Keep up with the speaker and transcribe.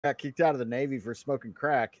got kicked out of the Navy for smoking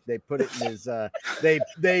crack. They put it in his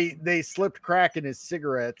they slipped crack in his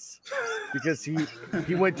cigarettes because he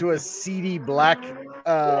went to a seedy black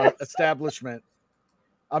establishment.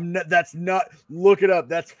 That's not, look it up.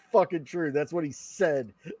 That's fucking true. That's what he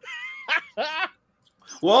said.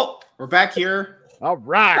 Well, we're back here. All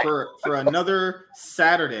right. For another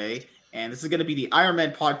Saturday, and this is going to be the Iron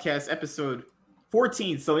Man podcast episode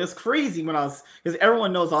 14. So it's crazy because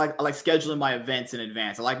everyone knows I like scheduling my events in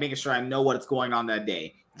advance. I like making sure I know what's going on that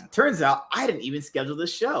day. And it turns out I didn't even schedule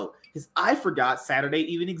this show because I forgot Saturday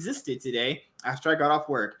even existed today after I got off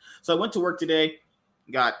work. So I went to work today,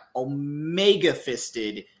 got omega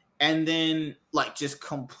fisted, and then just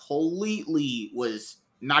completely was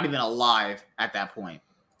not even alive at that point.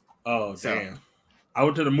 Oh, damn. I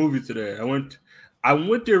went to the movies today. I went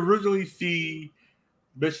to originally see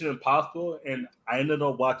Mission Impossible, and I ended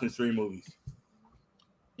up watching 3 movies.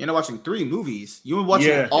 You ended up watching 3 movies? You were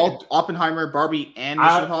watching all Oppenheimer, Barbie, and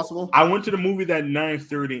Mission Impossible? I went to the movies at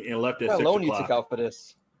 9:30 and left at 6 o'clock. You took out for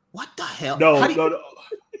this. What the hell? No.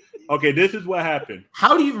 Okay, this is what happened.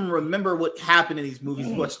 How do you even remember what happened in these movies?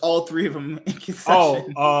 You watched all 3 of them in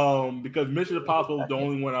succession. Because Mission Impossible was the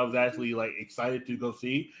only one I was actually excited to go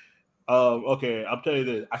see. Okay, I'll tell you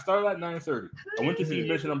this. I started at 9:30. I went to see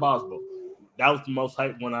Mission Impossible. That was the most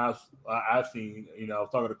hype one I've seen. I was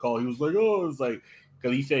talking to Cole. He was like, "Oh, it's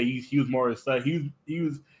because he said he was more excited.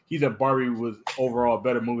 He said Barbie was overall a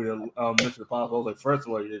better movie than Mission Impossible." I was like, first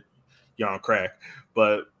of all, you're on crack,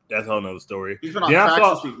 but that's a whole nother story. He's been on crack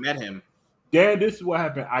since we've met him. Then this is what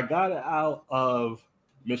happened. I got it out of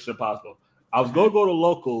Mission Impossible. I was gonna go to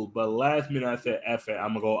locals, but last minute I said, "F it, I'm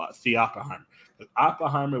gonna go see Oppenheimer."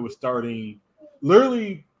 Oppenheimer was starting,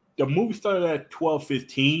 literally, the movie started at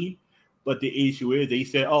 12:15, but the issue is they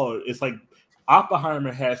said, it's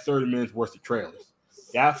Oppenheimer had 30 minutes worth of trailers.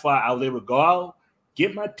 That's why I was able to go out,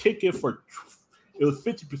 get my ticket it was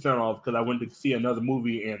 50% off because I went to see another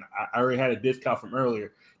movie and I already had a discount from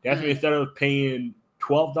earlier. That's when instead of paying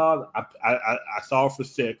 $12, I saw it for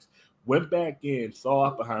 $6, went back in, saw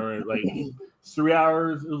Oppenheimer, 3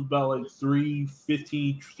 hours, it was about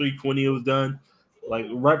 3:15, 3:20 it was done.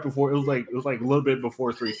 Right before it was a little bit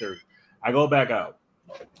before 3:30. I go back out.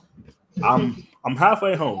 I'm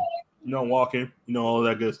halfway home, walking, all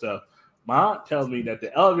that good stuff. My aunt tells me that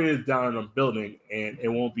the elevator is down in the building and it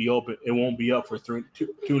won't be open. It won't be up for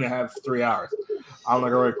 2.5-3 hours. I'm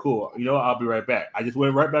like, all right, cool. I'll be right back. I just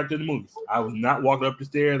went right back to the movies. I was not walking up the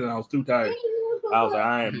stairs and I was too tired. I was like,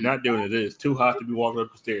 I am not doing it. It's too hot to be walking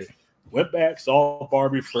up the stairs. Went back, saw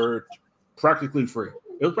Barbie for practically free.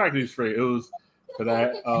 It was practically free. It was because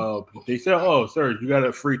they said, "Oh, sir, you got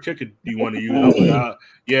a free ticket. Do you want to use it?" I was like,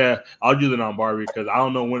 "Yeah, I'll use it on Barbie because I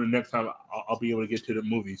don't know when the next time I'll be able to get to the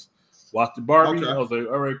movies." Watched the Barbie. Okay. I was like,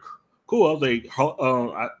 "All right, cool." I was like,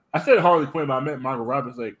 I said Harley Quinn, but I meant Margot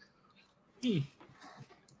Robbie.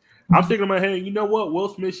 I'm thinking in my head, you know what? Will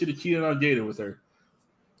Smith should have cheated on Jada with her.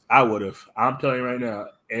 I would have. I'm telling you right now,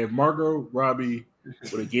 if Margot Robbie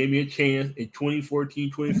would have gave me a chance in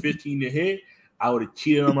 2014, 2015 to hit, I would have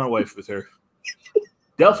cheated on my wife with her.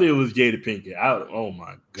 Definitely it was Jada Pinkett. Oh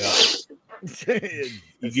my god!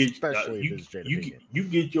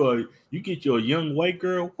 You get your young white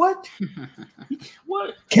girl. What?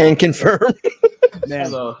 What? Can confirm.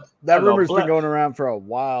 Man, that rumor's been going around for a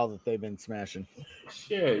while that they've been smashing.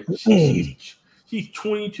 Shit, she's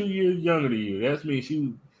 22 years younger than you. That's me.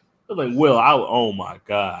 She was like, Will, oh my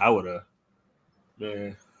god, I would have,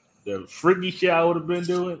 man. The freaky shit I would have been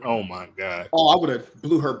doing. Oh my god! Oh, I would have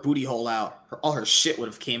blew her booty hole out. All her shit would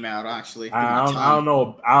have came out. Actually, I don't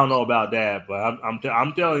know about that, but I'm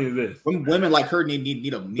telling you this: women like her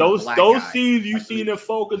need those guy. scenes you seen in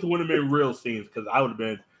Focus would have been real scenes because there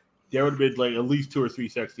would have been at least 2 or 3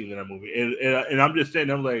 sex scenes in that movie. And I'm just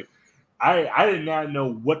saying, I'm like, I did not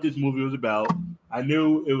know what this movie was about. I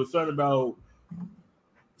knew it was something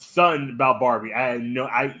about Barbie. I had no.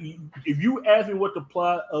 If you asked me what the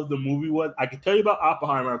plot of the movie was, I could tell you about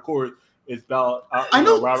Oppenheimer. Of course, it's about. I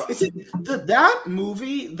know. That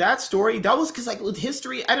movie, that story, that was because with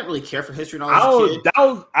history, I didn't really care for history. I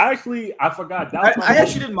forgot. I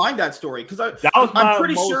actually didn't mind that story because I'm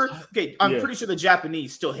pretty sure. Okay, I'm pretty sure the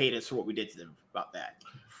Japanese still hate us for what we did to them about that.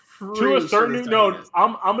 To a certain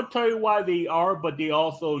I'm gonna tell you why they are, but they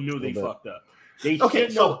also knew they fucked up. They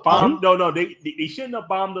shouldn't have bombed. They shouldn't have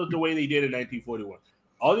bombed us the way they did in 1941.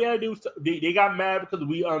 All they had to do was they got mad because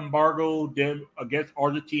we embargoed them against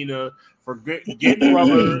Argentina for getting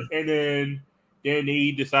rubber, and then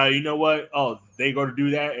they decided, you know what? Oh, they're going to do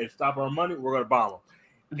that and stop our money. We're going to bomb them.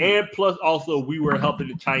 Mm-hmm. And plus, also, we were helping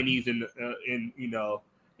the Chinese in the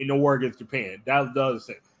war against Japan. That was the other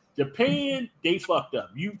thing. Japan, they fucked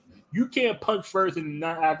up. You can't punch first and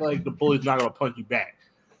not act like the bully's not gonna punch you back.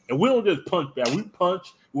 And we don't just punch back. We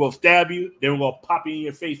punch, we'll stab you, then we're gonna pop you in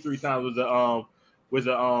your face 3 times with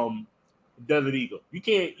a Desert Eagle. You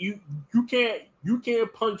can't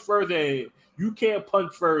punch first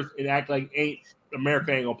and act like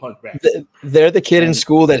America ain't gonna punch back. They're the kid in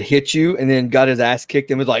school that hit you and then got his ass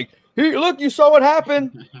kicked and was like, "Hey, look, you saw what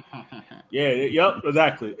happened." Yep,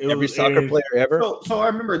 exactly. Every soccer player ever. So I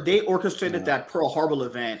remember they orchestrated that Pearl Harbor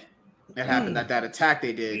event that happened, that attack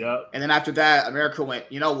they did. Yep. And then after that, America went,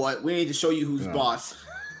 you know what? We need to show you who's boss.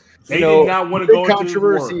 They did not want to go into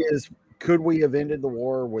controversy the war. is, could we have ended the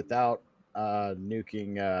war without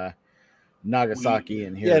nuking Nagasaki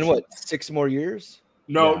and Hiroshima? Yeah, in what, 6 more years?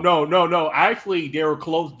 No. Actually, they were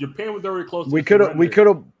close. Japan was very close. We could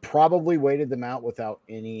have probably waited them out without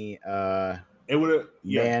any it would have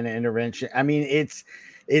man intervention. I mean, it's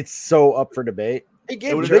so up for debate. It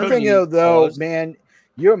The big thing though, man,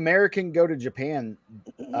 you American go to Japan.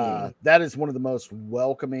 That is one of the most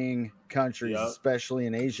welcoming countries, especially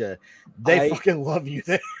in Asia. They fucking love you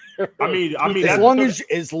there. I mean,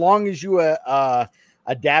 as long as you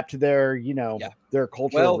adapt to their, their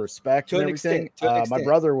culture of respect and everything. My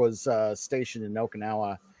brother was stationed in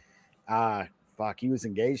Okinawa. He was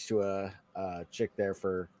engaged to a chick there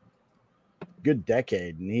for a good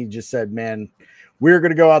decade, and he just said, "Man, we were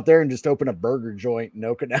going to go out there and just open a burger joint in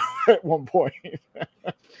Okinawa at one point."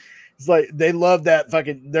 It's like they love that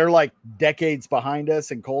fucking. They're like decades behind us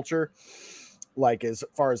in culture, like as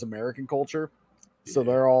far as American culture. So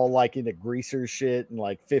they're all like into greaser shit and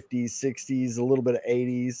like 50s, 60s, a little bit of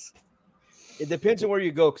 80s. It depends on where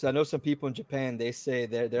you go, because I know some people in Japan, they say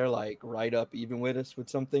they're like right up even with us with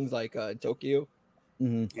some things, like in Tokyo.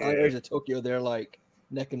 Areas of Tokyo, they're like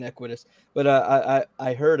neck and neck with us. But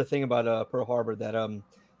I heard a thing about Pearl Harbor that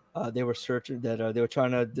they were searching, that they were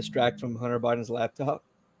trying to distract from Hunter Biden's laptop.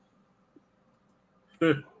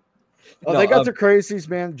 They got their crazies,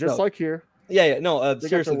 man, just like here.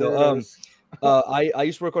 Seriously though. I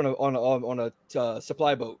used to work on a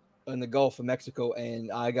supply boat in the Gulf of Mexico,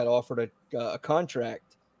 and I got offered a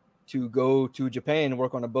contract to go to Japan and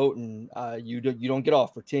work on a boat, and you don't get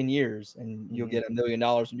off for 10 years, and you'll get $1 million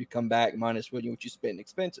when you come back minus what you spend in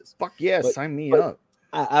expenses. Fuck yeah, sign me up.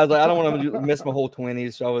 I was like, I don't want to miss my whole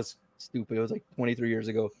 20s, so I was stupid. It was like 23 years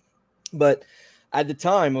ago, but at the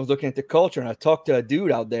time I was looking at the culture, and I talked to a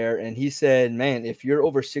dude out there, and he said, "Man, if you're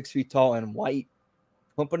over 6 feet tall and white,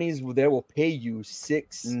 companies there will pay you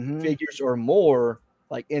 6 figures or more,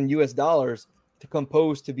 like in US dollars, to come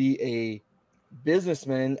pose to be a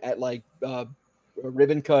businessman at like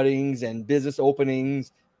ribbon cuttings and business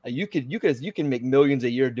openings. You can make millions a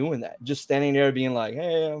year doing that, just standing there being like,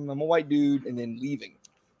 'Hey, I'm a white dude,' and then leaving."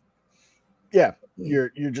 Yeah, you're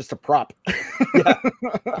just a prop.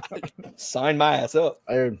 Sign my ass up.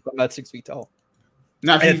 I'm about 6 feet tall.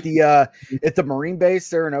 Now, at the Marine base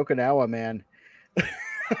there in Okinawa, man.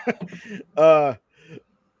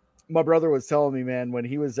 My brother was telling me, man, when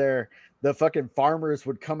he was there, the fucking farmers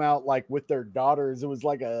would come out like with their daughters. It was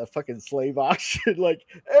like a fucking slave auction. Like,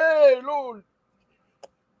 "Hey, Lord,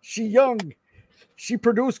 she young, she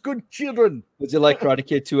produced good children." Was it like Karate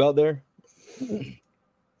Kid 2 out there?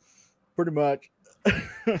 Pretty much.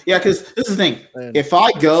 Yeah, because this is the thing. If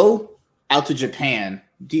I go out to Japan,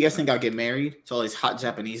 do you guys think I'll get married to all these hot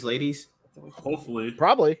Japanese ladies? Hopefully.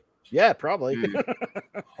 Probably. Yeah, probably.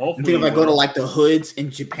 Hopefully. If I go to like the hoods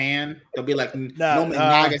in Japan, they'll be like, "No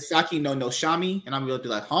Nagasaki, no Shami," and I'm gonna be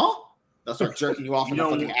like, "Huh?" They'll start jerking you off in the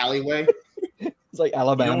fucking alleyway. It's like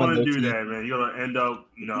Alabama. You don't want to do that, man. You're gonna end up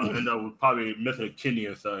with probably missing a kidney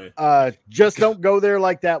or something. Just don't go there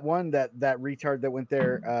like that one that retard that went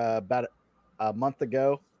there about a month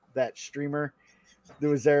ago. That streamer that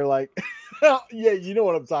was there, like, yeah, you know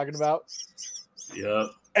what I'm talking about. Yeah.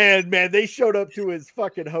 And man, they showed up to his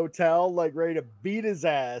fucking hotel, like ready to beat his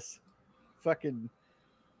ass. Fucking.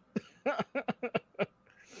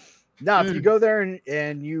 Now, if you go there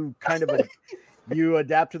and you kind of you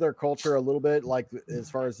adapt to their culture a little bit, like as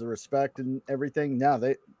far as the respect and everything. No,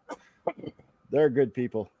 they're good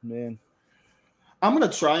people, man. I'm gonna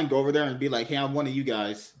try and go over there and be like, "Hey, I'm one of you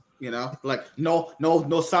guys." Like no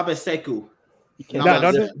sabe seku.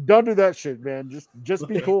 No, don't do that shit, man. Just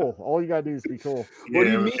be cool. All you gotta do is be cool. Yeah, What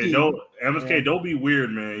do you mean? MSK, don't be weird,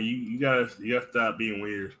 man. You gotta stop being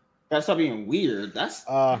weird. That's not being weird. That's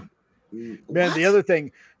man. The other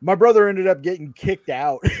thing, my brother ended up getting kicked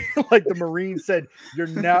out. Like the Marines said,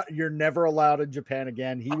 you're never allowed in Japan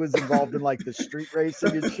again. He was involved in like the street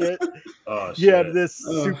racing and shit. Oh, he had this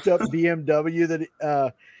souped up BMW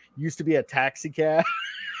that used to be a taxi cab.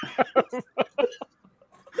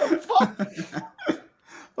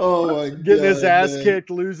 Oh my Getting his ass man. kicked,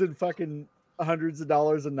 losing fucking hundreds of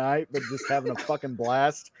dollars a night, but just having a fucking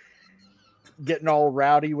blast, getting all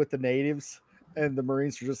rowdy with the natives. And the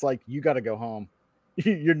Marines are just like, you got to go home.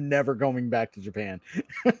 You're never going back to Japan.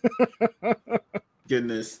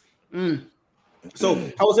 Goodness. So,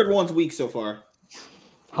 how was everyone's week so far?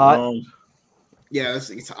 Hot. Yeah,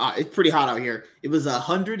 it's pretty hot out here. It was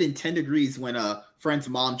 110 degrees when a friend's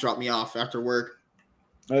mom dropped me off after work.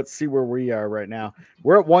 Let's see where we are right now.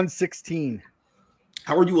 We're at 116.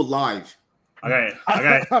 How are you alive? Okay.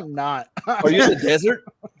 I'm not. Are you in the desert?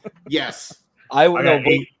 Yes. I would know.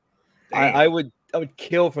 Eight. I would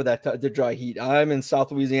kill for that the dry heat. I'm in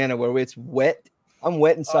South Louisiana where it's wet. I'm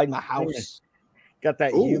wet inside my house. Got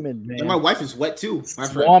that humid, man. And my wife is wet too. My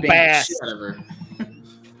Swamp ass. Shit out of her.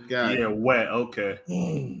 God. Yeah, wet. Okay.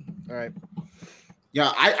 All right.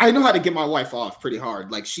 Yeah, I know how to get my wife off pretty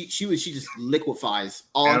hard. Like she just liquefies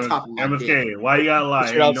all on top of my dick. MSK, why you gotta lie?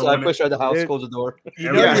 Push her outside, push her out the house, Dude. close the door.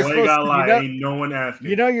 You know, Why you're you gotta lie? supposed, Ain't no one asking.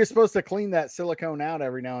 you know you're supposed to clean that silicone out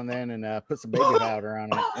every now and then and put some baby powder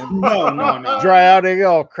on it. And No. dry out it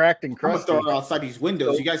all cracked and I'm gonna crusty. throw her outside these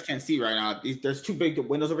windows. You guys can't see right now. There's two big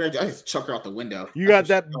windows over there. I just chuck her out the window. You got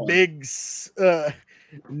that big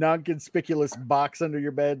non-conspicuous box under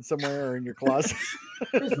your bed somewhere or in your closet.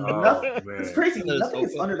 There's Oh, nothing. man. It's crazy. That is Nothing so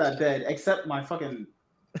is funny. under that bed except my fucking.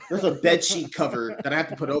 There's a bed sheet cover that I have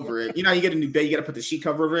to put over it. You know, you get a new bed, you got to put the sheet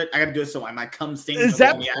cover over it. I got to do it so my cum stains Is on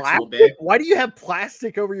that the actual plastic? bed. Why do you have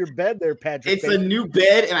plastic over your bed there, Patrick? It's a new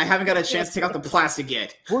bed, and I haven't got a chance to take out the plastic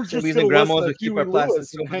yet. We're just Louisiana gonna grandmas listen would to keep our Huey plastic.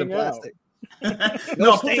 Lewis and hang out. Plastic.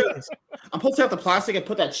 No, I'm supposed to have the plastic and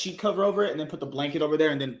put that sheet cover over it, and then put the blanket over there,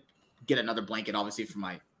 and then get another blanket, obviously, for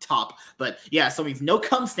my top. But yeah, so it means no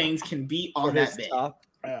cum stains can be on that bed. Top.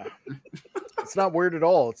 Yeah. It's not weird at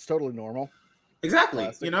all. It's totally normal. Exactly.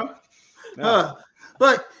 Plastic. You know. Yeah.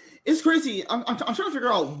 But it's crazy. I'm trying to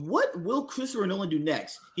figure out what will Christopher Nolan do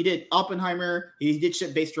next. He did Oppenheimer. He did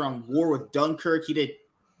shit based around war with Dunkirk. He did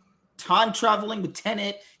time traveling with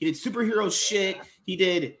Tenet. He did superhero shit. He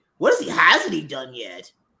did hasn't he done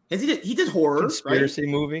yet? He did horror, Conspiracy right?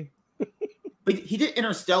 movie. But he did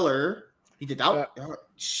Interstellar. He did that.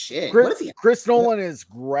 Shit. Chris Nolan is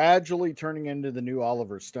gradually turning into the new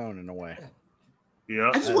Oliver Stone in a way.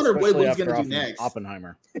 Yeah. I just wonder what Especially he's gonna after do next.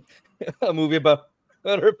 Oppenheimer. A movie about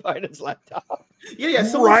Hunter Biden's laptop. Yeah.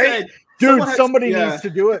 Someone Right? said, Dude, had- somebody yeah. needs to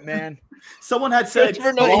do it, man. Someone had said,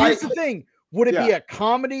 Christopher Nolan- why- Here's the thing. Would it be Yeah. a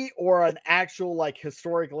comedy or an actual, like,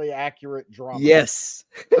 historically accurate drama? Yes.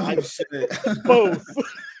 Oh, shit. Both.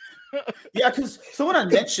 Yeah, because someone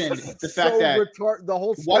had mentioned the fact So that the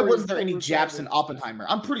whole why story wasn't is there so any Japs retarded. in Oppenheimer?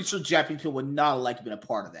 I'm pretty sure Japanese people would not have liked to be a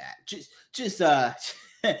part of that.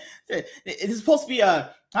 It's supposed to be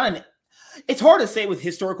it's hard to say with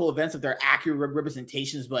historical events if they're accurate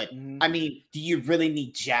representations, but I mean, do you really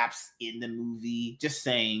need Japs in the movie? Just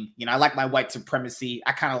saying, I like my white supremacy.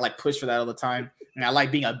 I kind of like push for that all the time. And I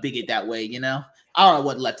like being a bigot that way, I don't know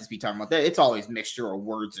what leftists be talking about. It's always mixture of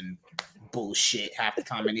words and bullshit half the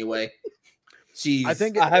time anyway. Jeez. I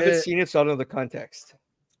think I haven't seen it, so I don't know the context.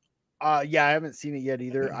 Yeah, I haven't seen it yet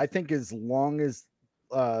either. I think as long as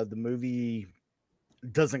the movie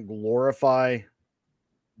doesn't glorify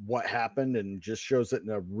what happened and just shows it in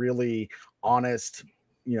a really honest,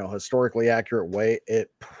 historically accurate way, it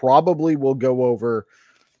probably will go over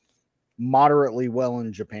moderately well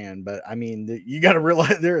in Japan. But I mean, you got to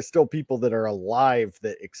realize there are still people that are alive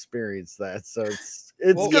that experience that, so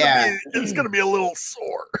it's gonna be a little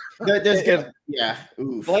sore.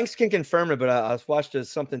 Blanks can confirm it, but I watched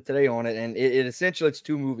something today on it, and it essentially it's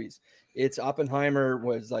two movies. It's Oppenheimer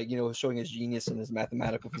was like, showing his genius and his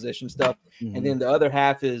mathematical position stuff. Mm-hmm. And then the other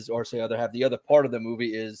half is, the other part of the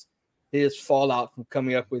movie is his fallout from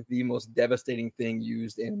coming up with the most devastating thing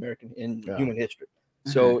used in human history.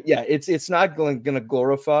 So yeah, it's not going to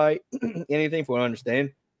glorify anything from what I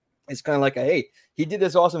understand. It's kind of like, hey, he did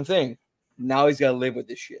this awesome thing. Now he's got to live with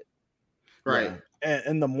this shit. Right. Yeah.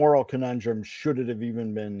 And the moral conundrum, should it have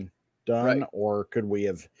even been done, or could we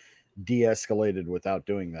have de-escalated without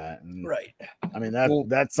doing that? And right. I mean,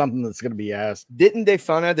 that's something that's going to be asked. Didn't they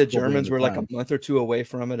find out the Till the end Germans of were like time. a month or two away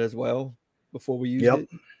from it as well before we used it?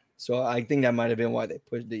 So I think that might have been why they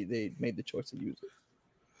made the choice to use it.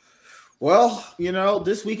 Well,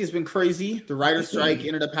 this week has been crazy. The writer's strike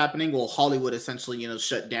ended up happening. Well, Hollywood essentially,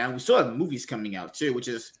 shut down. We still have movies coming out too, which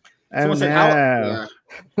is someone said,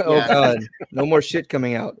 Oh God, no more shit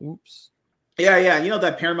coming out. Oops. Yeah.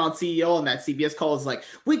 That Paramount CEO on that CBS call is like,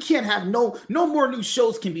 we can't have no more new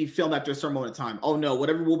shows can be filmed after a certain moment of time. Oh no,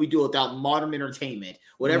 whatever will we do without modern entertainment?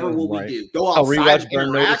 Whatever will we do? Go I'll outside. rewatch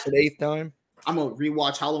Burn Notice for the 8th time. I'm gonna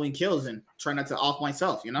rewatch Halloween Kills and try not to off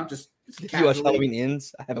myself. Just Did you watch Halloween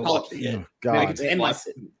Ends? I haven't watched it yet. Oh, God.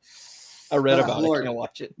 I read Oh, about Lord. it. I can't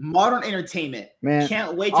watch it. Modern entertainment. Man,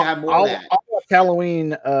 Can't wait to have more of that. I'll watch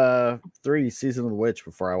Halloween 3 Season of the Witch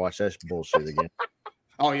before I watch that bullshit again.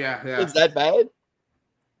 Oh yeah. Is that bad?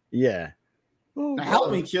 Yeah. Oh, Now,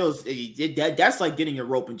 Halloween Kills, that's like getting a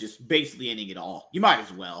rope and just basically ending it all. You might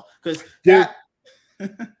as well. Because Dude,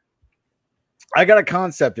 I got a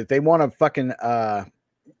concept. If they want to fucking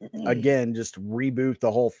again just reboot the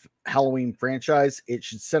whole Halloween franchise, it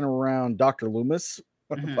should center around Dr. Loomis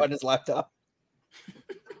on his laptop.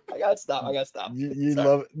 I gotta stop. You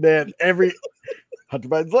love it, man. Every Hunter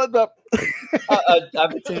Biden's laptop. I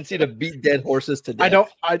have a tendency to beat dead horses to death.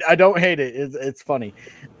 I don't hate it. It's funny.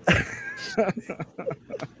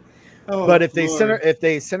 But if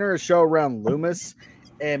they center a show around Loomis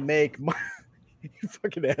and make you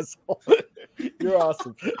fucking asshole. You're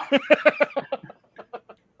awesome.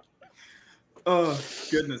 Oh,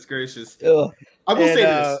 goodness gracious. Ugh. I will say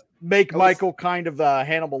this. Make Michael kind of a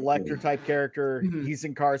Hannibal Lecter type character. Mhm. He's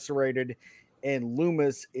incarcerated, and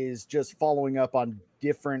Loomis is just following up on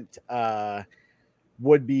different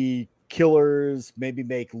would-be killers. Maybe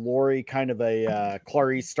make Lori kind of a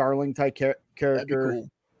Clarice Starling type character. That'd be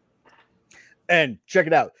cool. And check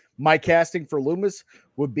it out. My casting for Loomis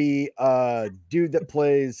would be dude that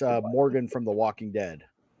plays Morgan from The Walking Dead.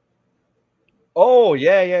 Oh,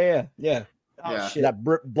 yeah. Yeah. Shit. That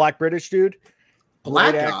black British dude.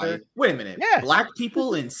 Black Great guy. actor. Wait a minute. Yeah. Black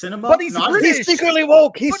people in cinema? But he's British. He's secretly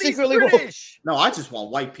woke. But he's British. No, I just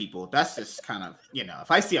want white people. That's just kind of,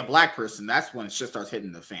 if I see a black person, that's when it just starts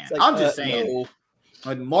hitting the fan. Like, I'm just saying, no.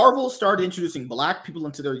 when Marvel started introducing black people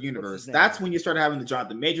into their universe, name? that's when you start having the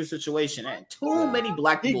Jonathan Major situation. And too many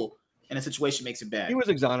black people in a situation makes it bad. He was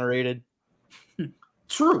exonerated.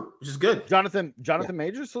 True, which is good. Jonathan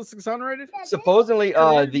Majors was exonerated. Supposedly,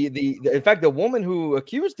 in fact, the woman who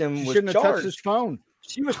accused him She was shouldn't have touched charged. his phone.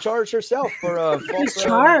 She was charged herself for false.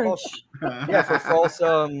 charged? For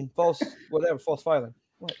false filing.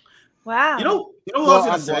 What? Wow. You know what I was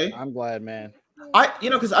gonna say? I'm glad, man.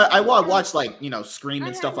 Because I watch like Scream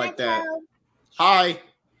and stuff like that. Hi,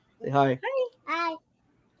 Say hi.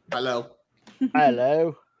 hello.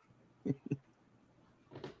 Hello.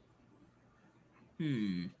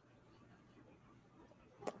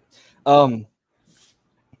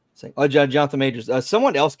 Jonathan Majors.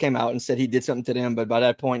 Someone else came out and said he did something to them, but by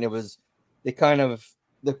that point, the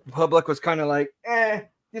public was kind of like,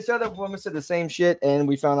 this other woman said the same shit, and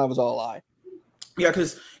we found out it was all a lie. Yeah,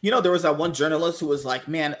 because there was that one journalist who was like,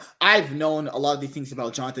 "Man, I've known a lot of these things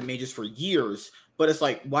about Jonathan Majors for years, but it's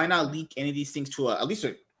like, why not leak any of these things to at least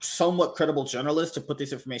a somewhat credible journalist to put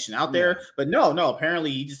this information out there?" But no,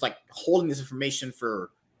 apparently he just like holding this information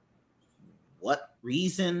for what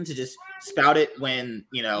reason to just spout it when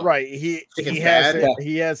Right. He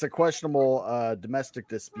has a questionable domestic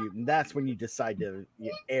dispute, and that's when you decide to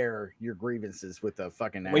air your grievances with a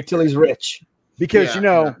fucking actor. Wait till he's rich. Because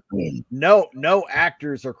no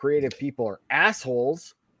actors or creative people are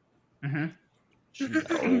assholes.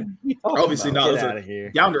 Obviously not. Get out of here.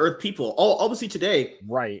 Down to earth people. Oh, obviously today,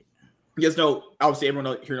 right? You guys know. Obviously,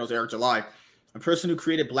 everyone here knows Eric July. A person who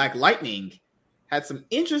created Black Lightning had some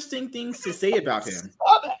interesting things to say about him,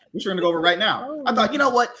 which we're gonna go over right now. I thought, you know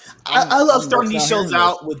what? I love starting these shows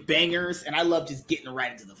out with bangers, and I love just getting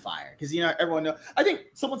right into the fire because everyone knows. I think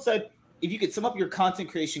someone said, if you could sum up your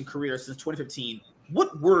content creation career since 2015,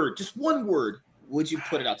 what word, just one word, would you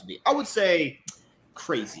put it out to be? I would say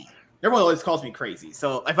crazy. Everyone always calls me crazy.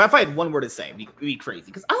 So if I had one word to say, it'd be crazy.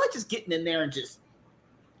 Because I like just getting in there and just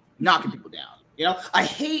knocking people down.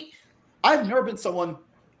 I've never been someone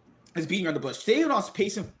who's beating around the bush. Today when I was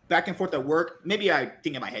pacing back and forth at work, maybe I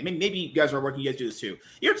think in my head, maybe you guys are working, you guys do this too.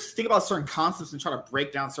 You ever just think about certain concepts and try to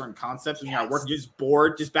break down certain concepts when you're at work, you're just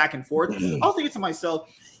bored, just back and forth. I'll think to myself,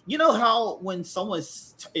 you know how when someone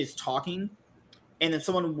is talking and then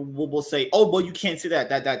someone will say, "Oh, well, you can't say that.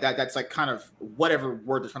 That's like kind of whatever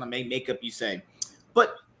word they're trying to make up you say."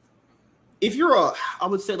 But if you're I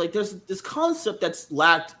would say like there's this concept that's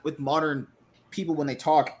lacked with modern people when they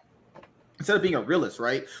talk instead of being a realist,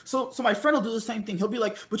 right? So my friend will do the same thing. He'll be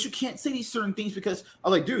like, "But you can't say these certain things because,"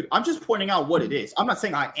 I'm like, "Dude, I'm just pointing out what it is. I'm not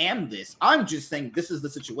saying I am this. I'm just saying this is the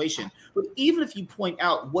situation." But even if you point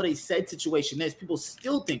out what a said situation is, people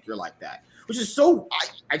still think you're like that, which is so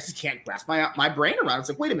I just can't grasp my brain around. It's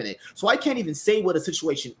like, wait a minute. So I can't even say what a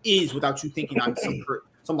situation is without you thinking I'm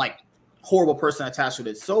some like horrible person attached to it.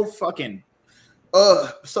 It's so fucking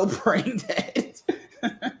so brain dead.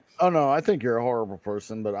 Oh no, I think you're a horrible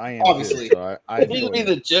person, but I am obviously. Too, so I He could be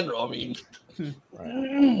the general. I mean,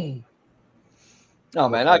 no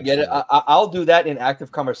man, I get it. I'll do that in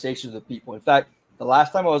active conversations with people. In fact, The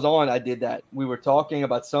last time I was on, I did that. We were talking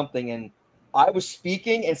about something, and I was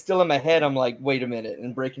speaking, and still in my head, I'm like, wait a minute,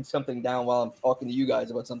 and breaking something down while I'm talking to you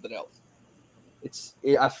guys about something else.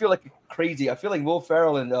 I feel like crazy. I feel like Will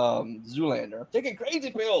Ferrell and Zoolander. I'm taking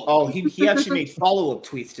crazy pills. Oh, he actually made follow-up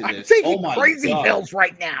tweets to I'm this. taking Oh my crazy God. pills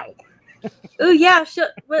right now. Oh yeah.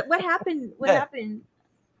 What happened? What Hey. happened?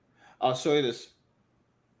 I'll show you this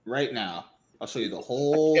right now. I'll show you the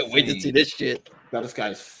whole Can't wait to thing. see this shit. God, this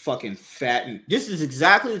guy's fucking fat, and this is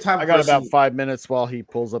exactly the type I of got person. about 5 minutes while he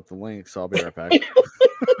pulls up the link, so I'll be right back.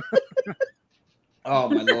 Oh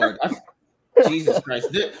my Lord. Jesus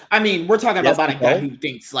Christ. I mean, we're talking about a guy who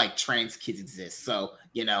thinks like trans kids exist. So,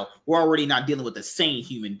 you know, we're already not dealing with a sane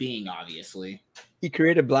human being, obviously. He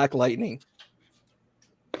created Black Lightning.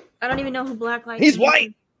 I don't even know who Black Lightning He's is.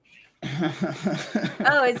 white.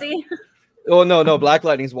 Oh, is he? Oh no, Black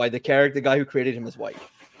Lightning's white. The guy who created him is white.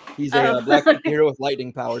 He's a black hero with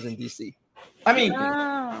lightning powers in DC. I mean,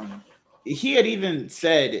 Oh. he had even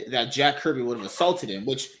said that Jack Kirby would have assaulted him,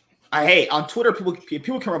 which I hate. On Twitter,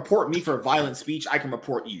 people can report me for violent speech. I can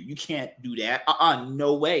report you. You can't do that.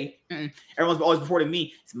 No way. Everyone's always reporting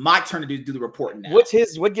me. It's my turn to do the reporting now. What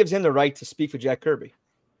gives him the right to speak for Jack Kirby?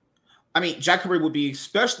 I mean, Jack Kirby would be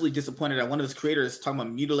especially disappointed at one of his creators talking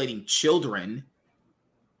about mutilating children.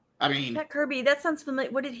 I mean, Jack Kirby. That sounds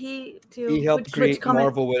familiar. What did he do? He helped create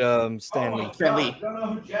Marvel with Stan Lee. Stan Lee. Don't know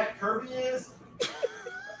who Jack Kirby is?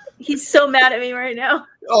 He's so mad at me right now.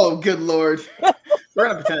 Oh, good Lord. We're going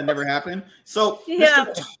to pretend it never happened. So, Yeah.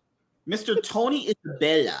 Mr. Tony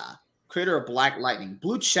Isabella, creator of Black Lightning,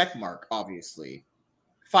 blue check mark, obviously.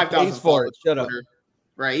 5,000 Pays for it. Shut up.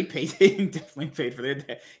 Right, he paid. He definitely paid for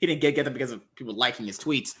it. He didn't get them because of people liking his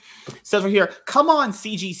tweets. Says right here, come on,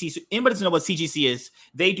 CGC. So anybody doesn't know what CGC is?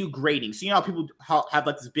 They do grading. So you know how people have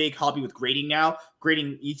like this big hobby with grading now.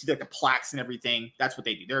 Grading, you see like the plaques and everything. That's what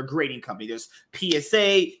they do. They're a grading company. There's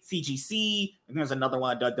PSA, CGC, and there's another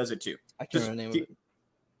one that does it too. I can't remember the name of it.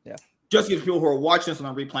 Yeah. Just give people who are watching this and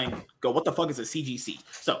I'm replaying go, what the fuck is a CGC?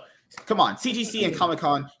 So come on, CGC and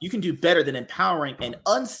Comic-Con, you can do better than empowering an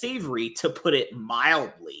unsavory, to put it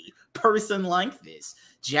mildly, person like this.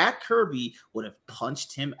 Jack Kirby would have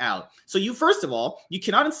punched him out. So first of all, you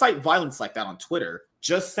cannot incite violence like that on Twitter.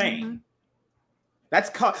 Just saying. Mm-hmm. That's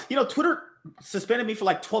Twitter suspended me for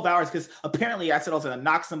like 12 hours because apparently I said I was going to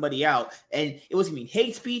knock somebody out, and it wasn't even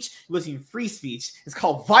hate speech. It wasn't even free speech. It's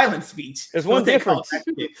called violent speech. There's one difference.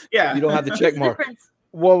 Yeah. You don't have the check mark.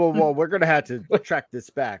 Whoa. We're going to have to track this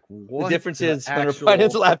back. What The difference is Hunter actual-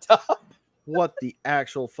 Biden's laptop. What the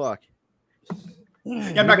actual fuck? Yeah, You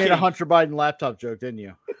I'm made not a kidding. Hunter Biden laptop joke, didn't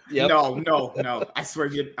you? Yep. No. I swear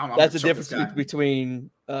to you. That's the difference between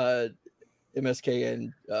MSK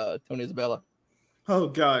and Tony Isabella. Oh,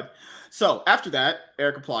 God. So after that,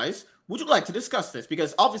 Eric replies, would you like to discuss this?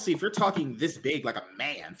 Because obviously, if you're talking this big, like a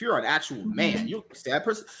man, if you're an actual man, you'll say that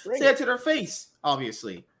person, say it to their face,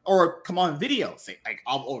 obviously. Or come on video, say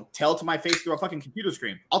or tell it to my face through a fucking computer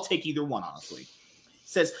screen. I'll take either one, honestly.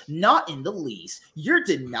 Says, not in the least. Your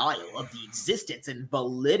denial of the existence and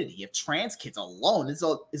validity of trans kids alone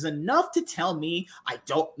is enough to tell me I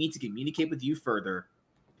don't need to communicate with you further.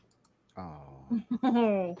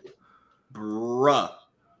 Oh. Bruh.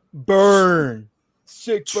 Burn.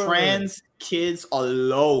 Sick burn. Trans kids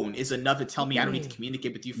alone is enough to tell me I don't need to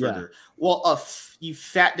communicate with you further. Well, you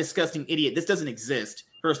fat, disgusting idiot. This doesn't exist,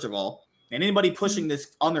 first of all. And anybody pushing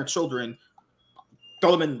this on their children,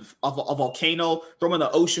 throw them in a volcano, throw them in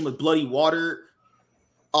the ocean with bloody water.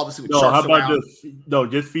 Obviously, with sharks around.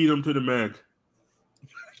 Just feed them to the Meg.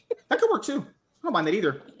 That could work too. I don't mind that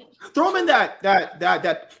either. Throw them in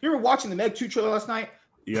that. You were watching the Meg 2 trailer last night?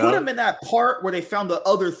 Yeah. Put them in that part where they found the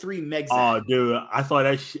other 3 Megs. Oh, dude, I saw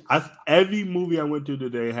that shit. Every movie I went to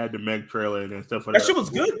today had the Meg trailer and stuff like That that. shit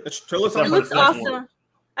was good. That trailer It looks awesome.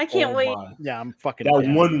 I can't wait. My. Yeah, I'm fucking. That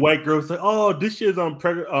down. one white girl's like, "Oh, this shit's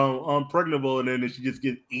unpregnable,ble," and then she just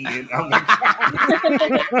gets eaten. I'm like,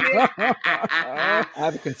 I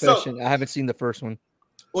have a confession. I haven't seen the first one.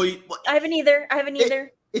 Well, I haven't either.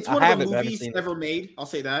 it's I one of haven't, the but I haven't movies seen it. ever made. I'll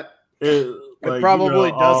say that. It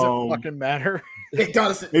probably doesn't fucking matter. It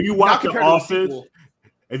does. If you watch Not The compared to the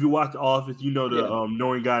Office, sequel. you know the Yeah.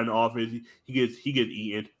 knowing guy in the Office. He gets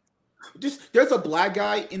eaten. Just there's a black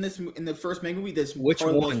guy in the first Meg movie that's Which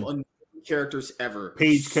probably the one? most unlikely characters ever.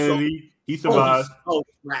 Paige So- Kennedy. He survived. Oh,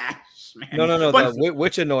 trash, man. No. But-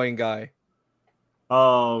 Which annoying guy?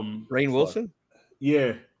 Rainn Wilson?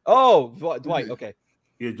 Yeah. Oh, Dwight. Okay.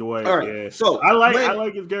 Yeah, Dwight. All right. Yeah. So I like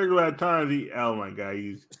when- his character at times. Oh my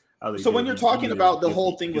god, So when you're talking about the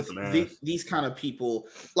whole thing with these kind of people,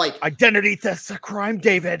 like Identity theft's a crime,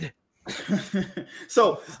 David.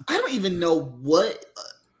 so I don't even know what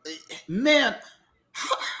man.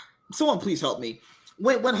 someone please help me.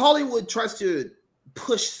 When Hollywood tries to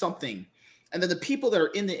push something, and then the people that are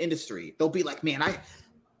in the industry, they'll be like, man,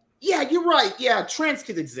 yeah, you're right. Yeah, trans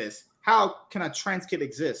kids exist. How can a trans kid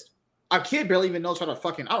exist? A kid barely even knows how to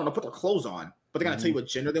fucking, I don't know, put their clothes on, but they're going to tell you what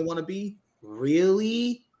gender they want to be?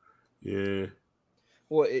 Really? Yeah.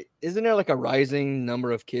 Well, isn't there like a rising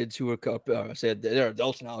number of kids who are said they're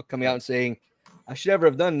adults now coming out and saying, I should never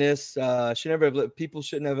have done this. Should never have. People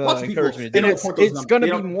shouldn't have encouraged me to do it. It's going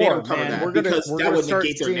to be more, man. We're going to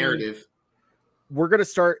negate their narrative. We're going to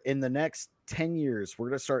start in the next 10 years. We're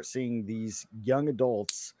going to start seeing these young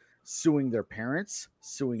adults suing their parents,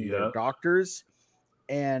 suing their doctors,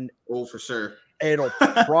 and for sure,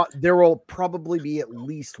 there will probably be at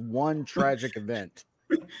least one tragic event.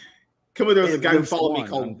 Come on, there was a guy who followed me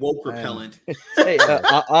called Woke Repellent. Hey,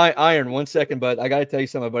 Iron, 1 second, but I got to tell you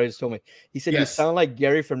something. My buddy just told me. He said you sound like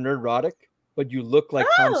Gary from Nerdrotic, but you look like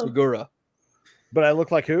Tom Segura. But I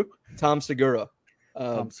look like who? Tom Segura.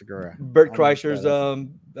 Tom Segura. Bert Kreischer's.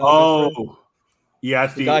 Yeah, I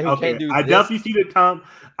see. Okay, I definitely see the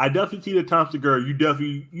Tom Segura.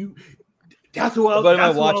 That's who I was. But am I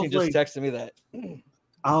watching? Just texting me that.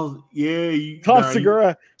 Tom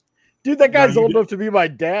Segura. Dude, that guy's old enough to be my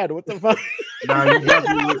dad. What the fuck? Nah, you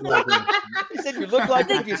definitely look like him. He said you look like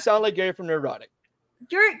him. You sound like Gary from Nerdrotic.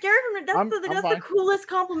 Gary from that's the coolest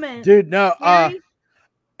compliment. Dude, no.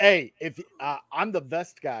 Hey, if I'm the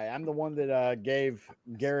vest guy, I'm the one that gave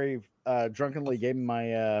Gary drunkenly gave me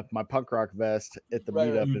my punk rock vest at the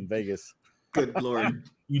meetup in Vegas. Good Lord.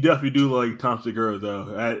 You definitely do like Tom Segura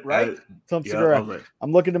though. Right? Tom Segura.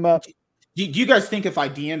 I'm looking him up. Do you guys think if I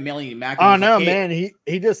DM Melanie Mac? Oh no, man, he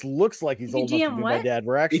just looks like he's old enough to be my dad.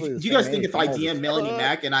 We're actually. Do you guys think if I DM Melanie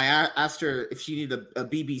Mac and I asked her if she needed a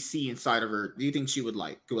BBC inside of her, do you think she would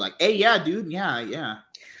go like, "Hey, yeah, dude, yeah"?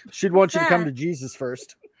 She'd want you to come to Jesus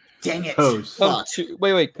first. Dang it!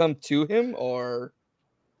 Wait, come to him or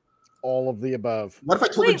all of the above? What if I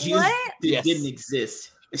told her Jesus didn't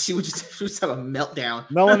exist? She would just have a meltdown.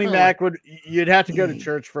 Melanie Mac you'd have to go to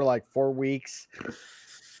church for like 4 weeks.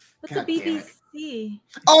 What's a BBC?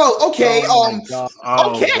 Oh, okay.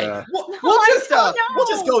 Okay. We'll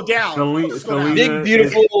just go down. Big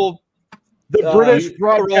beautiful. The British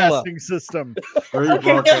broadcasting system.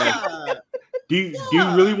 Do you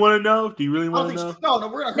really want to know? Do you really want to know? No,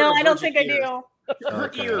 we're gonna. No, I don't think I do.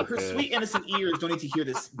 Her sweet innocent ears don't need to hear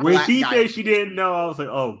this. When she said she didn't know, I was like,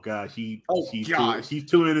 "Oh God, she's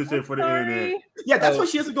too innocent for the internet." Yeah, that's why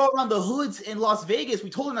she doesn't go around the hoods in Las Vegas. We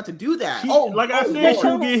told her not to do that. I said,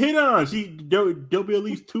 she'll get hit on. There'll be at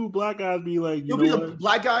least 2 black guys be like, you'll be the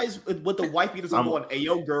black guys with the white beaters on going,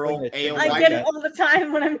 "Ayo, girl, ayo, white." I get it all the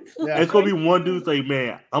time when I'm. It's gonna be one dude's like,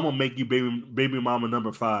 "Man, I'm gonna make you baby mama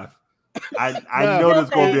number 5." I know this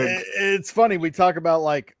gonna be. It's funny we talk about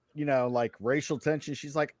like racial tension.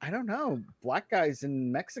 She's like, I don't know. Black guys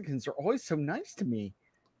and Mexicans are always so nice to me.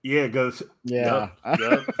 Yeah, because that's,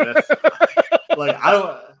 like I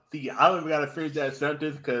don't even gotta finish that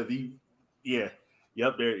sentence because they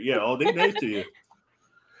nice to you.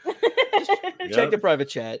 Check the private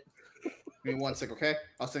chat. Give me 1 sec, okay?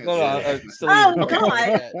 I'll sing it. God.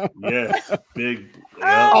 Yes, big.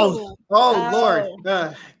 Oh, Lord.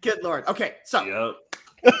 Good Lord. Okay, so.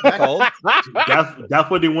 That's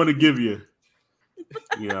what they want to give you.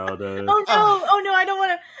 Oh no! I don't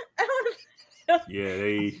want to.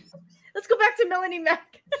 Yeah, Let's go back to Melanie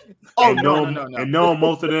Mac. No. And no,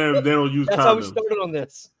 most of them they don't use condoms. That's how we started on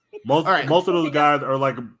this. Most of those guys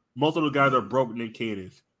are broken in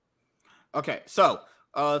cannons. Okay, so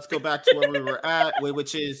let's go back to where we were at,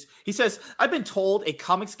 which is he says, I've been told a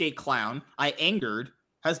Comicsgate clown I angered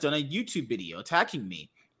has done a YouTube video attacking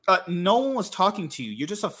me. No one was talking to you. You're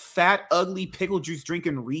just a fat, ugly, pickle juice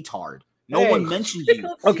drinking retard. No one mentioned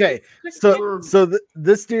you. Okay, so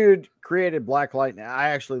this dude created Black Lightning. I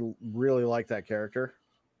actually really like that character.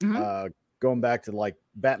 Mm-hmm. Going back to like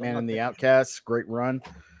Batman and the Outcasts, great run.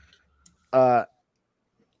 What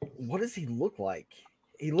does he look like?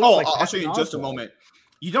 He looks like I'll show you in just a moment.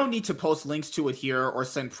 You don't need to post links to it here or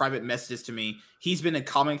send private messages to me. He's been in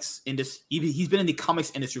comics industry. He's been in the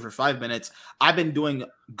comics industry for 5 minutes. I've been doing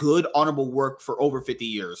good, honorable work for over 50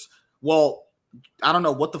 years. Well, I don't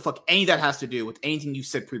know what the fuck any of that has to do with anything you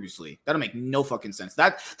said previously. That'll make no fucking sense.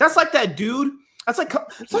 That's like that dude. That's like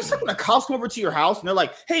when a cops come over to your house and they're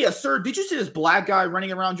like, "Hey, sir, did you see this black guy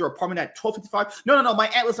running around your apartment at 12:55?" No, my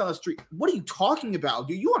aunt lives on the street. What are you talking about?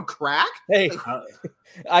 Dude, you on crack? Hey,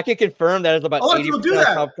 I can confirm that is about 80%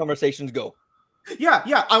 how conversations go. Yeah.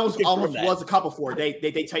 I almost was a cop before. They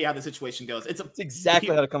tell you how the situation goes. It's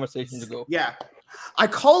exactly how the conversations go. Yeah. I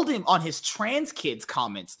called him on his trans kids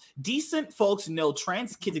comments. Decent folks know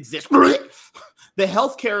trans kids exist. The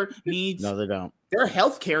healthcare needs. No, they don't. Their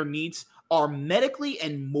healthcare needs are medically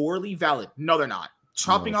and morally valid. No, they're not.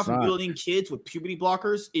 Chopping off and mutilating kids with puberty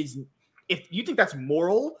blockers is. If you think that's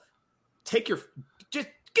moral, take your. Just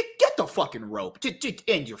get the fucking rope. Just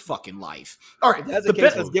end your fucking life. All right. That's the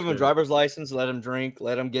case. Let's give him a driver's license. Let him drink.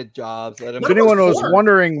 Let him get jobs. Let him. If anyone was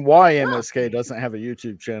wondering why MSK doesn't have a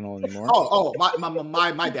YouTube channel anymore.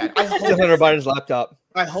 My bad. I hope Hunter Biden's laptop.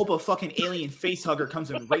 I hope a fucking alien face hugger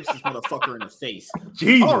comes and rapes this motherfucker in the face.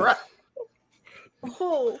 Jesus. All right.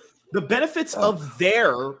 Oh. The benefits of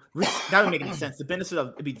their that doesn't make any sense. The benefits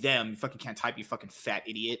of it'd be them. You fucking can't type, you fucking fat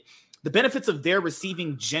idiot. The benefits of their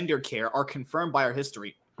receiving gender care are confirmed by our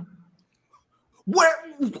history. Where?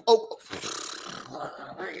 Oh.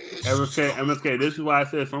 MSK, this is why I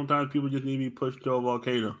said sometimes people just need to be pushed to a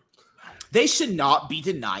volcano. They should not be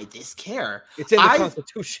denied this care. It's in the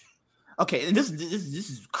Constitution. Okay, and this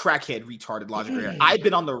is crackhead retarded logic here. I've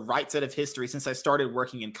been on the right side of history since I started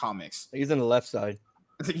working in comics. He's on the left side.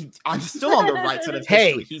 I'm still on the right side of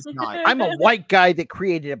history. He's not. I'm a white guy that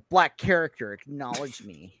created a black character. Acknowledge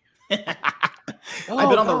me. I've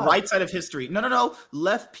been on the right side of history. No.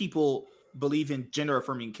 Left people believe in gender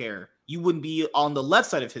affirming care. You wouldn't be on the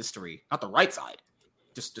left side of history, not the right side.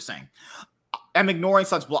 Just saying. I'm ignoring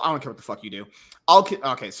such. I don't care what the fuck you do. I'll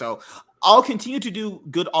continue to do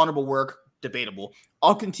good, honorable work. Debatable.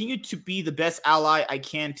 I'll continue to be the best ally I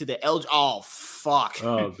can to the LG. Oh fuck.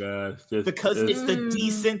 Oh god. Because it's the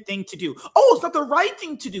decent thing to do. Oh, it's not the right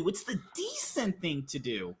thing to do. It's the decent thing to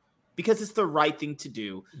do. Because it's the right thing to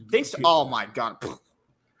do. Thanks to oh my god.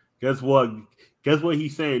 Guess what? Guess what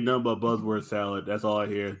he's saying? Nothing but buzzword salad. That's all I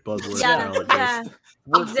hear. Buzzword salad. Yeah.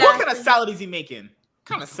 What kind of salad is he making? What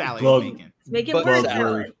kind of salad is he making? He's making word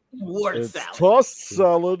salad. Word salad. Tossed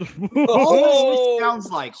salad. Oh, this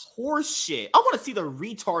sounds like horse shit. I want to see the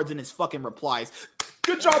retards in his fucking replies.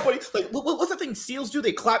 Good job, buddy. Like, what's the thing seals do?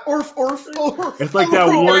 They clap. Orf. It's like that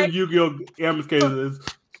one Yu-Gi-Oh!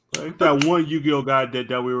 Like that one Yu-Gi-Oh! Guy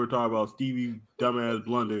that we were talking about, Stevie Dumbass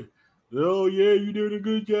Blunder. Oh yeah, you doing a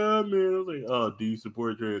good job, man. I was like, oh, do you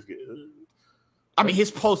support trans kids? I mean,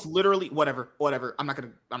 his post literally, whatever. I'm not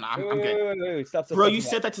gonna. I'm good. Wait, stop, bro, you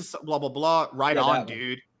said that to blah blah blah. Right on,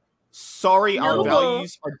 dude. Sorry, our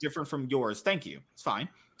values are different from yours. Thank you. It's fine.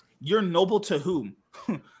 You're noble to whom?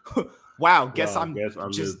 Wow. Guess I'm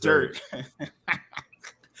just dirt.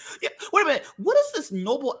 Yeah. Wait a minute. What is this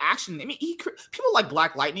noble action? I mean, people like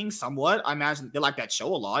Black Lightning somewhat. I imagine they like that show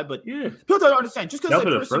a lot, but people don't understand. Just because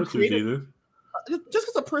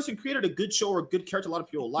a person created a good show or a good character, a lot of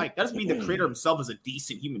people like, that doesn't mean the creator himself is a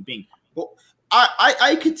decent human being. Well,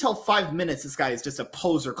 I could tell 5 minutes this guy is just a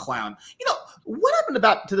poser clown. You know, what happened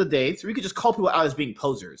about to the days where we could just call people out as being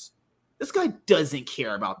posers? This guy doesn't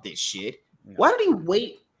care about this shit. No. Why did he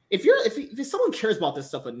wait? If someone cares about this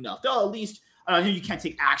stuff enough, they'll at least, I know you can't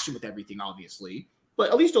take action with everything, obviously,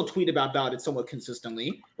 but at least they'll tweet about it somewhat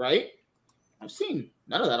consistently, right? I've seen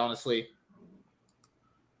none of that, honestly.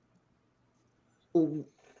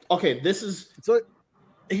 Okay, this is... So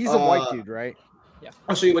he's a white dude, right? Yeah.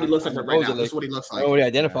 I'll show you what he looks like right now. This is what he looks like. I don't know what he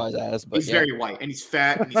identifies as, but he's very white, and he's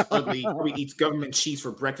fat, and he's ugly. He eats government cheese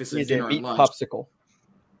for breakfast and dinner and lunch. Popsicle.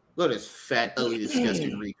 Look at this fat, ugly,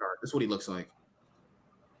 disgusting retard. This is what he looks like.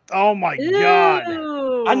 Oh my god!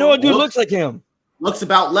 I know a dude looks like him. Looks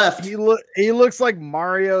about left. He looks like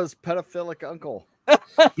Mario's pedophilic uncle.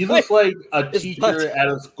 He looks like a teacher at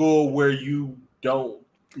a school where you don't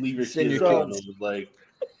leave your kids alone. Like,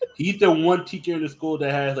 he's the one teacher in the school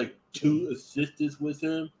that has like 2 assistants with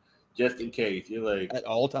him, just in case. You're like at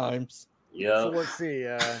all times. Yeah. So let's see.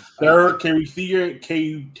 Sir, can you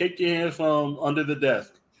take your hands from under the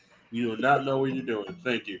desk? You do not know what you're doing.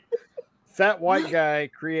 Thank you. Fat white guy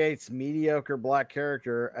creates mediocre black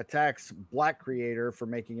character, attacks black creator for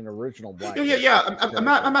making an original black. Yeah.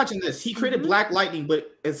 Imagine this. He created Black Lightning,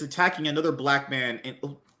 but is attacking another black man and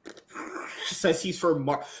says he's for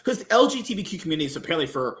because the LGBTQ community is apparently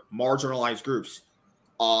for marginalized groups.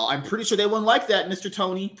 I'm pretty sure they wouldn't like that, Mr.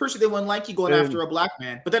 Tony. Pretty sure they wouldn't like you going after a black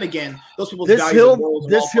man. But then again, those people's this hill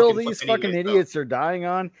these fucking idiots are dying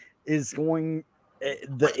on is going.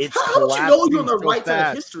 How would you know you're on the right side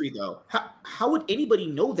of history, though? How would anybody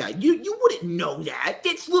know that? You wouldn't know that.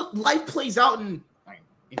 Life plays out in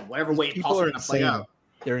whatever way it's possible to play out.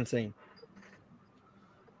 They're insane.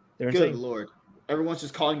 Good Lord. Everyone's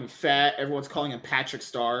just calling him fat. Everyone's calling him Patrick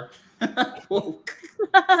Star. Whoa.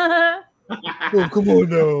 Oh, come on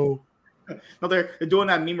now. No, they're doing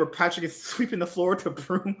that meme where Patrick is sweeping the floor with a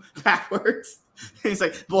broom backwards. He's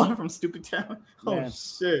like blowing from Stupid Town. Oh,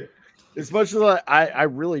 shit. As much as I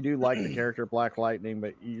really do like the character Black Lightning,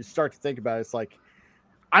 but you start to think about it, it's like,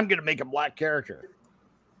 I'm gonna make a black character.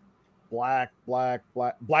 Black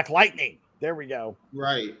Lightning. There we go.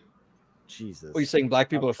 Right. Jesus. Are you saying black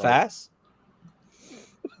people are fast?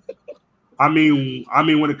 I mean,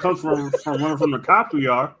 when it comes from running from the cops, we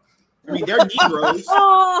are. I mean, they're Negroes.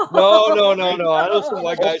 No. I know some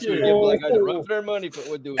white guys who give black guys a run for their money for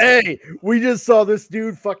what doing. Hey, we just saw this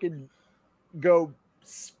dude fucking go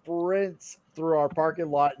sprints through our parking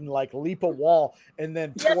lot and like leap a wall, and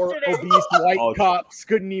then four obese white cops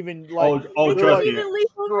couldn't even like. Trust me.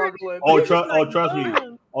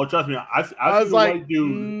 Trust me. I was see like, white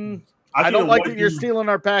dude. I don't like that you're stealing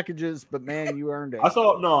our packages, but man, you earned it. I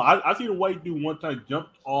see the white dude one time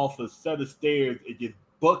jumped off a set of stairs and just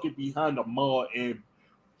bucket behind the mall, and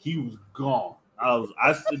he was gone.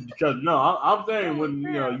 I said because I'm saying when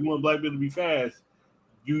you want black people to be fast,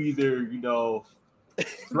 you either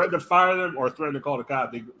threaten to fire them or threaten to call the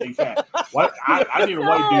cops. They fast. I need a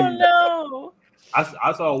white dude. No.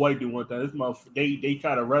 I saw a white dude one time. This they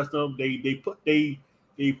tried to arrest him. They put the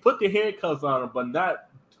handcuffs on him, but not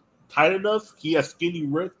tight enough. He has skinny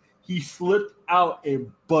wrists. He slipped out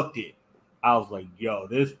and bucked it. I was like, yo,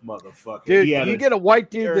 this motherfucker. Dude, you get a white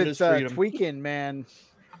dude that's tweaking, man.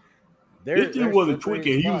 This dude wasn't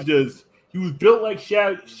tweaking. He was built like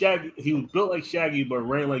Shaggy. He was built like Shaggy, but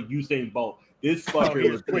ran like Usain Bolt. This fucker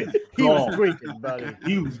was tweaking. He was tweaking, buddy.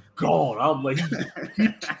 He was gone. I'm like,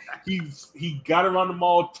 he got around the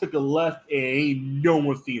mall, took a left, and ain't no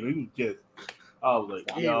one seen him. He was just. I was like,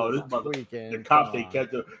 yo, this motherfucker. The cops they catch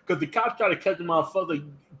him because the cops try to catch him on foot. Like,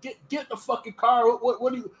 get in the fucking car.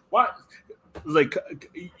 What do you? Why? Like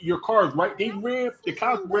your car's right. The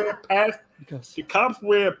cops ran past. The cops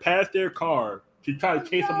ran past their car to try to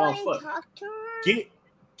chase him on foot. Get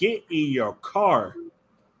in your car.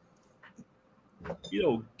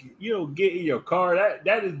 You don't get in your car.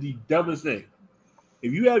 That is the dumbest thing.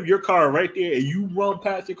 If you have your car right there and you run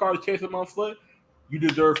past your car to chase him on foot, you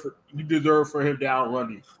deserve for him to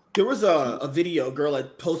outrun you. There was a video girl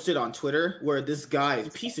had posted on Twitter where this guy, a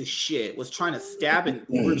piece of shit, was trying to stab an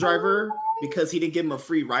Uber driver because he didn't give him a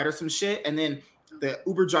free ride or some shit, and then the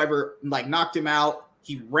Uber driver like knocked him out.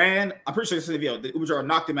 He ran. I'm pretty sure this is the video. The Uber driver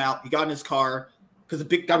knocked him out. He got in his car because the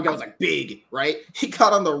big guy was like big, right? He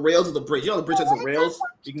got on the rails of the bridge. You know the bridge has the rails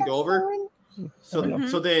you can go over.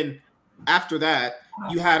 So then after that,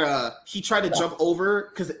 you had he tried to jump over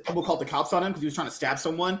because people called the cops on him because he was trying to stab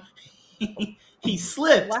someone. He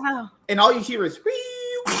slipped, and all you hear is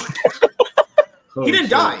he didn't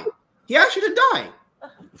die. He actually didn't die.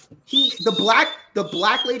 The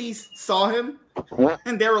black ladies saw him,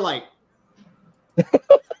 and they were like,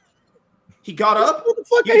 he got up.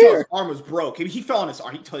 You can tell his arm was broke. He fell on his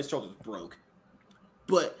arm. His shoulder was broke,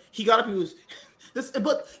 but he got up. He was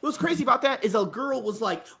But what's crazy about that is a girl was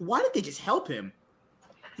like, "Why did they just help him?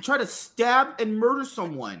 He tried to stab and murder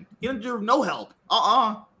someone. He didn't deserve no help.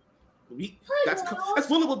 That's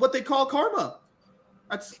literally what they call karma.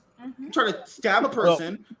 That's try to stab a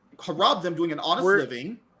person, rob them, doing an honest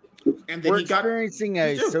living, and then we're experiencing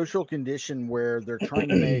a social condition where they're trying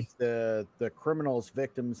to make the criminals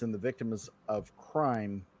victims and the victims of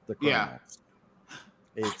crime the criminals. Yeah.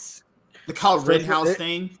 It's the Kyle Rittenhouse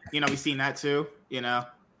thing. We've seen that too. Yeah,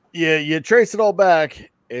 you trace it all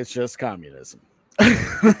back. It's just communism.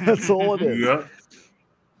 That's all it is.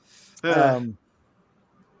 Yeah.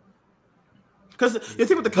 Because the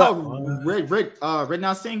thing with the Kyle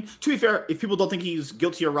Rittenhouse thing, to be fair, if people don't think he's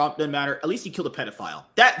guilty or wrong, doesn't matter. At least he killed a pedophile.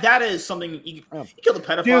 That is something. He killed a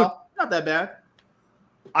pedophile. Dude, not that bad.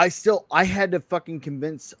 I had to fucking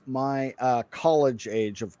convince my college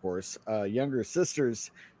age, of course, younger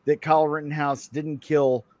sisters that Kyle Rittenhouse didn't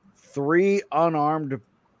kill 3 unarmed,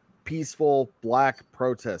 peaceful black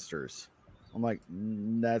protesters. I'm like,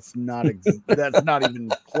 that's not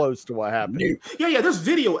even close to what happened. Yeah. There's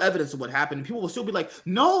video evidence of what happened. People will still be like,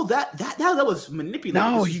 no, that was manipulated.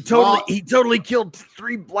 No, he totally killed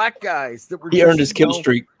 3 black guys that were. He earned his kill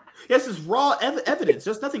streak. Yes, it's raw evidence.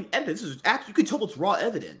 There's nothing evidence. You can tell it's raw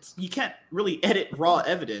evidence. You can't really edit raw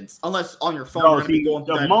evidence unless on your phone.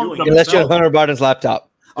 Unless you have Hunter Biden's laptop.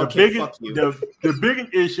 The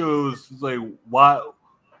biggest issue is like why.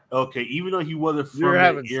 Okay, even though he wasn't from the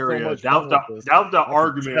area, that was the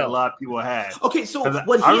argument a lot of people had. Okay, so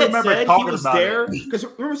what he had said, he was there because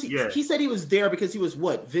remember he said he was there because he was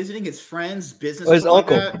visiting his friend's business. His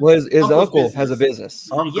uncle has a business.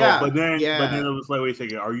 But then it was like, wait a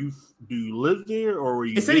second, do you live there or were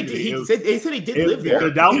you? He said he did live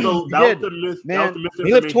there. He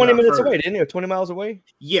lived 20 minutes away, didn't he? Or 20 miles away?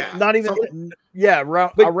 Yeah, not even.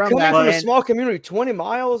 Around that. From a small community, 20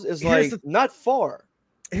 miles is like not far.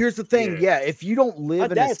 here's the thing. Yeah, if you don't live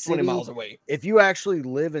in a That's city, 20 miles away. if you actually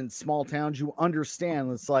live in small towns, you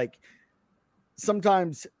understand. It's like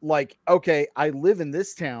sometimes, like, okay, I live in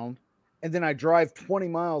this town, and then I drive 20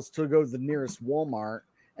 miles to go to the nearest Walmart,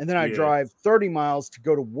 and then I drive 30 miles to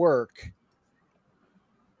go to work.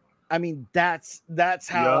 I mean, that's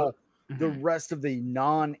how the rest of the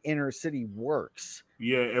non-inner city works.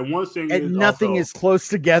 Yeah, and one thing and is nothing also, is close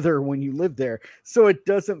together when you live there, so it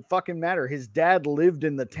doesn't fucking matter. His dad lived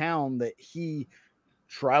in the town that he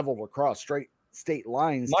traveled across state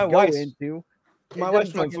lines to go into. My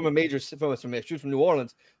wife's from a major, she was from New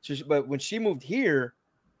Orleans. But when she moved here,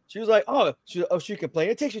 she was like, she complained.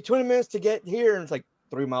 It takes you 20 minutes to get here, and it's like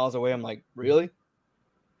 3 miles away. I'm like, really?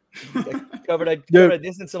 I covered a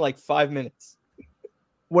distance in like 5 minutes.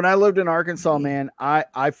 When I lived in Arkansas, man, I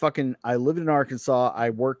lived in Arkansas.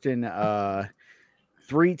 I worked in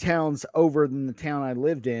 3 towns over than the town I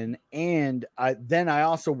lived in, and I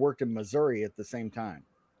also worked in Missouri at the same time.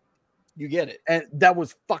 You get it, and that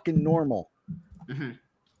was fucking normal. Mm-hmm.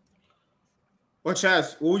 Well,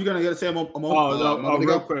 Chaz, what were you gonna say a moment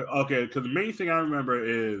real quick. Okay, because the main thing I remember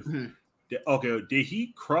is, did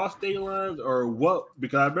he cross state lines or what?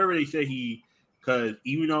 Because I remember they said because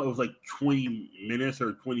even though it was like 20 minutes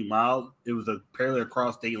or 20 miles, it was apparently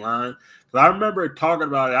across state line. Because I remember talking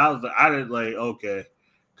about it. I didn't like, okay.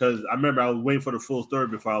 Because I remember I was waiting for the full story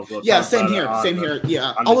before I was going to talk same about here.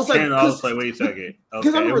 Yeah. I was like, wait a second.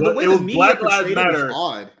 Because I remember the way the media portrayed it was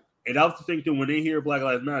odd. And I was thinking when they hear Black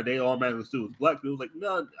Lives Matter, they automatically assume it's black people. Like,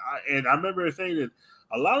 no. And I remember saying that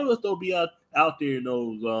a lot of us don't be out there in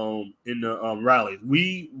those rallies.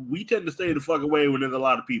 We tend to stay the fuck away when there's a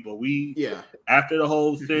lot of people. After the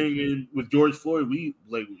whole thing with George Floyd, we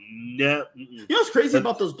like You know what's crazy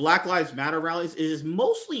about those Black Lives Matter rallies is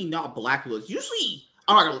mostly not black people. It's usually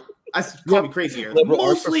I call me crazy here.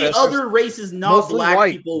 Mostly other races, not mostly black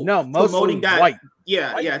white. People. No, mostly promoting that. White.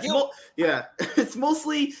 It's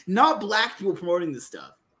mostly not black people promoting this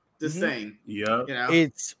stuff. Just saying. Yeah. You know?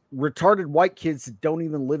 It's retarded white kids that don't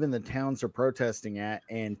even live in the towns they're protesting at,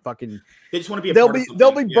 and fucking they just want to be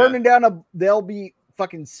they'll be burning down they'll be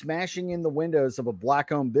fucking smashing in the windows of a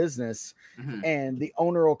black-owned business, and the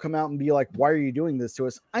owner will come out and be like, "Why are you doing this to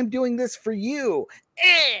us?" "I'm doing this for you."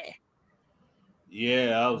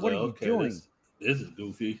 Yeah, I was what like, are you okay, doing? This is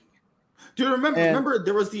goofy. Do you remember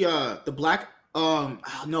there was the black no,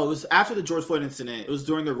 it was after the George Floyd incident. It was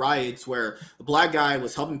during the riots where a black guy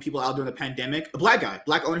was helping people out during the pandemic. A black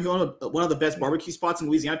owner, he owned one of the best barbecue spots in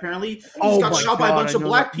Louisiana. Apparently, he just got shot by a bunch of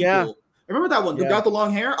black people. Yeah. Remember that one? The guy with the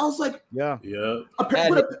long hair. I was like, yeah. I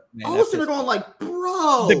was sitting on like,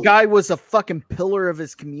 bro. The guy was a fucking pillar of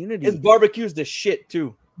his community. His barbecue's the shit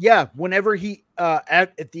too. Yeah, whenever he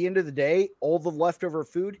at the end of the day, all the leftover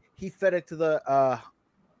food, he fed it to the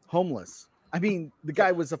homeless. I mean, the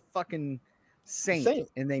guy was a fucking saint,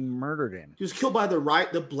 and they murdered him. He was killed by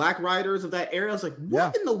the black riders of that area. I was like,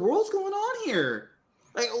 what in the world's going on here?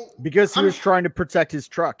 Like, because he was trying to protect his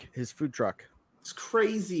food truck. It's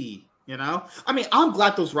crazy, you know? I mean, I'm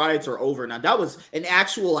glad those riots are over now. That was an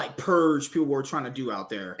actual like purge people were trying to do out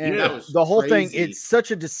there. And that was the whole thing, it's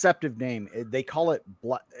such a deceptive name. They call it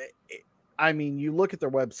I mean, you look at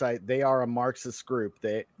their website, they are a Marxist group.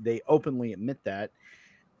 They openly admit that.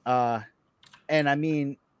 And I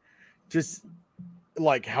mean, just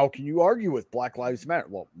like, how can you argue with Black Lives Matter?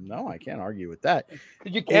 Well, no, I can't argue with that.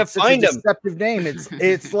 You can't find them. Deceptive name.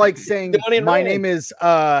 It's like saying my name is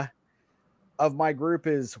of my group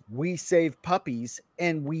is We Save Puppies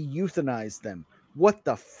and we euthanize them. What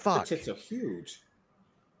the fuck? It's so huge.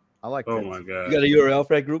 I like. Oh my god! You got a URL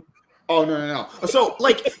for that group? Oh no! So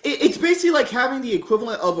like, it's basically like having the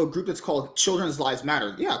equivalent of a group that's called Children's Lives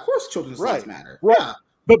Matter. Yeah, of course, Children's Lives Matter. Right. Yeah.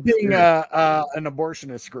 But being an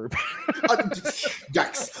abortionist group.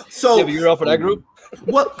 Yikes. So you have a URL for that group?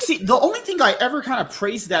 Well, see, the only thing I ever kind of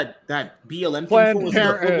praised that BLM thing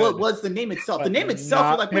for was the name itself. The name itself,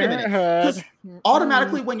 you're like, wait a minute. Because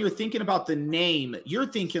automatically when you're thinking about the name, you're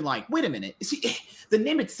thinking like, wait a minute. See, the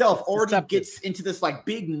name itself already gets into this like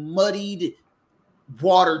big muddied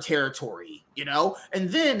water territory, you know? And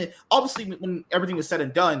then obviously when everything was said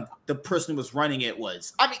and done, the person who was running it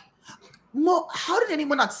was, I mean, how did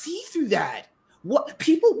anyone not see through that? What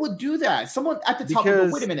people would do that? Someone at the top.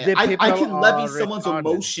 Wait a minute. I can levy someone's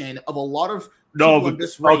emotion of a lot of people in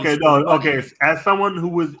this race. Okay. As someone who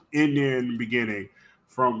was in there in the beginning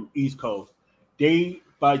from East Coast, they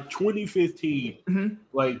by 2015,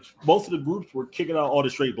 like most of the groups were kicking out all the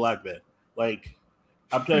straight black men. Like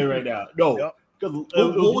I'm telling you right now, no. What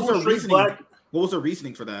was their reasoning? What was their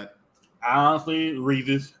reasoning for that? Honestly,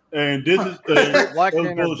 reasons. And this is black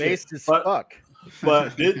men are based as fuck.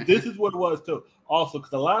 But this is what it was too. Also,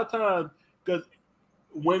 because a lot of times, because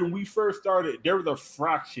when we first started, there was a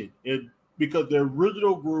fraction, because the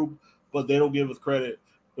original group, but they don't give us credit.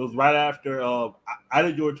 It was right after I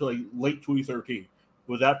didn't join until like late 2013. It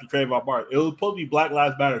was after Trayvon Martin. It was supposed to be Black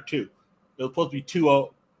Lives Matter 2. It was supposed to be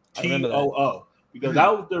TOO, because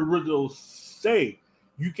that was the original say.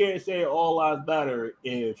 You can't say all lives matter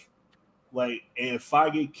if I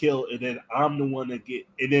get killed and then I'm the one that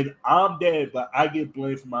and then I'm dead, but I get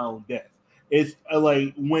blamed for my own death. It's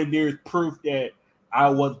like when there's proof that I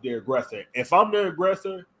wasn't the aggressor. If I'm the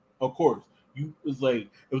aggressor, of course, it's like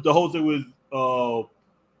if the whole thing was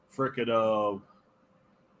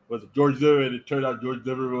was it George Zimmerman, and it turned out George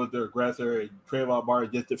Zimmerman was the aggressor and Trayvon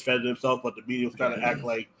Martin just defended himself, but the media was trying to act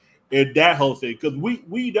like in that whole thing, because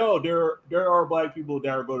we know there are black people that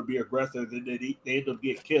are going to be aggressors and then they end up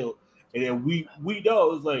getting killed, and then we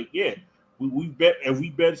know it's like we've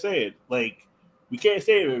been saying like we can't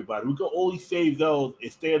save everybody. We can only save those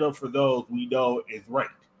and stand up for those we know is right.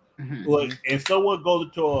 Mm-hmm. Like if someone goes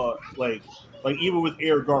into a like even with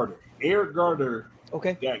Eric Garner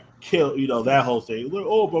got killed, that whole thing. Like,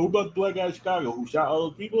 oh, but what about the black guy in Chicago who shot all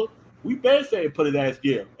those people? We been saying put his ass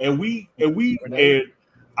jail, and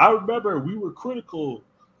I remember we were critical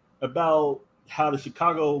about how the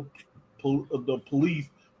Chicago the police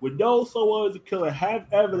would know someone was a killer, have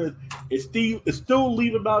evidence, and still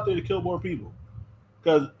leave him out there to kill more people.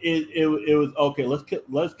 Because it was okay. Let's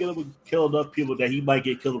get him to kill enough people that he might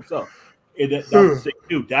get killed himself. And that was sick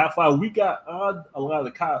too. That's why we got on a lot of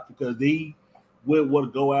the cops, because they would want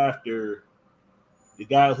to go after the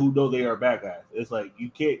guy who know they are bad guys. It's like you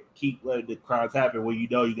can't keep letting the crimes happen when you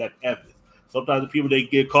know you got evidence. Sometimes the people they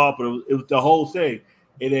get caught, but it was the whole thing.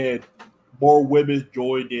 And then more women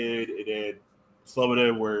joined in, and then some of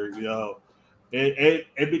them were,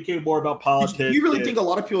 it became more about politics. Do you really think a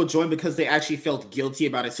lot of people joined because they actually felt guilty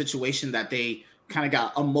about a situation that they kind of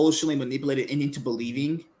got emotionally manipulated into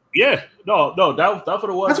believing? Yeah, no, that's what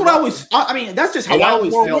it was. That's what I always. I mean, that's just how I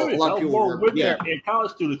always felt. A lot of people were. And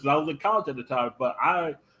college students, because I was in college at the time, but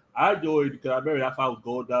I joined because I remember that's why I was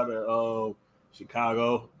going down to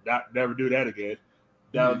Chicago. Never do that again.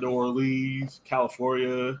 Down New Orleans,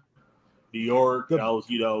 California, New York. I was,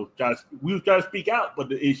 we was trying to speak out, but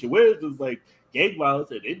the issue is like gang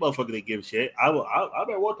violence, and they motherfuckers didn't give a shit. I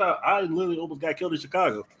remember one time I literally almost got killed in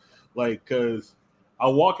Chicago, like because I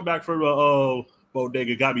was walking back from the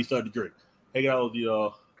bodega, got me something to drink, hanging out with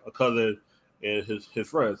a cousin and his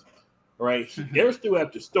friends. Right, they're still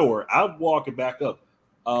at the store. I'm walking back up.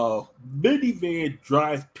 Minivan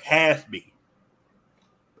drives past me.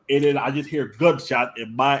 And then I just hear gunshots,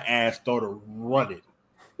 and my ass started running.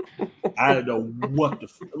 I don't know what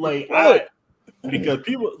because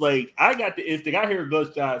people I got the instinct. I hear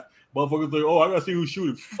gunshots. Motherfuckers like, oh, I gotta see who's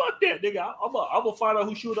shooting. Fuck that, nigga. I'm gonna find out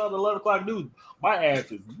who's shooting on the 11 o'clock news. My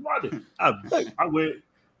ass is running. I went.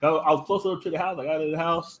 I was close up to the house. I got in the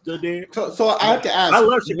house, stood there. So I have to ask. I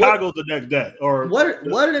left Chicago the next day. Or what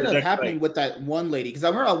ended up happening with that one lady? Because I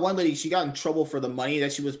remember that one lady, she got in trouble for the money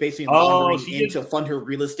that she was basically laundering in to fund her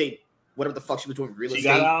real estate, whatever the fuck she was doing. She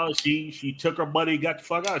got out. She took her money, got the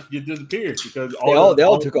fuck out. She just disappeared because they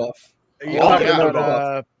all took off. You talking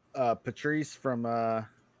about Patrice from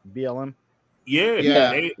BLM?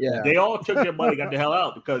 They all took their money, got the hell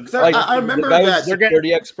out because I remember that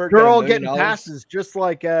they're all getting passes, just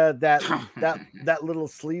like that little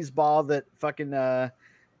sleazeball that fucking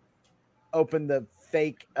opened the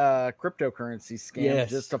fake cryptocurrency scam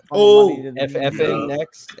just to money to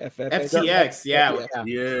FTX,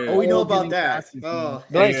 Oh, we know about that.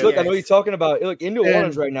 Nice. Look, I know what you're talking about. Look, into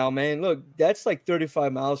Orange right now, man. Look, that's like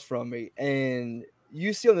 35 miles from me, and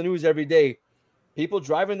you see on the news every day. People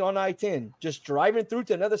driving on I-10, just driving through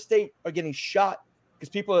to another state, are getting shot because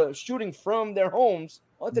people are shooting from their homes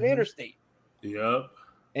onto the interstate. Yep.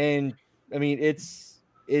 And I mean, it's.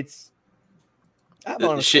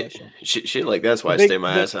 Shit like that's why I stay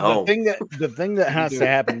my ass at home. The thing that has to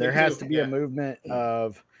happen, there has to be a movement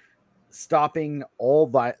of stopping all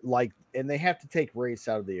that, and they have to take race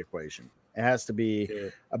out of the equation. It has to be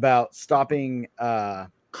about stopping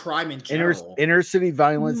crime in general, inner city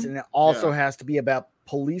violence, and it also has to be about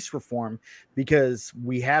police reform, because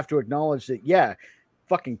we have to acknowledge that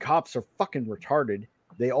fucking cops are fucking retarded.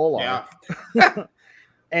 They all are.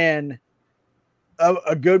 And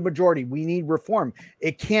a good majority, we need reform.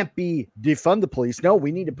 It can't be defund the police. No,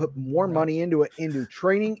 we need to put more money into it, into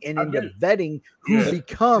training and into vetting who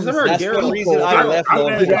becomes. That's the reason I left.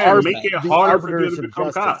 Make it harder for them to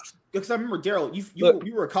become cops. Because I remember, Daryl,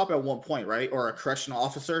 you were a cop at one point, right? Or a correctional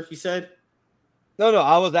officer, he said? No,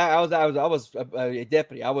 I was a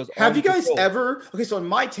deputy. I was. Have you guys patrol. ever? Okay, so in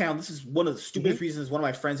my town, this is one of the stupidest reasons one of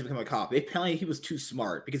my friends became a cop. Apparently, he was too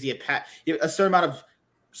smart because he had a certain amount of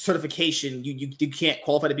certification. You can't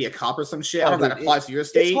qualify to be a cop or some shit. I don't know if that applies to your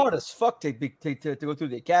state. It's hard as fuck to go through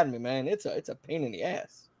the academy, man. It's a pain in the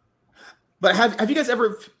ass. But have you guys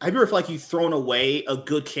ever felt like you've thrown away a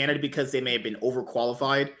good candidate because they may have been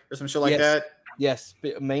overqualified or some shit like that? Yes,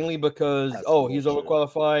 mainly because he's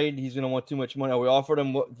overqualified. He's gonna want too much money. We offered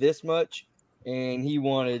him this much, and he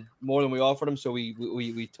wanted more than we offered him, so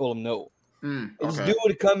we told him no. This dude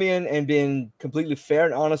would come in and been completely fair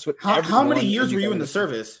and honest with everyone. How many years were you in the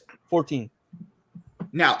service? 14.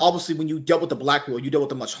 Now, obviously, when you dealt with the black people, you dealt with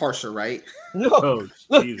them much harsher, right? No.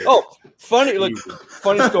 Funny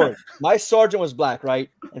story. My sergeant was black, right?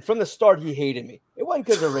 And from the start, he hated me. It wasn't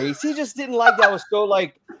because of race. He just didn't like that. I was so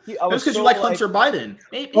like. Because you like Hunter Biden.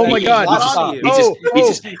 Oh my God!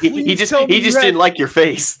 He just didn't like your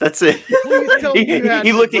face. That's it. Please tell me you had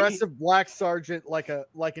an aggressive black sergeant like an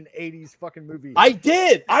 '80s fucking movie. I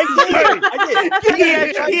did.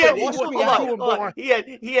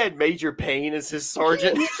 He had Major Payne as his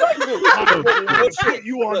sergeant.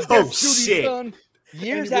 You on shit. Son?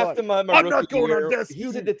 Years after my rookie year,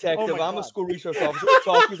 he's a detective. I'm a school resource officer.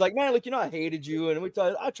 He's like, man, look, I hated you, and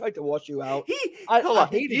I tried to wash you out. I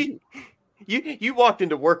hated you. You walked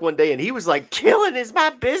into work one day, and he was like, "Killing is my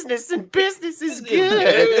business, and business is good."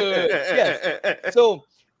 Yes. So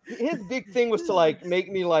his big thing was to make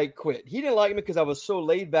me quit. He didn't like me because I was so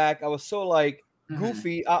laid back. I was so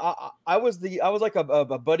goofy. I was like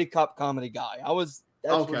a buddy cop comedy guy.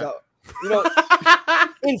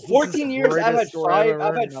 In 14 years, I've had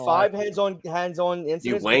five hands-on incidents.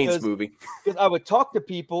 You Wayne's movie. Because I would talk to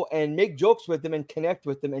people and make jokes with them and connect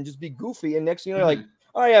with them and just be goofy. And next thing you know,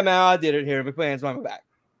 oh yeah, man, I did it here. But put hands on my back.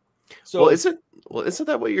 So isn't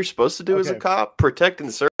that what you're supposed to do as a cop? Protect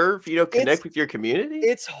and serve. Connect with your community.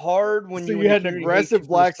 It's hard when you had an aggressive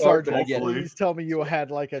black sergeant. Please tell me you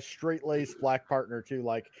had a straight-laced black partner too.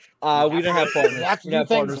 We didn't have partners. You have to do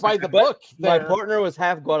things by the book. My partner was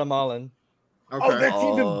half Guatemalan. Okay. Oh, that's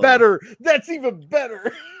even better. That's even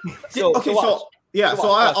better. So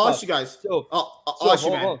I'll ask you guys. I'll ask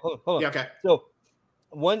you, man. Hold on. Yeah, okay. So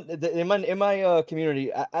in my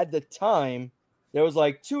community at the time, there was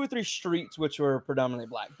 2 or 3 streets which were predominantly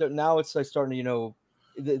black. Now it's starting to,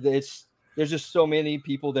 there's just so many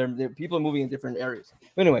people there. People are moving in different areas.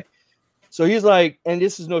 But anyway, so he's like, and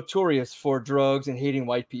this is notorious for drugs and hating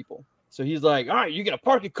white people. So he's like, all right, you're going to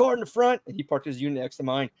park your car in the front. And he parked his unit next to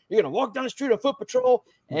mine. You're going to walk down the street on foot patrol.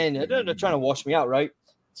 And they're trying to wash me out, right?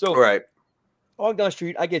 So I walk down the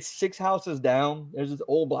street. I get 6 houses down. There's this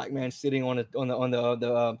old black man sitting on the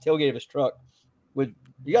tailgate of his truck.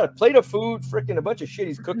 You got a plate of food, freaking a bunch of shit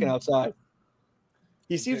he's cooking outside.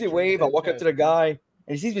 He sees me wave. I walk up to the guy.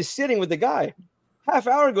 And he sees me sitting with the guy. Half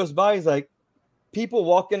hour goes by. He's like, people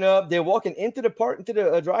walking up. They're walking into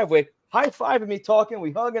the driveway. High-fiving me, talking,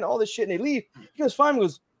 we hugging, all this shit, and they leave. He goes, fine. He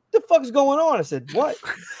goes, what the fuck is going on? I said, what?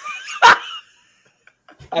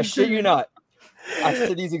 I shit you not. I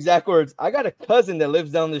said these exact words. I got a cousin that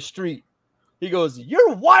lives down the street. He goes,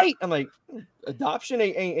 you're white. I'm like, adoption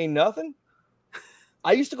ain't nothing.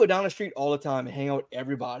 I used to go down the street all the time and hang out with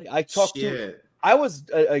everybody. I was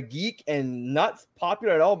a geek and not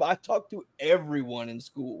popular at all, but I talked to everyone in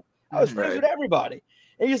school. I was friends with everybody.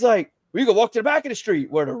 And he's like, we could walk to the back of the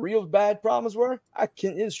street where the real bad problems were.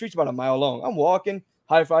 In the street's about a mile long. I'm walking,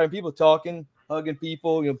 high-fiving people, talking, hugging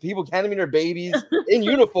people. People handing me their babies in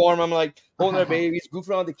uniform. I'm like holding their babies, goofing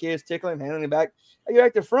around with the kids, tickling them, handing them back. I get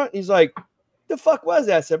back to the front. He's like, the fuck was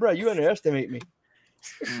that? I said, bro, you underestimate me.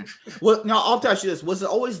 Well, now I'll ask you this: was it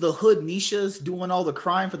always the hood niches doing all the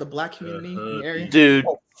crime for the black community in the area? Dude,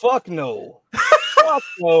 fuck no. Fuck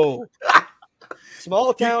no.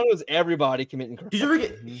 Small town was everybody committing crime. Did you ever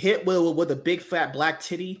get hit with a big fat black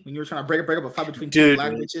titty when you were trying to break up a fight between two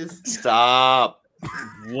black bitches? Stop.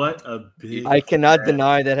 What a big I cannot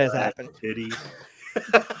deny that has happened. Titty.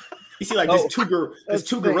 You see, there's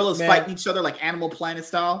two gorillas fighting each other like Animal Planet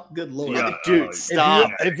style. Good lord, dude, stop!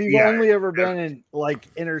 If you've only ever been in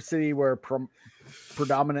inner city where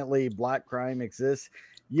predominantly black crime exists,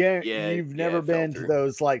 you've never been to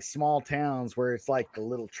those small towns where it's the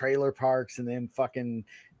little trailer parks and then fucking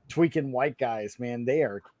tweaking white guys. Man, they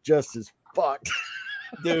are just as fucked,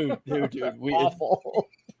 dude. Awful.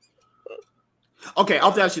 Okay, I'll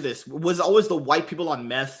have to ask you this: was it always the white people on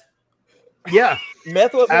meth? Yeah,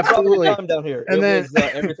 meth was absolutely down here. And then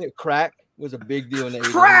everything crack was a big deal in the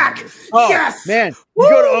 80s. Crack, yes, man. You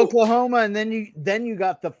go to Oklahoma and then you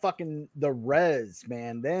got the res,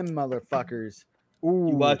 man. Them motherfuckers. Ooh.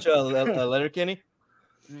 You watch Letterkenny?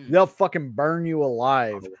 They'll fucking burn you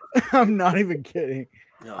alive. I'm not even kidding.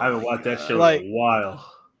 I haven't watched that show Like- in a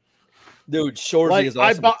while. Dude, Shorzy Like is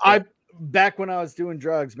awesome. back when I was doing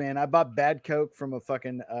drugs, man, I bought bad coke from a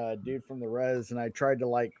fucking dude from the res, and I tried to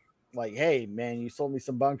like, hey man, you sold me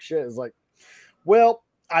some bunk shit. It's like, well,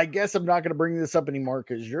 I guess I'm not gonna bring this up anymore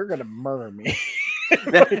because you're gonna murder me.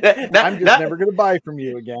 I'm just never gonna buy from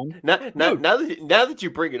you again. Now that you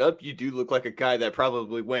bring it up, you do look like a guy that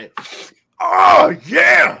probably went, oh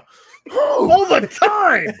yeah, all the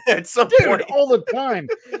time. At some Dude, point. all the time.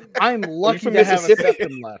 I'm lucky from to have a Mississippi?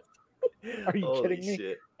 septum left. Are you Holy kidding me?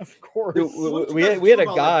 shit. Of course. Dude, we had a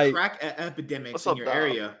guy. Crack epidemics What's in up, your Dom?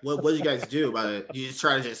 area. What did you guys do about it? You just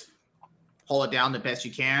try to just hold it down the best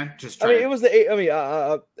you can. Just I try. mean, it was you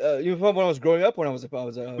know, when I was growing up, when I was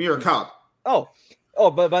You're a cop.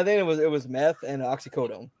 but by then it was meth and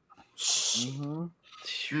oxycodone.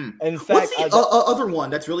 In fact, What's the other one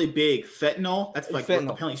that's really big? Fentanyl. That's like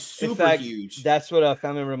Fentanyl. apparently in super fact, huge. that's what a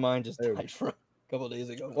family member of mine just died from a couple of days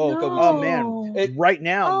ago. Oh, a couple Oh weeks ago. man, It- right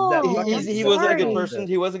now that Oh, fucking he wasn't a good sorry. person.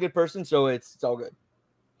 He was a good person, so it's all good.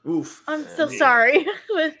 Oof. I'm so sorry.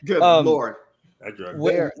 Good Um, Lord. That drug.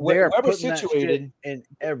 Where They're we're putting that shit situated, in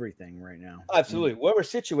everything right now. absolutely. Where we're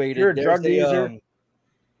situated, You're a there's drug user? um,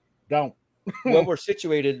 Don't. where we're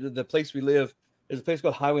situated, the place we live, there's a place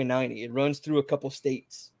called Highway 90. It runs through a couple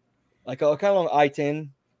states, like kind of along I-10,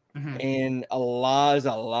 and there's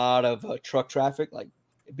a lot of truck traffic, like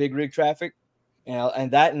big rig traffic,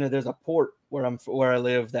 and there's a port where I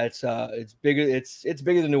live. That's it's bigger. It's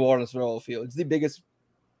bigger than New Orleans for oil field.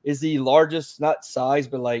 It's the largest, not size,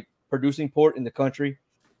 but like producing port in the country,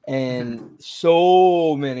 and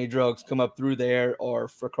so many drugs come up through there or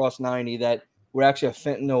across 90 that we're actually a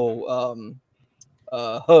fentanyl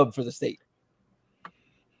hub for the state.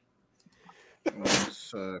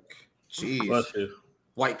 Suck. Jeez. Bless you.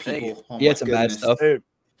 White people. Oh He my had some bad goodness. stuff. Dude,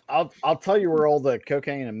 I'll tell you where all the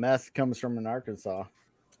cocaine and meth comes from in Arkansas,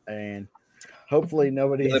 and hopefully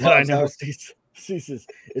nobody Really that I bombs know out. sees this.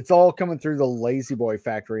 It's all coming through the Lazy Boy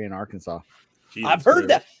factory in Arkansas. Jesus I've heard Christ.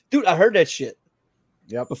 that, dude. I heard that shit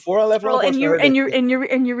Yep. before I left. Well, Robles, and I heard that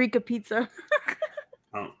shit. and Eureka Pizza.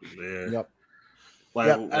 Oh, man. Yep. Like,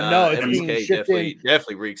 Yep. No, it's being MSK shipped in.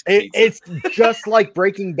 definitely reeks pizza. It's just like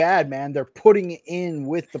Breaking Bad, man. They're putting it in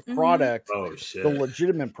with the product, oh shit. the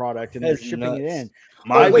legitimate product, and they're That's shipping it nuts. in.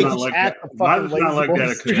 Mine's Wait, not just like at that. the fucking Mine's not Lazy like Boy that.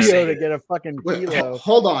 at studio to Connecticut. get a fucking Wait, kilo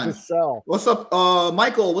hold on. to sell. What's up,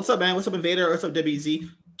 Michael? What's up, man? What's up, Invader? What's up, WZ?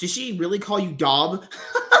 Did she really call you Dob?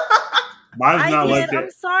 Mine's I not did. like that.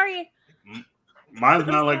 I'm sorry. Mine's I'm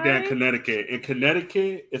not like that in sorry. Connecticut. In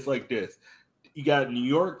Connecticut, it's like this. You got New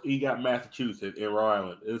York, you got Massachusetts, and Rhode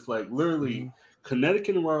Island. It's like literally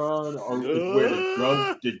Connecticut and Rhode Island are is where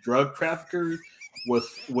the drug traffickers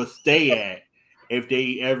will stay at if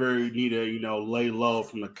they ever need to lay low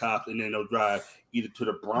from the cops, and then they'll drive either to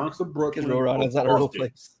the Bronx or Brooklyn. Because Rhode or Island's not a real Boston.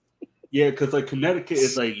 place. Yeah, because like Connecticut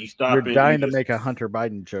is like you stop. You're and dying you to just- make a Hunter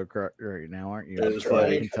Biden joke right now, aren't you? It's I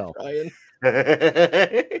like- can tell. Ryan,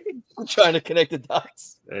 I'm trying to connect the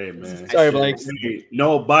dots. Hey man, Sorry, Blake. Hey,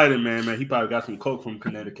 no Biden, man. He probably got some coke from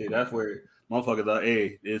Connecticut. That's where motherfuckers are.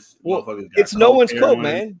 Hey, this Well, motherfuckers. Got It's no one's coke, heroin.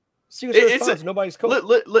 man. Secret It's Service finds nobody's coke.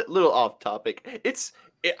 Little off topic.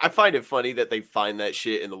 I find it funny that they find that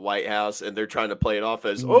shit in the White House and they're trying to play it off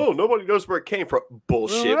as, oh, nobody knows where it came from.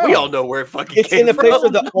 Bullshit. We all know where it fucking It's came in the from.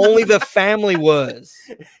 place where only the family was.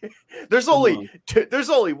 There's only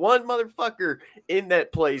one motherfucker in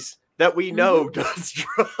that place that we know does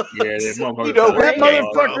drugs. Yeah, that motherfucker. We know where That it came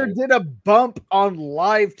motherfucker from. did a bump on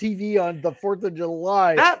live TV on the 4th of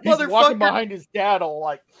July. That He's walking motherfucker- behind his dad all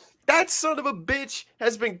like, That son of a bitch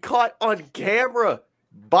has been caught on camera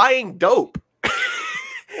buying dope.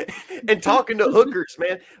 And talking to hookers,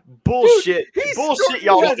 man. Bullshit. he's Bullshit, still-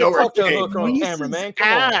 y'all You don't guys know are where it talking to a came hooker from. on camera, man. Come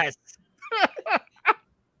on. ass.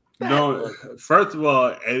 No, first of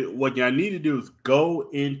all, what y'all need to do is go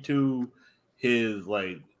into his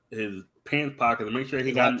pants pocket and make sure he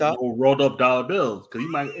His got laptop? no rolled up dollar bills. Because he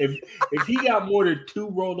might, if he got more than 2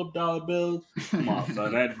 rolled up dollar bills, come on,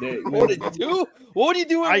 son. What did you do? What do you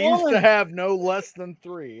do? I used to have no less than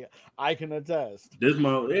 3. I can attest. This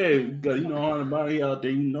month, yeah, everybody out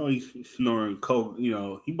there, he's snoring coke. He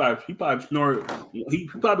probably snored. He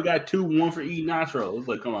probably got 2, 1 for eating nachos. It's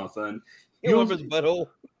like, come on, son. You over his butthole.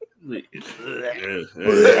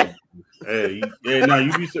 Hey, no,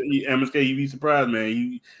 MSK, you be surprised,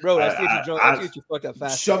 man. Bro, that's get you drunk. That's get you fucked up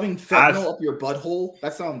fast. Shoving fentanyl up your butthole?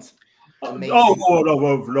 That sounds amazing. No.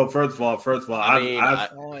 First of all, I mean,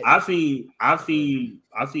 I've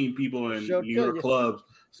seen people in She'll New kill York you. clubs,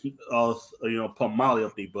 put Molly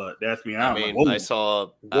up their butt. That's me. I saw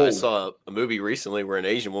a movie recently where an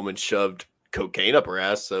Asian woman shoved cocaine up her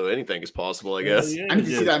ass, so anything is possible, I guess. I need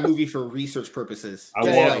to see that movie for research purposes. I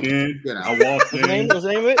walked in. I walked in. What's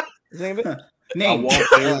the name of it? What's the name of it? Name. I walked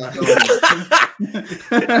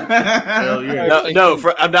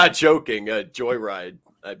in. I'm not joking. Joyride.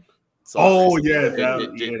 I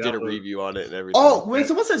did a review on it and everything. Oh wait,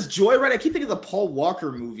 so what says Joyride? I keep thinking of the Paul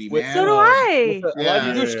Walker movie, man. So do I.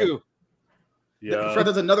 Yeah. Fred,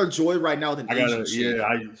 there's another Joyride now with an Asian chick.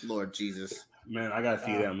 Lord Jesus. Man, I gotta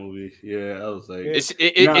see that movie. Yeah, I was like,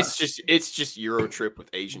 it's just Euro trip with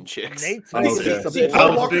Asian chicks. See, Paul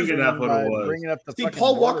Walker's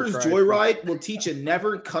Joyride will teach you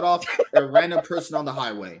never cut off a random person on the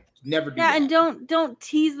highway. Never do that. And don't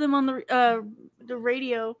tease them on the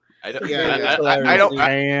radio. I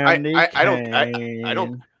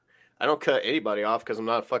don't cut anybody off because I'm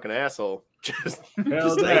not a fucking asshole. Just you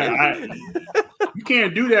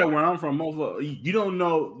can't do that where I'm from, motherfucker. You don't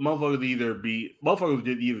know motherfuckers either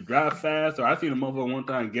drive fast, or I seen a motherfucker one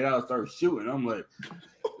time get out and start shooting. I'm like,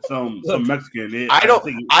 some Mexican. I don't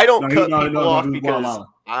cut people off because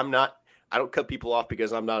I'm not. I don't cut people off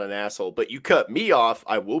because I'm not an asshole. But you cut me off,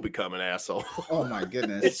 I will become an asshole. Oh my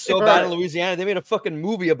goodness! It's so bad in Louisiana. They made a fucking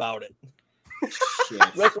movie about it.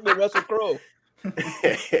 Russell Crowe.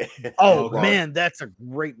 Man, that's a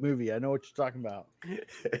great movie. I know what you're talking about.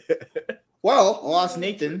 Well, I'll ask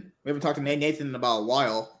Nathan. We haven't talked to Nathan in about a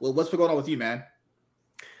while. Well, what's been going on with you, man?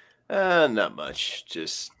 Not much.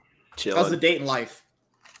 Just chilling. How's the dating life?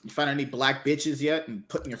 You find any black bitches yet and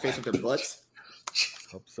putting your face with their butts?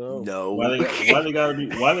 Hope so. No. Why they gotta be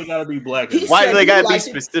black? Why do they gotta be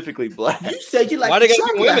specifically black? You said you like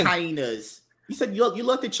chocolate hyenas. You said you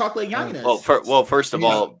looked at chocolate hyenas. First of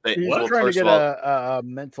all, he's trying to get a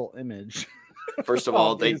mental image. First of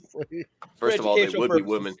all, they would be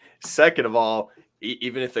women. Second of all,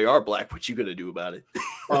 even if they are black, what you gonna do about it?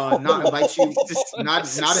 Not invite you, not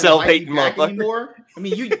invite you back anymore. I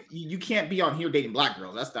mean, you can't be on here dating black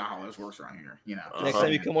girls. That's not how this works around here. You know. Next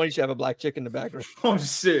time you come on, you should have a black chick in the background. Oh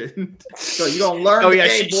shit! So you don't learn.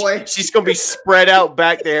 Boy. She's gonna be spread out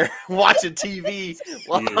back there watching TV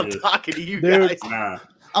while I'm talking to you guys. Nah.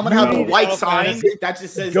 I'm gonna have a white sign that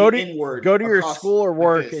just says the N-word. Go to your school or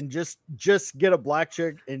work and just get a black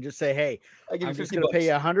chick and just say, "Hey, I'm just gonna pay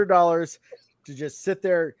you $100 to just sit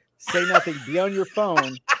there, say nothing, be on your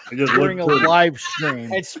phone during a live stream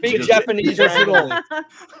and speak Japanese."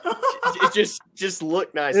 Just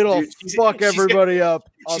look nice. It'll fuck everybody up.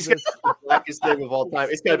 She's got the blackest name of all time.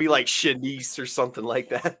 It's gotta be like Shanice or something like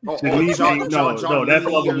that. No, that's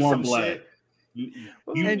level one black.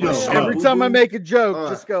 Every time I make a joke,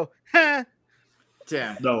 just go, "Ha."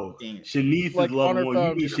 Damn. No, Shanice like is level one.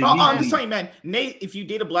 I'm just telling you, man. Nate, if you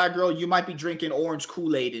date a black girl, you might be drinking orange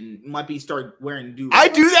Kool-Aid and might be start wearing do-rag. I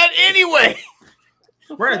do that anyway.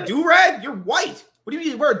 Wearing a do-rag? You're white. What do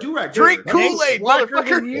you mean wear a do-rag? Drink Kool-Aid,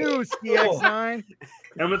 motherfucker. You, CX9.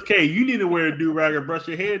 MSK, you need to wear a do-rag or brush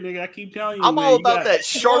your hair, nigga. I keep telling you. I'm all about that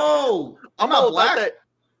sharp. No, I'm all about that.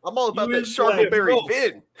 I'm all about that Sharpberry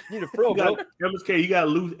fin. You need a pro, bro. MSK, you got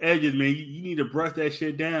loose edges, man. You need to brush that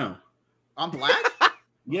shit down. I'm black?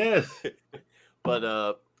 Yes. But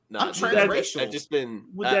I'm transracial. I've just been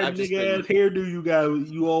with that nigga ass hairdo you got.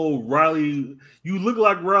 You old Riley. You look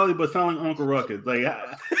like Riley, but sound like Uncle Ruckus. Like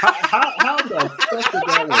how the fuck did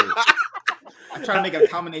that work? I try to make a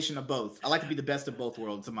combination of both. I like to be the best of both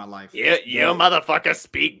worlds in my life. Yeah, you motherfucker,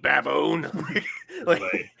 speak baboon.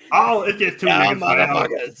 It's just two niggas.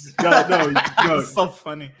 No. It's so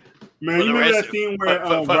funny. Man, you remember that scene where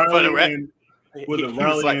Riley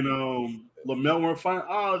and Lamel were fighting?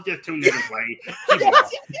 Oh, it's just two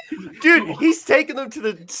niggas. Dude, he's taking them to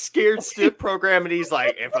the Scared Stiff program, and he's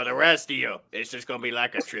like, and for the rest of you, it's just gonna be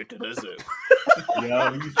like a trip to the zoo.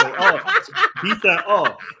 Yeah, he said,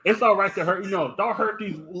 it's all right to hurt. Don't hurt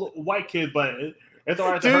these white kids, but it's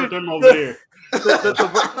all right to hurt them over there.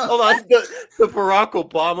 Hold on, the Barack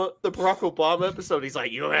Obama episode. He's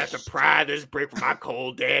like, you don't have to pry this brick from my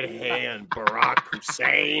cold dead hand, Barack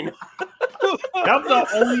Hussein. That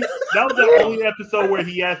was the only episode where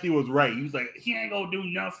he actually was right. He was like, he ain't gonna do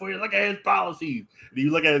nothing for you. Look at his policies. And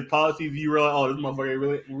you look at his policies, you realize, this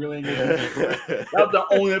motherfucker really ain't gonna do nothing for you. That was the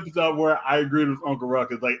only episode where I agreed with Uncle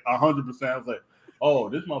Ruckus, like 100%. I was like, oh,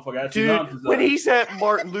 this motherfucker actually. Dude, when he's at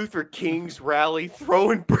Martin Luther King's rally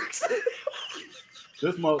throwing bricks.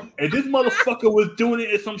 This motherfucker was doing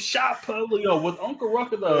it at some shot put. Was Uncle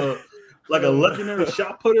Ruckus like a legendary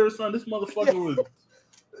shot putter or something? This motherfucker was.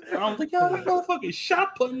 I was like, yo, we go fucking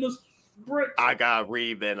shot putting this brick. I got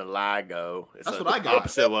Reeve and a Ligo. That's what I got.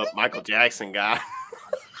 Opposite what Michael Jackson got.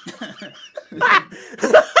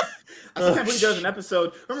 I sometimes really does an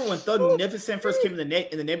episode. Remember when Thugnificent first came in the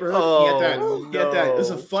neighborhood? He had that. It's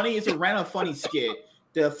a random funny skit.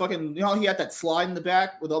 The fucking, he had that slide in the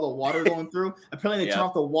back with all the water going through. Apparently, they turned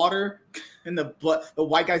off the water, and the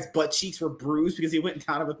white guy's butt cheeks were bruised because he went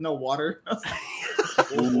down with no water. Turn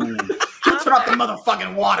off the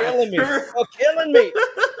motherfucking water. Killing me.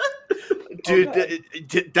 Dude,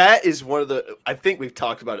 that is one of the. I think we've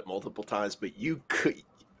talked about it multiple times, but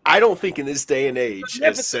I don't think in this day and age,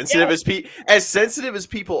 as sensitive as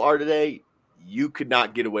people are today, you could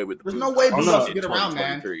not get away with it. There's no way to get around,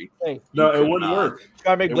 man. No, it wouldn't work.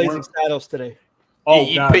 Gotta make Blazing Saddles today. Oh,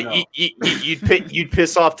 you'd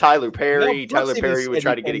piss off Tyler Perry. Tyler Perry would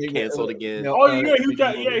try to get it canceled again. Oh yeah, he's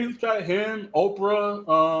got him,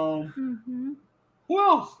 Oprah. Who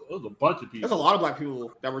else? There's a bunch of people. There's a lot of black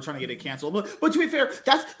people that were trying to get it canceled. But to be fair,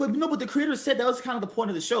 but the creators said that was kind of the point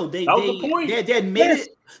of the show. They had made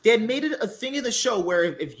it a thing in the show where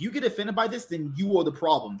if you get offended by this, then you are the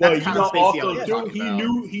problem. That's kind of also too,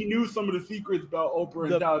 he knew some of the secrets about Oprah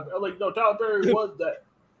and Tyler. Like, no, Tyler Perry was that.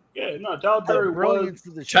 Yeah, no, Tyler Perry was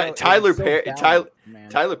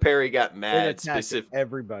Tyler Perry got mad specific.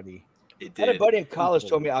 Everybody. It did. I had a buddy in college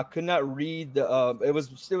told me I could not read the. It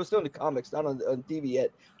was still in the comics, not on TV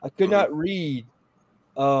yet. I could not read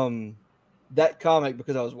that comic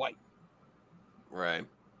because I was white. Right.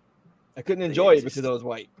 I couldn't enjoy it because I was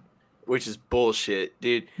white. Which is bullshit,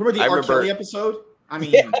 dude. Remember the R. Kelly episode? I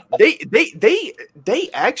mean, they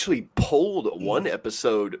actually pulled one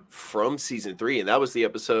episode from season 3, and that was the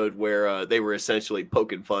episode where they were essentially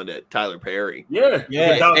poking fun at Tyler Perry. Yeah.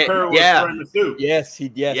 Tyler Perry was trying to sue. Yes. They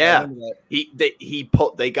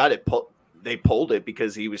pulled it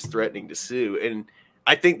because he was threatening to sue, and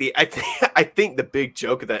I think the big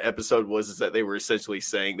joke of that episode was that they were essentially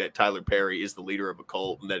saying that Tyler Perry is the leader of a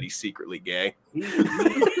cult and that he's secretly gay.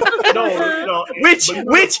 No. Which,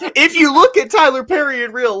 if you look at Tyler Perry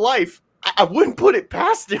in real life, I wouldn't put it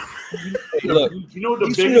past him. Look, you know the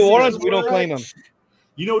biggest issue we don't claim him.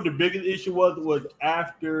 You know what the biggest issue was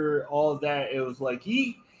after all that. It was like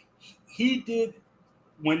he did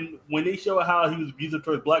when they showed how he was abusive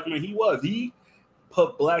towards black men. He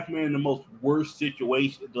put black men in the most worst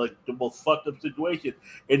situation, like the most fucked up situation.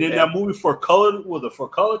 And then that movie For Color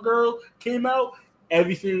Girl came out.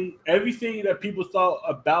 Everything that people thought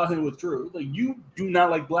about him was true. Like, you do not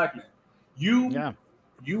like black men. You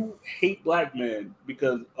hate black men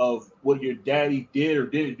because of what your daddy did or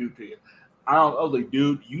didn't do to you. I was like,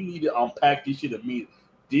 dude, you need to unpack this shit immediately.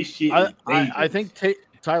 This shit is dangerous. I think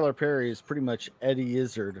Tyler Perry is pretty much Eddie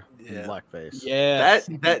Izzard in blackface. Yeah,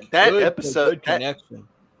 that episode connection.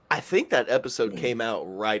 I think that episode came out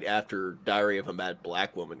right after Diary of a Mad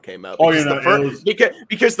Black Woman came out. Because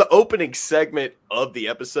the opening segment of the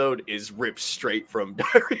episode is ripped straight from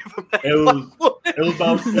Diary of a Mad Black Woman. It was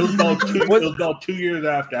about 2 years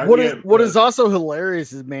after. What is also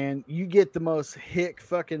hilarious is, man, you get the most hick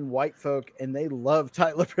fucking white folk, and they love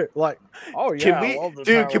Tyler Perry. Like, oh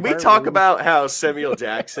yeah, can we talk about how Samuel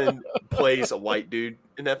Jackson plays a white dude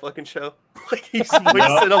in that fucking show? Like, he's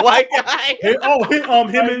voicing a white guy. Him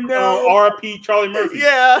and RP Charlie Murphy.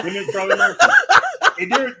 Yeah, him and Charlie Murphy.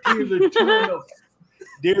 And they're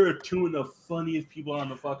two of the funniest people on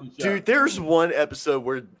the fucking show. Dude, there's one episode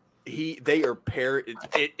where they are paired.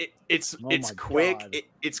 It's quick.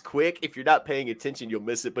 It's quick. If you're not paying attention, you'll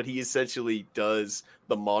miss it. But he essentially does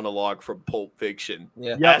the monologue from Pulp Fiction.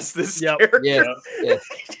 Yeah. As this character. Yeah.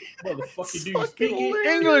 Motherfucker, do you speak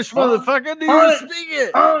English, motherfucker? Do you speak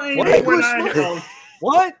it?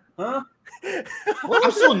 What? Huh?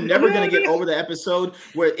 I'm still never gonna get over the episode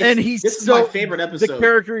where this is my favorite episode. The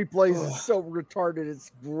character he plays is so retarded,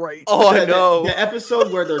 it's great. Oh, I know. The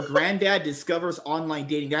episode where their granddad discovers online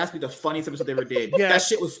dating. That has to be the funniest episode they ever did. Yeah. That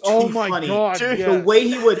shit was too funny. God, the way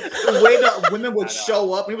the women would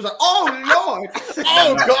show up, and he was like, "Oh Lord,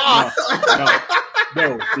 oh God."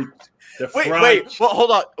 Wait. Well,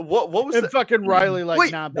 hold on. What was and that? Fucking Riley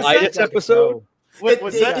like, nah, this episode. It's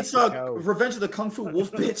Revenge of the Kung Fu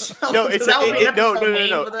Wolf bitch. No,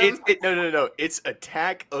 it's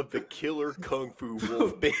Attack of the Killer Kung Fu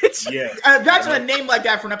Wolf bitch. Yeah. Imagine a name like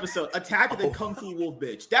that for an episode. Attack of the Kung Fu Wolf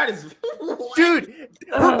bitch. That is dude.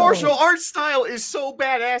 Her martial arts style is so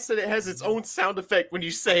badass that it has its own sound effect when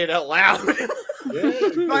you say it out loud.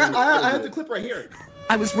 I have the clip right here.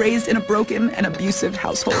 I was raised in a broken and abusive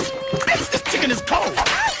household. This chicken is cold.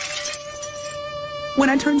 When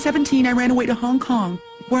I turned 17, I ran away to Hong Kong,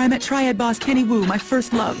 where I met triad boss Kenny Wu, my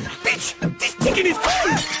first love. Bitch, this chicken is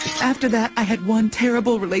cold. After that, I had one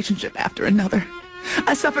terrible relationship after another.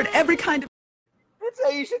 I suffered every kind of...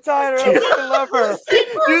 That's Asian Tyler. I love her.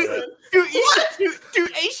 Do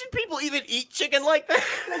Asian people even eat chicken like that?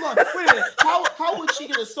 Hold on, wait a minute. How would she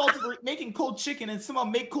get assaulted for making cold chicken and somehow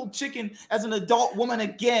make cold chicken as an adult woman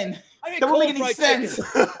again? That wouldn't make any sense.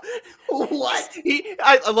 What?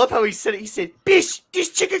 I love how he said it. He said, "Bish, this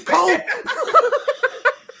chicken cold."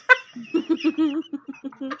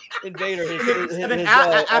 Invader. And then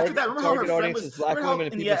after that, remember how her friend was black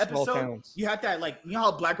women in the episode? You had that, like, you know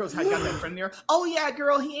how black girls had got that friend there? Oh yeah,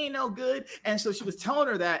 girl, he ain't no good. And so she was telling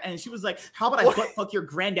her that, and she was like, "How about I butt fuck your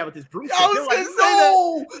granddad with this broomstick?" They're like,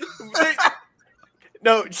 no.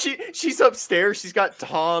 No, she's upstairs. She's got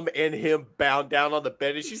Tom and him bound down on the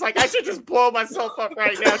bed, and she's like, "I should just blow myself up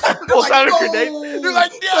right now." She pulls out a grenade. They're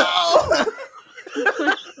like, "No!"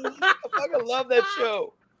 I fucking love that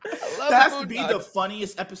show. That has to be the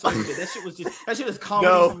funniest episode. That shit was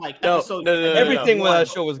comedy from like episode. No, everything with that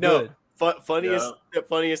show was good. The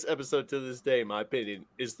funniest episode to this day, in my opinion,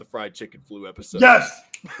 is the fried chicken flu episode. Yes,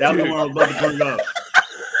 that's the one I was about to bring up.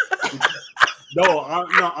 No, I'm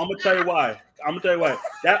gonna tell you why.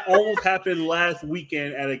 That almost happened last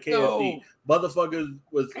weekend at a KFC. Motherfuckers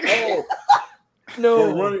was running.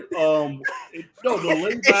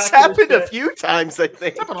 It's happened a few times. I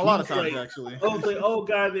think it's happened a lot of times actually. I was like, "Oh,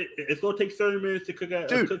 guys, it's gonna take 30 minutes to cook out."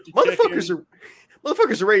 Dude,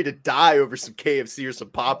 motherfuckers are ready to die over some KFC or some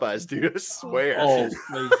Popeyes, dude. I swear. Oh,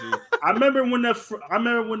 crazy. I remember when the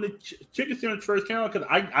chicken sandwich first came out because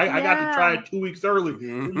I got to try it 2 weeks early.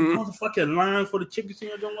 Mm-hmm. Motherfucking line for the chicken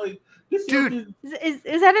sandwich. I'm like, dude, is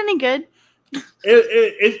that any good?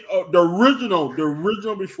 It's the original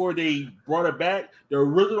before they brought it back. The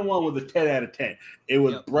original one was a 10 out of 10. It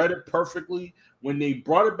was breaded perfectly. When they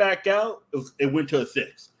brought it back out, it went to a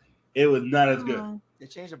 6. It was not as good. They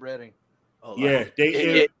changed the breading. Oh, yeah,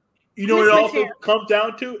 it also comes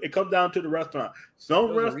down to? It comes down to the restaurant.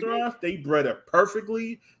 Some restaurants they bread it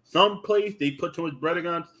perfectly. Some place they put too much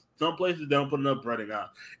breading on. Some places they don't put enough breading on.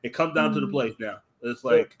 It comes down to the place now. It's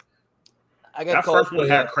like. That first one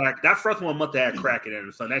had crack. That first one must have had crack in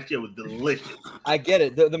it, so that shit was delicious. I get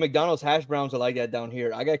it. The McDonald's hash browns are like that down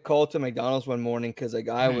here. I got called to McDonald's one morning because a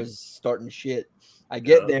guy was starting shit. I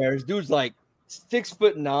get there, this dude's like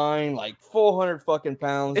 6'9", like 400 fucking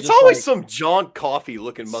pounds. It's always like, some John Coffey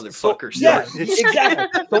looking motherfucker. Yeah,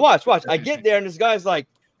 exactly. So watch. I get there and this guy's like,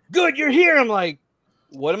 "Good, you're here." I'm like,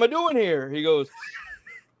 "What am I doing here?" He goes,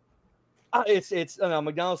 It's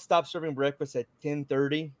McDonald's stopped serving breakfast at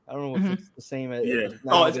 10:30. I don't know if it's the same. It's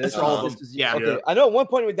all of them. Yeah. Okay. I know at one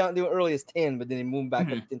point we down do it early as 10, but then they moved back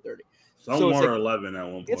up to 10:30. Some were 11 at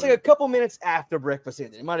one point. It's like a couple minutes after breakfast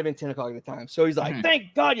ended. It might have been 10 o'clock at the time. So he's like,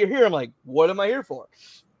 "Thank God you're here." I'm like, "What am I here for?"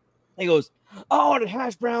 He goes, "Oh, the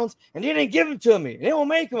hash browns, and they didn't give them to me. They won't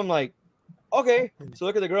make them." I'm like, "Okay." So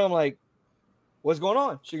look at the girl. I'm like, "What's going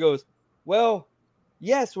on?" She goes, "Well,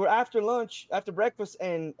 yes, we're after lunch, after breakfast,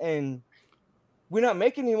 and we're not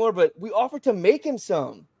making anymore, but we offered to make him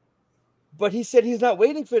some. But he said he's not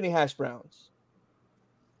waiting for any hash browns."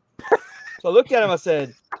 So I looked at him. I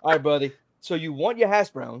said, "All right, buddy. So you want your hash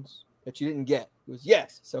browns that you didn't get?" He goes,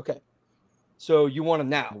 "Yes." It's okay. "So you want them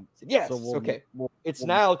now?" I said, "Yes." It's okay. It's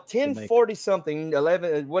now 10:40 something,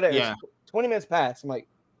 11, whatever. Yeah. 20 minutes past. I'm like,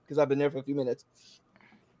 because I've been there for a few minutes.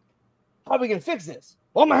 "How are we going to fix this?"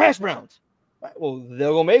 "Well, my hash browns." "Right, well,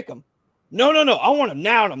 they'll go make them." No. I want them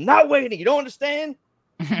now, and I'm not waiting. You don't understand?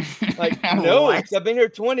 Like, no, I've been here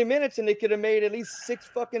 20 minutes, and they could have made at least 6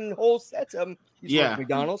 fucking whole sets of them.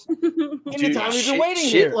 McDonald's. Anytime we've been waiting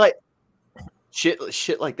here.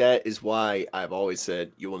 Shit like that is why I've always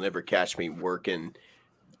said you will never catch me working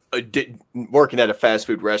at a fast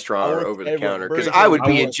food restaurant or over the counter because I would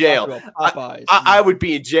be in jail. I would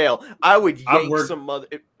be in jail.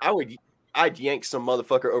 I'd yank some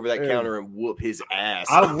motherfucker over that counter and whoop his ass.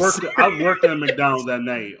 I worked at McDonald's that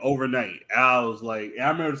night, overnight. I was like,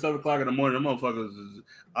 I remember 7 o'clock in the morning, the motherfuckers,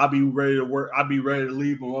 I'll be ready to work. I'll be ready to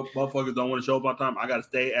leave, but motherfuckers don't want to show up on time. I got to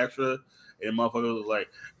stay extra. And motherfuckers was like,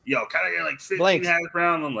 "Yo, can I get like 15 hash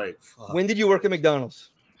browns?" I'm like, fuck. When did you work at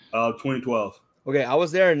McDonald's? 2012. Okay, I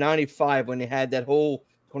was there in 95 when they had that whole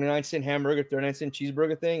 29-cent hamburger, 39-cent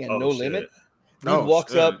cheeseburger thing, and no limit. Dude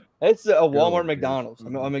walks up. It's a Walmart McDonald's. I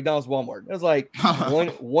mean, a McDonald's Walmart. It was like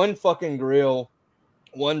one fucking grill,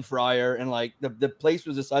 one fryer, and like the place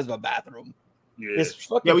was the size of a bathroom. Yeah,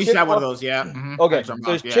 we used to have one of those. Yeah. Mm-hmm. Okay, so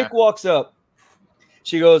this chick walks up.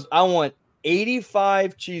 She goes, "I want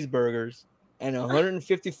 85 cheeseburgers and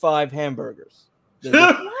 155 hamburgers."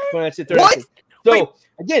 What? So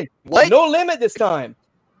again, no limit this time.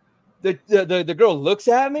 The girl looks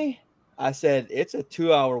at me. I said, "It's a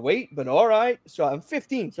 2-hour wait, but all right." So I'm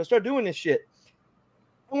 15. So I start doing this shit.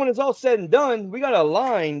 And when it's all said and done, we got a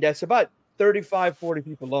line that's about 35, 40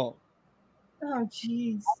 people long. Oh,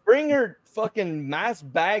 jeez. Bring her fucking mass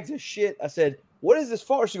bags of shit. I said, what is this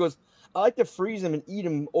for? She goes, I like to freeze them and eat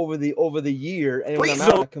them over the year. And when I'm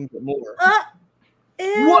out, I come get more.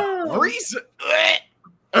 What? Freeze?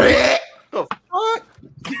 Oh, fuck.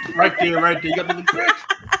 Right there. You got the bitch.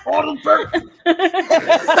 All the birds.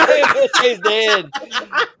 He's dead.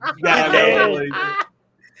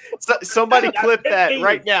 Somebody clip that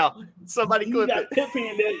right now. Somebody clip it.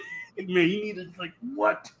 Man, he needed like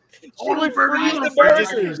what? All the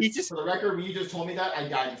burgers. He just, for the record, when you just told me that, I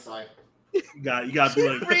died inside. You got to be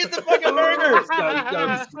like, freeze the fucking burgers. You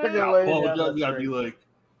got to be like,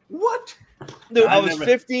 what? Dude, I was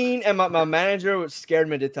 15, and my manager was scared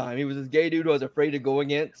me at the time. He was this gay dude who I was afraid to go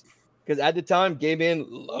against. Because at the time, gay men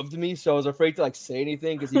loved me, so I was afraid to like say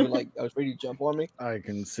anything because he would like I was afraid he'd jump on me. I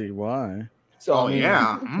can see why. So dude,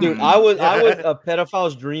 I was a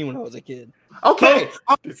pedophile's dream when I was a kid. Okay,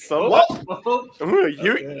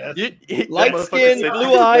 light skin,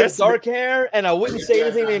 blue eyes, dark hair, and I wouldn't say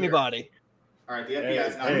anything to anybody. All right, the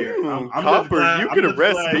FBI's not here. Copper, you could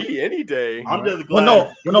arrest me any day. I'm just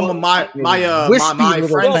glad.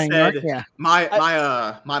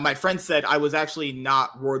 My friend said I was actually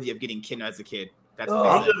not worthy of getting kidnapped as a kid. That's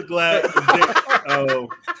I'm just glad.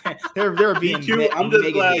 they're being. I'm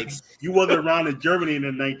just glad you wasn't around in Germany in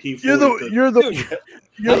the 1940s. You're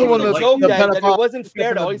the one that it wasn't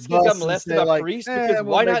fair to always kids got molested by priests because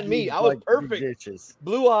why not me? I was perfect.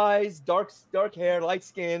 Blue eyes, dark hair, light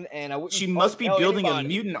skin, and I wouldn't. She must be building a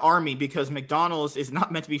mutant army because McDonald's is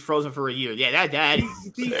not meant to be frozen for a year. Yeah, that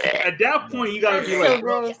is. At that point, you gotta be like,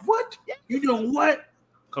 what? You doing what?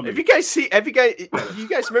 Have you guys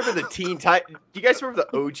remember the Teen Titan? Do you guys remember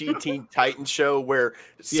the OG Teen Titan show where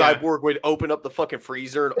Cyborg would open up the fucking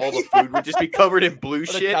freezer and all the food would just be covered in blue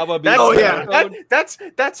shit?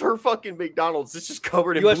 That's her fucking McDonald's. It's just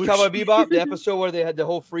covered in blue shit. Cowboy Bebop, the episode where they had the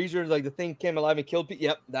whole freezer, like the thing came alive and killed people.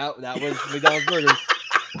 Yep, that was McDonald's burgers.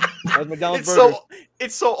 That was McDonald's burgers.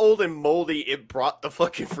 It's so old and moldy, it brought the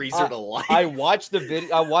fucking freezer to life. I watched the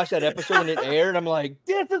video. I watched that episode when it aired. And I'm like,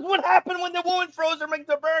 this is what happened when the woman froze her make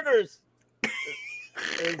the burgers.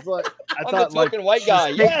 It's like I I'm thought, the token white guy.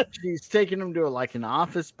 Yes, she's taking them to like an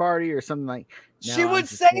office party or something like. No, she would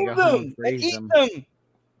save them and eat them.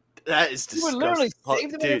 That is disgusting. She would literally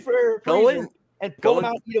save them in her freezer and pull them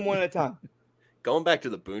out and eat them one at a time. Going back to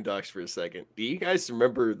the Boondocks for a second, do you guys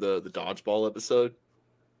remember the dodgeball episode?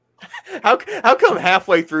 How come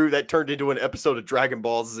halfway through that turned into an episode of Dragon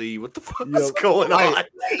Ball Z? What the fuck is going on?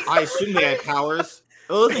 I assume they had powers.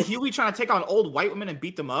 Wasn't Huey trying to take on old white women and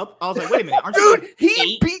beat them up? I was like, wait a minute, aren't you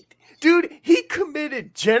he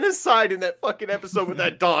committed genocide in that fucking episode with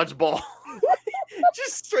that dodgeball.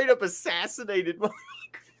 Just straight up assassinated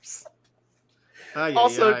motherfuckers.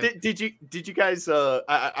 Also, did you guys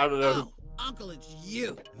I don't know. Oh, Uncle, it's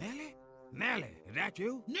you. Nelly, is that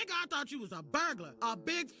you? Nigga, I thought you was a burglar. A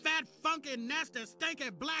big, fat, funky, nasty,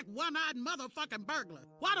 stinking, black, one-eyed motherfucking burglar.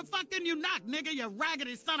 Why the fuck didn't you knock, nigga, you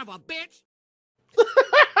raggedy son of a bitch?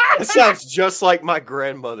 That sounds just like my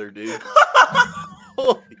grandmother, dude.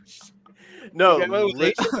 Holy shit. No.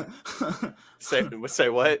 Say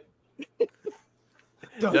what?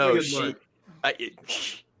 No, she...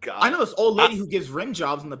 God. I know this old lady who gives rim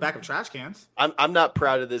jobs in the back of trash cans. I'm not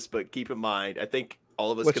proud of this, but keep in mind, I think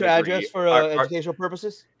all of us. What's your address for educational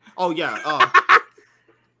purposes? Oh yeah.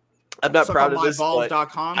 I'm not proud of this, but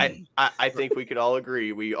I think we could all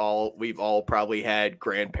agree we've all probably had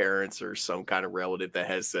grandparents or some kind of relative that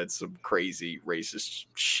has said some crazy racist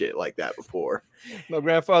shit like that before. My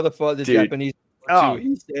grandfather fought the Japanese. Oh,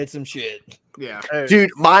 he said some shit. Yeah, dude,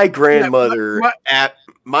 my grandmother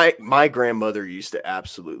my grandmother used to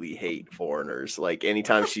absolutely hate foreigners. Like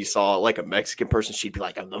anytime she saw like a Mexican person, she'd be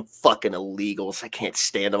like, "I'm fucking illegals. I can't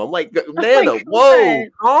stand them." I'm like, Nana, whoa,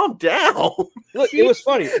 calm down. Look, it was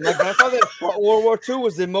funny. My grandfather fought World War II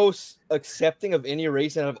was the most accepting of any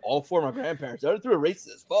race out of all four of my grandparents. The other three were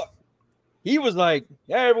racist as fuck. He was like,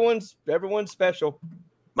 "Yeah, everyone's special."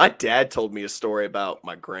 My dad told me a story about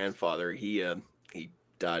my grandfather. He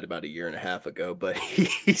died about 1.5 years ago, but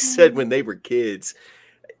he said when they were kids,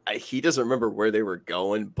 he doesn't remember where they were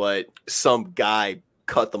going, but some guy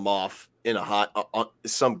cut them off in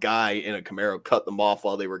some guy in a Camaro cut them off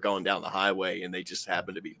while they were going down the highway, and they just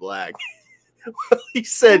happened to be black. he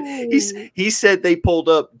said they pulled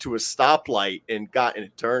up to a stoplight and got in a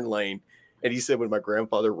turn lane, and he said when my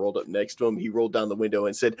grandfather rolled up next to him, he rolled down the window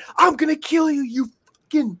and said, "I'm gonna kill you, you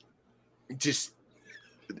fucking," just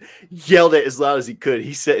yelled it as loud as he could.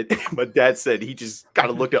 He said, my dad said he just kind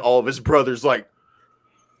of looked at all of his brothers like,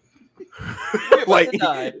 like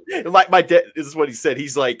my dad, this is what he said.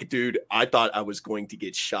 He's like, dude, I thought I was going to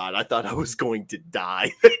get shot. I thought I was going to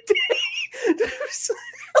die.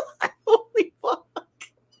 Holy fuck.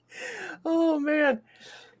 Oh man.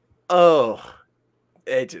 Oh,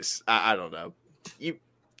 it just I don't know.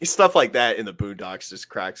 Stuff like that in the Boondocks just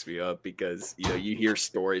cracks me up because you hear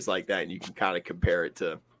stories like that and you can kind of compare it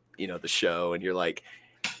to the show, and you're like,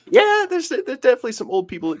 yeah, there's definitely some old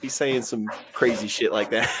people that be saying some crazy shit like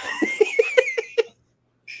that.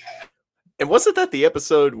 And wasn't that the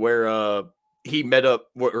episode where he met up,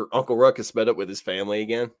 where Uncle Ruckus met up with his family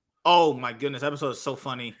again? Oh my goodness, that episode is so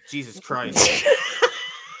funny. Jesus Christ.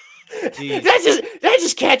 That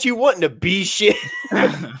just catch you wanting to be shit.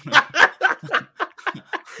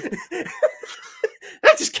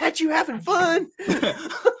 That just catch you having fun.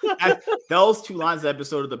 Those two lines of the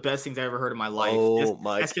episode are the best things I ever heard in my life. Oh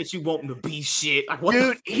that's catch you wanting to be shit. Like, what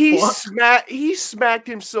dude, he smacked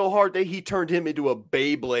him so hard that he turned him into a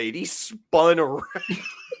Beyblade. He spun around.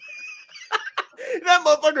 That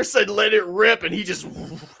motherfucker said, "Let it rip," and he just.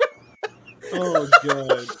 Oh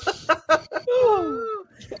god.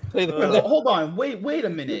 Hold on, wait a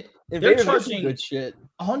minute. They're charging good shit.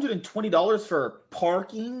 $120 for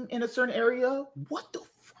parking in a certain area. What the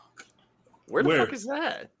fuck? Where the fuck is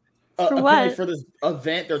that? For what? For this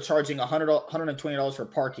event, they're charging $120 for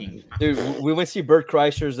parking. Dude, we went to see Bert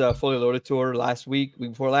Kreischer's Fully Loaded tour week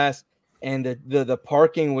before last, and the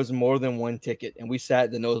parking was more than one ticket, and we sat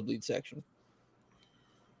in the nosebleed section.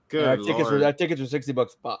 Good our Lord. tickets were $60 a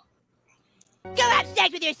pop. Go have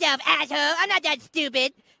sex with yourself, asshole. I'm not that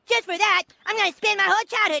stupid. Just for that, I'm going to spend my whole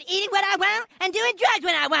childhood eating what I want and doing drugs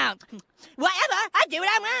when I want. Whatever, I do what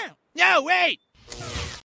I want. No, wait.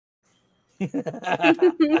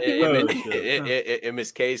 In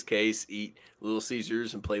Miss K's case, eat Little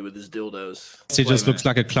Caesars and play with his dildos. He just looks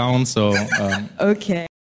like a clown, so... Okay.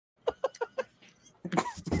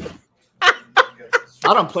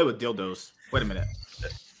 I don't play with dildos. Wait a minute.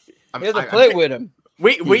 He doesn't play with him.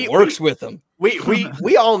 He works with them.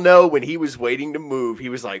 We all know when he was waiting to move, he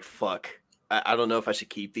was like, "Fuck, I don't know if I should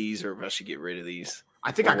keep these or if I should get rid of these."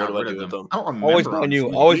 I think I got rid of them. I don't remember. Always buy new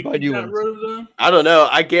ones. I don't know.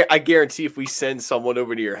 I guarantee if we send someone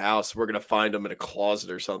over to your house, we're gonna find them in a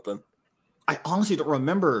closet or something. I honestly don't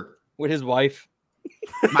remember. With his wife.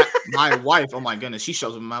 My wife, oh my goodness, she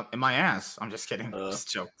shows them in my ass. I'm just kidding.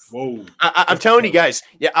 Just jokes. Whoa! I'm telling you guys,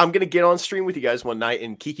 yeah, I'm gonna get on stream with you guys one night,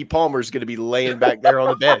 and Kiki Palmer's gonna be laying back there on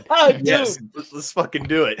the bed. Yes, let's fucking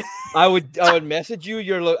do it. I would message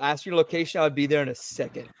you ask your location. I would be there in a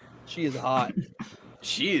second. She is hot.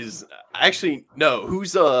 She is actually no.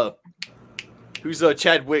 Who's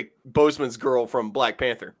Chadwick Boseman's girl from Black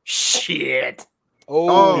Panther? Shit.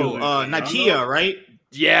 Nakia, right?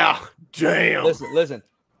 Yeah. Damn. Listen.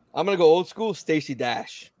 I'm gonna go old school. Stacey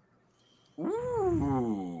Dash.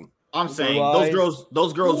 Ooh. I'm saying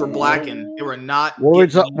those girls were black and they were not. What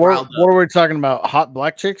are we talking about? Hot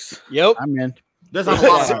black chicks? Yep. I'm in. There's not a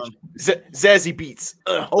lot of them. Zazzy Beats.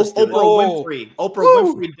 Oprah Winfrey. Oprah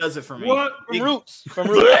Winfrey does it for me. What? From Roots.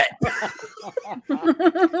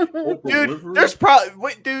 Dude, there's probably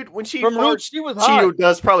when she farts, she was hot. Cheeto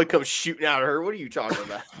does probably come shooting out of her. What are you talking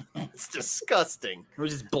about? It's disgusting. There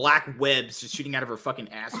was just black webs just shooting out of her fucking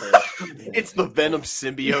asshole. It's the Venom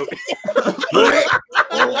symbiote.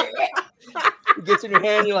 It gets in your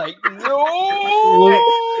hand, you're like, no.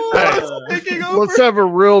 Let's have a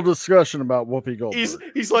real discussion about Whoopi Goldberg.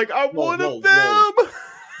 He's like, I'm one of them.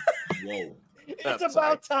 Whoa. It's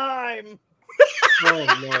about time. Oh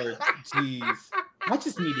Lord, jeez. I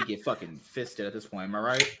just need to get fucking fisted at this point. Am I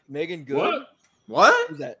right? Megan Good. What?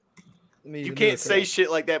 Who's that? You can't say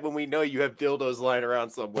shit like that when we know you have dildos lying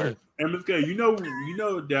around somewhere. And Miss K, you know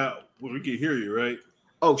that we can hear you, right?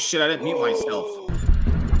 Oh shit! I didn't mute myself.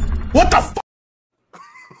 What the fuck?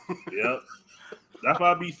 Yep. That's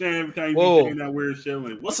why I be saying every time you be saying that weird shit.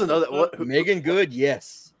 Like, what's another? What? Megan Good?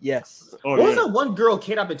 Yes. Oh, what was that one girl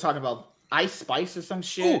kid I've been talking about? Ice Spice or some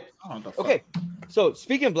shit? Okay. So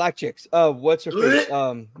speaking of black chicks, what's her face?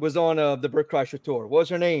 Was on the Bert Kreischer tour. What was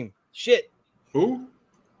her name? Shit. Who?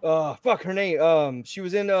 Fuck her name. She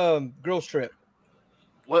was in Girls Trip.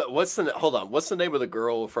 What's the hold on? What's the name of the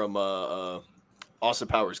girl from Austin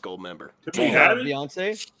Powers Gold member?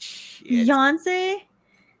 Beyonce.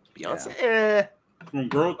 Beyonce. From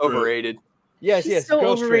Girl Trip. Overrated. Yes. So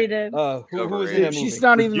Girls overrated. Trip. Who was in that movie? She's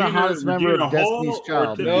not even the hottest member of Destiny's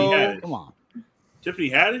Child. No, come on.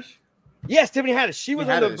 Tiffany Haddish? Yes, Tiffany Haddish. She was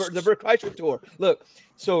on the Bert Kreischer tour. Look,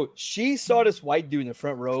 so she saw this white dude in the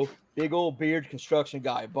front row, big old beard, construction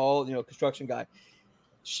guy, bald, construction guy.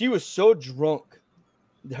 She was so drunk,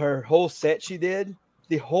 her whole set she did,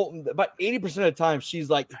 about 80% of the time, she's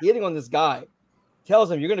like hitting on this guy,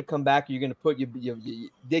 tells him, "You're gonna come back, or you're gonna put your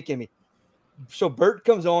dick in me." So Bert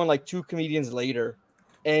comes on like 2 comedians later,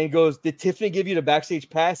 and goes, "Did Tiffany give you the backstage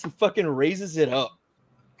pass?" He fucking raises it up.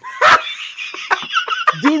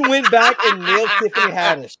 Dude went back and nailed Tiffany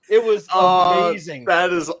Haddish. It was amazing.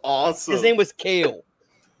 That is awesome. His name was Kale.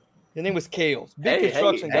 Big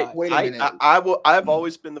construction guy. Wait a minute. I've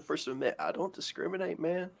always been the first to admit I don't discriminate,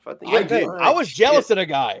 man. If I think I was jealous of the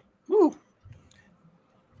guy. Woo.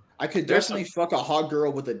 I could definitely fuck a hot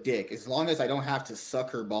girl with a dick as long as I don't have to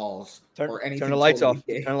suck her balls or anything. Turn the lights off.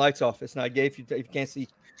 Turn the lights off. It's not gay if you can't see.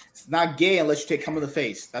 It's not gay unless you take cum in the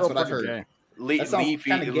face. That's what I've heard.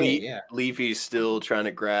 Leafy's still trying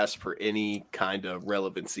to grasp for any kind of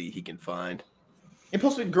relevancy he can find. And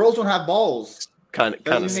plus, girls don't have balls. Kind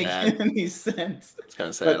of sad. Make any sense? It's kind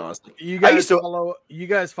of sad, honestly. You guys follow the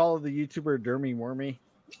YouTuber Dermy Wormy?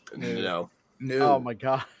 No. Oh my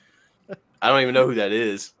god. I don't even know who that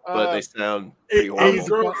is, but they sound pretty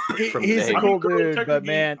horrible. He's a cool dude, but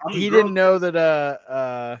man, he didn't know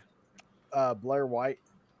that Blair White.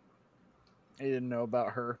 He didn't know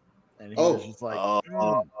about her, and he was just like,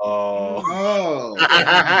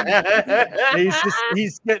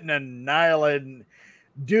 he's getting annihilated.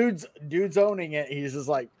 Dude's owning it. He's just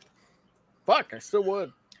like, fuck, I still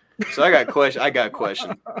would. So I got a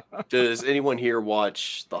question. Does anyone here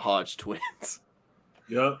watch the Hodge twins?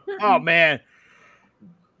 Yeah. Oh man,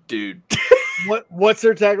 dude. What's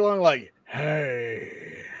their tagline? Like,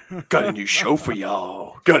 hey, got a new show for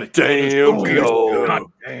y'all. Got a damn show.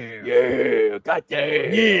 Goddamn. Yeah.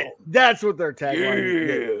 Goddamn. Yeah. That's what their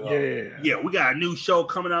tagline is. Yeah. We got a new show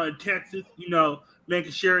coming out in Texas. You know,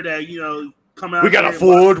 making sure that come out. We got a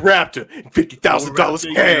Ford Raptor,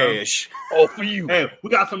 $50,000 cash. Oh, for you. Hey, we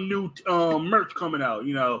got some new merch coming out.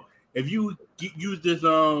 You know, if you use this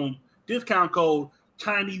discount code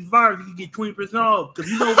Chinese virus, you can get 20% off. Because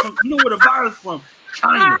you know where the virus from?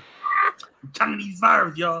 China. Chinese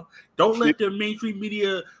virus, y'all. Don't let the mainstream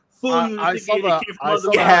media fool you. I saw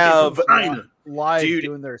China live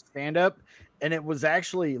doing their stand-up, and it was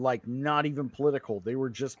actually like not even political. They were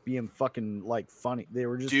just being fucking like funny. They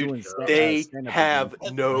were just doing stand-up. They have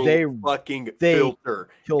no fucking filter.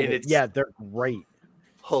 Yeah, they're great.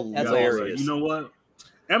 Hilarious. You know what?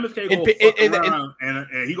 MSK gonna fuck around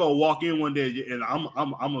and he gonna walk in one day and I'm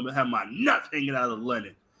gonna have my nuts hanging out of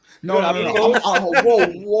London. No.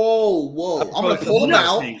 Whoa. I'm gonna pull them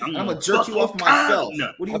out. I'm gonna jerk you off myself.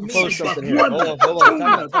 What do you mean? Hold on.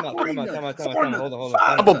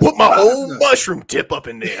 I'm gonna put my whole mushroom tip up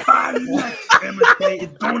in there.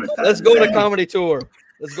 Let's go to comedy tour.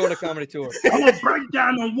 I'm gonna break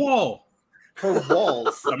down the wall. Her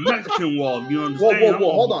walls, the Mexican wall. You understand?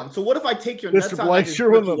 Whoa! Hold on. So what if I take your Mr. Blake?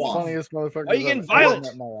 Sure, one of the funniest motherfuckers. Are you getting violent?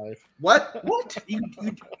 In my life. What? What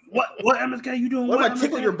MSK you doing? What if I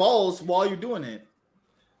tickle your balls while you're doing it?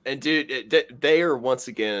 And dude, they are once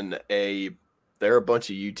again they're a bunch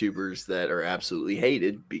of YouTubers that are absolutely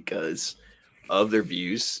hated because of their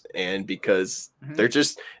views and because they're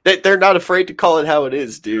not afraid to call it how it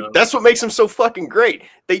is, dude. That's what makes them so fucking great.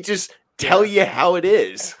 They just tell you how it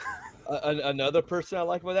is. Another person I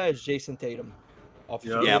like about that is Jason Tatum.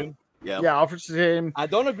 Officer Tatum. I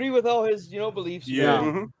don't agree with all his, beliefs.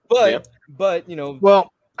 Yeah. But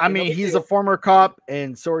Well, I mean, he's a former cop,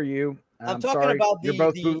 and so are you. I'm talking sorry. About you're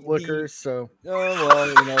both bootlickers, so. Oh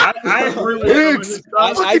well, I agree with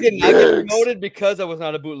I didn't get promoted because I was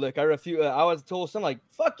not a bootlick. I refuse. I was told something like,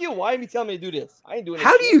 "Fuck you! Why are you telling me to do this? I ain't doing it."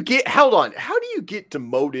 How do you get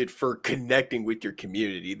demoted for connecting with your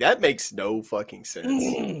community? That makes no fucking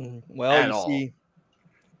sense. Well, see,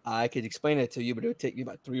 I could explain it to you, but it would take you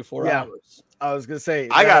about 3 or 4 hours. I was gonna say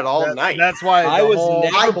I got all night. That's why I was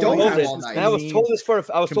never promoted. I was told this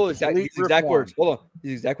I was told these exact words. Hold on,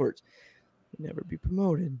 these exact words. Never be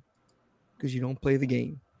promoted because you don't play the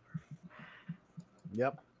game.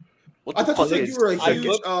 Yep. I thought you said you were a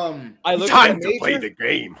huge time to play the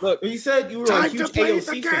game. Look, you said you were a huge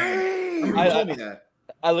AOC fan. You told me that.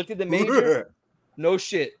 I looked at the major. No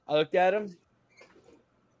shit. I looked at him.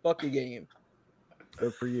 Fuck the game.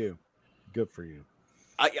 Good for you. Good for you.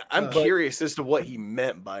 I'm curious as to what he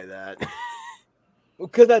meant by that.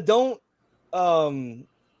 Because I don't. I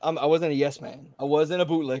wasn't a yes man. I wasn't a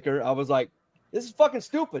bootlicker. I was like, this is fucking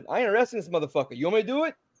stupid. I ain't arresting this motherfucker. You want me to do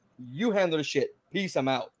it? You handle the shit. Peace. I'm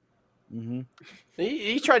out. Mm-hmm.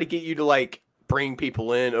 He tried to get you to like bring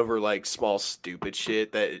people in over like small stupid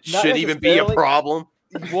shit that shouldn't even be a problem.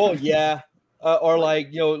 Well, yeah. Or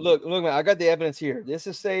like, look, man, I got the evidence here. This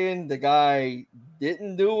is saying the guy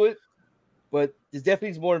didn't do it, but there's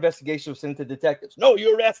definitely more investigation was sent to detectives. No,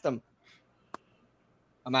 you arrest him.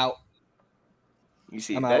 I'm out. You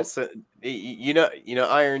see, that's you know,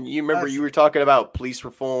 Iron. You remember you were talking about police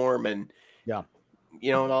reform and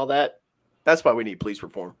and all that. That's why we need police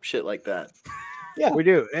reform, shit like that. Yeah, we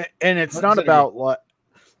do, and it's not about what.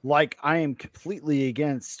 Like, I am completely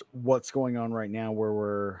against what's going on right now, where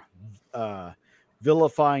we're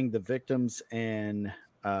vilifying the victims and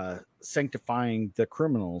sanctifying the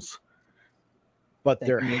criminals. But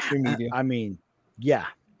there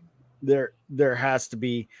has to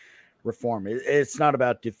be reform. It's not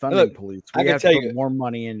about defunding police. We have to put more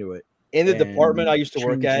money into it. In the department I used to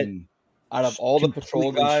work at, out of all the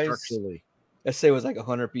patrol guys, let's say it was like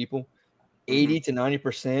 100 people, 80 to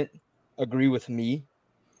 90% agree with me.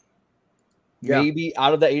 Maybe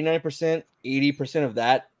out of the 89%, 80% of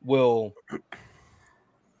that will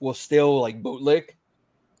still like bootlick.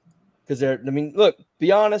 Because look,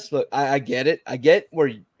 be honest. Look, I get it. I get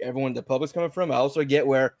where everyone, the public's coming from. I also get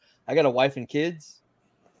where I got a wife and kids.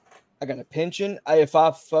 I got a pension. If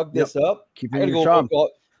I fuck this up, I gotta go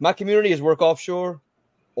work. My community is work offshore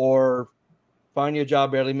or find you a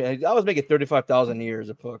job barely. I was making $35,000 a year as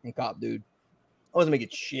a fucking cop, dude. I wasn't making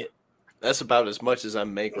shit. That's about as much as I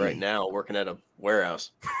make right now working at a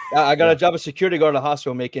warehouse. I got a job as security guard at a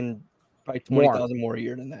hospital making probably $20,000 more a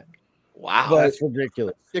year than that. Wow, that's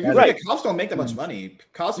ridiculous. Yeah, cops don't make that much money.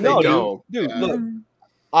 Cops don't. Dude, look.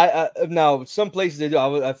 I now some places they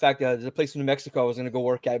do. In fact, there's a place in New Mexico I was going to go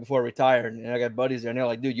work at before I retired, and I got buddies there, and they're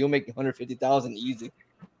like, "Dude, you'll make $150,000 easy."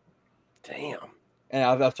 Damn. And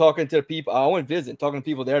I was talking to the people. I went visit, talking to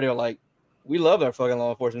people there. They're like, "We love our fucking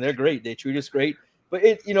law enforcement. They're great. They treat us great." But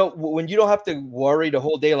when you don't have to worry the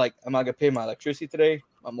whole day, like, am I gonna pay my electricity today,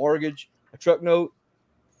 my mortgage, a truck note?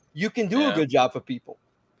 You can do a good job for people.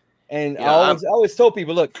 And I always tell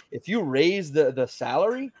people, look, if you raise the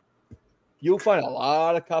salary, you'll find a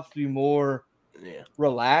lot of cops to be more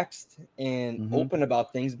relaxed and open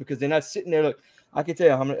about things because they're not sitting there. Look, I can't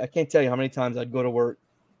tell you how many times I'd go to work,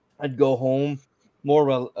 I'd go home more.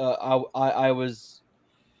 I was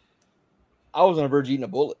on the verge of eating a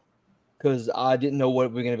bullet because I didn't know what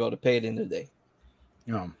we were going to be able to pay at the end of the day.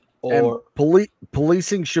 Or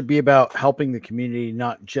policing should be about helping the community,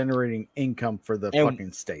 not generating income for the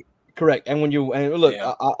fucking state. Correct. And when look,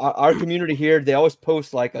 our community here, they always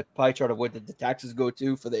post like a pie chart of what the taxes go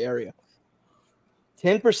to for the area.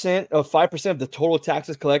 10% of 5% of the total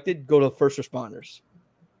taxes collected go to first responders.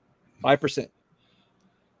 5%.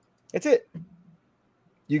 That's it.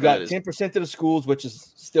 You got 10% to the schools, which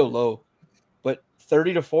is still low, but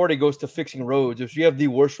 30 to 40 goes to fixing roads. If you have the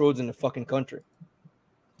worst roads in the fucking country.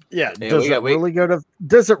 Yeah. Does it really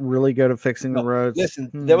go to fixing the roads? Listen,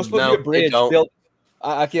 there was supposed to be a bridge built.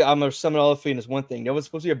 I'm going to sum it all up for you in this one thing. There was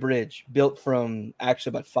supposed to be a bridge built from actually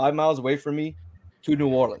about 5 miles away from me to New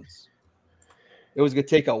Orleans. It was going to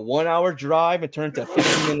take a 1-hour drive and turn into a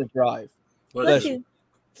 15-minute drive.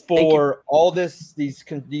 For all these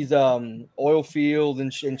oil field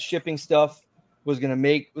and shipping stuff was going to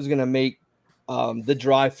make the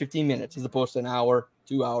drive 15 minutes as opposed to an hour,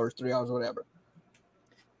 2 hours, 3 hours, whatever.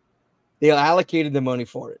 They allocated the money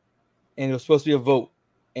for it, and it was supposed to be a vote.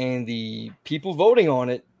 And the people voting on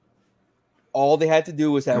it, all they had to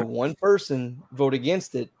do was have one person vote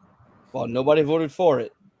against it while nobody voted for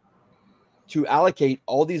it to allocate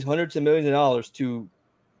all these hundreds of millions of dollars to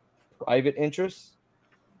private interests.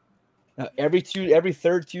 Now, every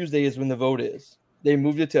third Tuesday is when the vote is. They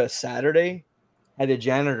moved it to a Saturday, had a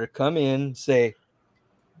janitor come in, say,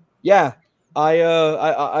 yeah,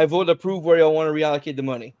 I voted to approve where y'all want to reallocate the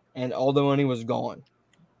money. And all the money was gone.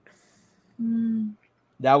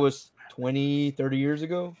 That was 20, 30 years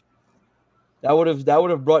ago. That would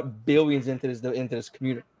have brought billions into this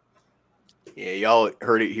community. Yeah, y'all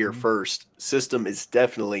heard it here first. System is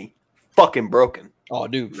definitely fucking broken. Oh,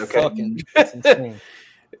 dude, fucking it's insane.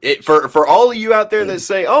 For all of you out there that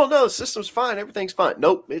say, "Oh no, the system's fine, everything's fine."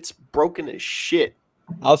 Nope, it's broken as shit.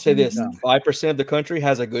 I'll say this: 5% of the country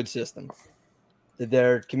has a good system.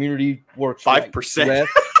 Their community works 5%. Right.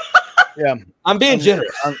 Yeah, I'm being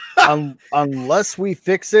generous. Unless we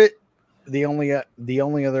fix it, the only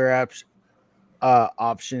other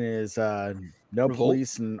option is no Revolt.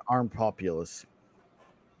 police and armed populace.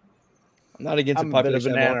 I'm not against a bit of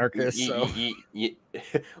an anarchist, so.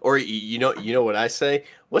 Or you know what I say?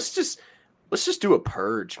 Let's just do a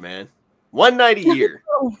purge, man. One night a year.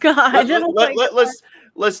 Oh God!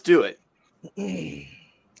 Let's do it.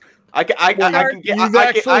 I can get. You've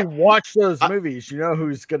actually watched those movies. You know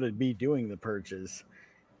who's going to be doing the purges.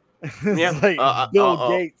 It's like Bill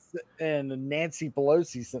Gates and Nancy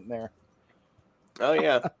Pelosi sitting there. Oh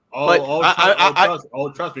yeah.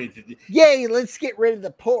 Trust me. Yay! Let's get rid of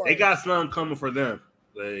the poor. They got something coming for them.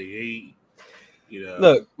 You know,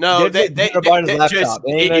 look, no, if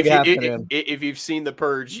you've seen The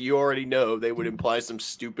Purge, you already know they would imply some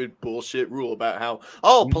stupid bullshit rule about how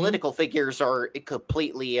political figures are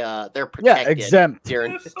completely they're protected. Yeah, exempt.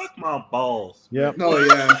 Suck my balls. Yep. Oh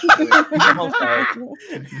yeah.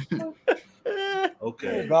 Okay. Oh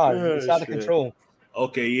God, it's out of control.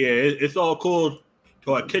 Okay, yeah, it's all cool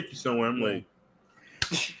till I kick you somewhere. I'm like,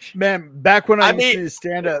 man, back when I used to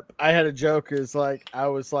stand up, I had a joke. Is like I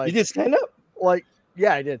was like, you did stand up? Like,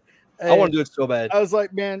 yeah, I did. I want to do it so bad. I was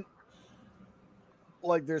like, man,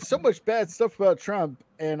 like there's so much bad stuff about Trump,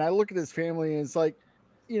 and I look at his family, and it's like,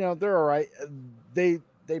 you know, they're all right. They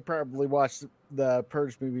probably watch the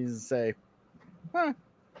Purge movies and say, huh.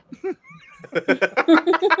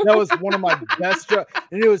 That was one of my best jokes,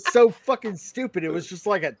 and it was so fucking stupid. It was just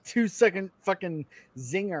like a 2-second fucking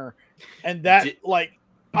zinger, and that like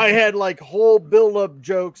I had like whole build-up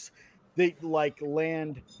jokes that like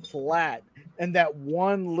land flat, and that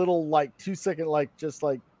one little like 2-second like just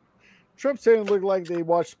like Trump saying look like they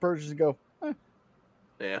watched Purges and go, huh.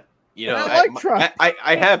 Yeah. You know, I like Trump.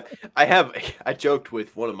 I joked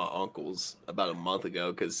with one of my uncles about a month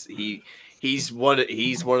ago because he's one of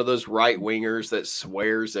those right wingers that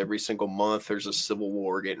swears every single month there's a civil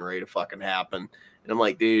war getting ready to fucking happen, and I'm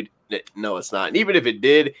like, dude, no, it's not. And even if it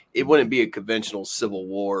did, it wouldn't be a conventional civil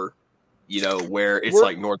war, you know, where it's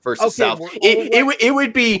like North versus South. It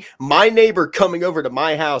would be my neighbor coming over to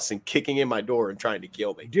my house and kicking in my door and trying to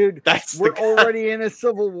kill me, dude. We're already in a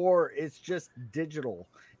civil war. It's just digital.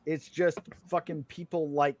 It's just fucking people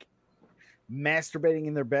like masturbating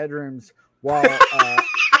in their bedrooms while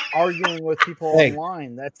arguing with people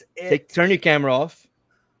online. That's it. Turn your camera off.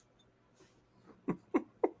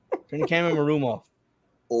 Turn your camera in my room off.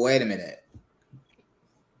 Wait a minute.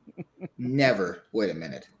 Never. Wait a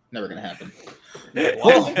minute. Never gonna happen.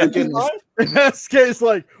 Oh my goodness. SK's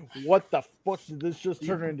like, what the fuck did this just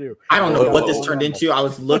turn into? I don't know what this turned into. I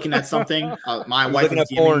was looking at something. My wife was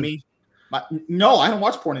DMing me. No, I don't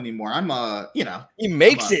watch porn anymore. I'm you know. He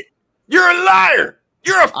makes it. You're a liar.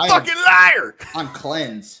 You're a fucking liar. I'm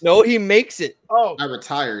cleansed. No, he makes it. Oh, I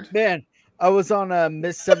retired. Man, I was on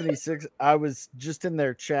Miss 76. I was just in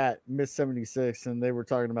their chat, Miss 76, and they were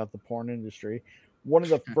talking about the porn industry. One of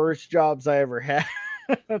the first jobs I ever had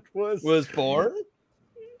was porn.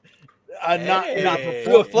 Not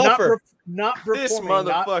performing. This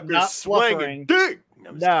motherfucker's not swinging dick.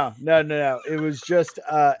 No. It was just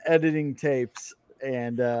editing tapes,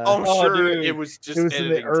 and dude, it was just in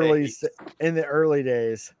the early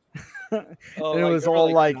days. And it was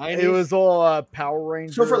all like 90s? It was all Power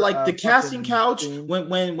Rangers. So for like the casting couch, when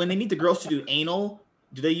they need the girls to do anal,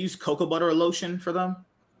 do they use cocoa butter or lotion for them?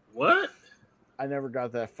 What? I never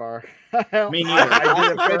got that far. Me neither. I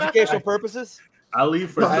did it for educational purposes. I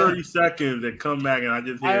leave for 30 seconds and come back, and I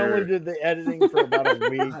just hear. I only did the editing for about a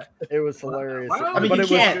week. It was hilarious. I mean, but you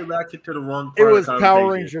can't. It was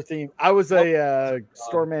Power Ranger themed. I was a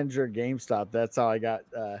store manager at GameStop. That's how I got.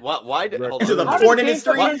 Why did the porn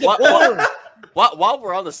industry? While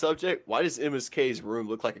we're on the subject, why does MSK's room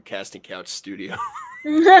look like a casting couch studio?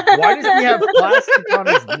 Why does he have plastic on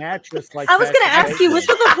his mattress? Like I was going to ask you, what's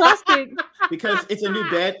with the plastic? Because it's a new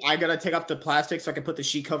bed, I gotta take off the plastic so I can put the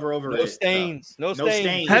sheet cover over it. No stains. No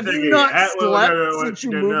stains. Have you not slept since you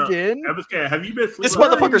moved in? MSK, have you been sleeping? This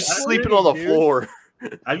motherfucker's sleeping on the floor.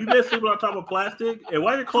 Have you been sleeping on top of plastic? And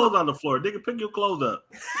why are your clothes on the floor? Nigga, pick your clothes up.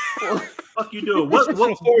 Fuck you doing? What?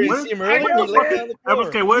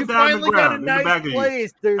 MSK, where's that on the ground? In the back of you.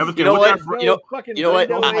 You know what?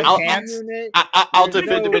 I'll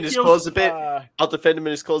defend him in his clothes a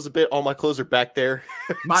bit. All my clothes are back there.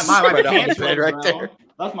 My pants right there.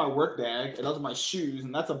 That's my work bag, and those are my shoes,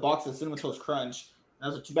 and that's a box of Cinnamon Toast Crunch.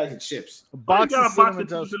 And those are 2 bags of chips. A box of Cinnamon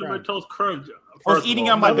Toast Crunch. I was eating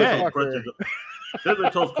on my bed.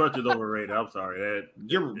 Cinnamon Toast Crunch is overrated. I'm sorry.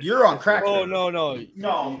 You're on crack. Oh no. Okay,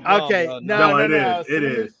 no. It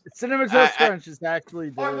is. Cinnamon Toast Crunch is actually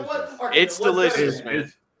delicious. It's delicious,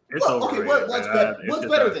 man. It's overrated. Okay, what's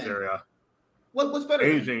better than? What's better?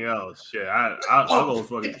 Anything else? Shit, I'll go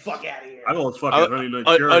fucking. Get the fuck out of here. I go fucking Honey Nut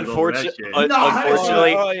Cheerios.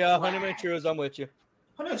 Unfortunately, oh yeah, Honey Nut Cheerios. I'm with you.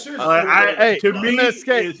 To me,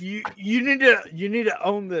 you need to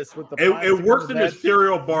own this with the. It works in the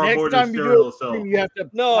cereal bar more than cereal itself. You have to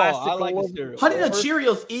I like the cereal. Honey Nut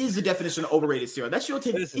Cheerios is the definition of overrated cereal. That cereal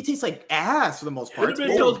it tastes like ass for the most part.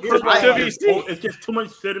 It's just too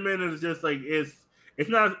much cinnamon, and it's just like it's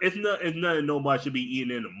nothing nobody should be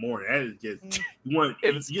eating in the morning. That is just you want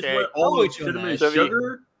all the cinnamon and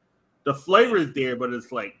sugar. The flavor is there, but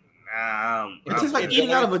it's like It tastes like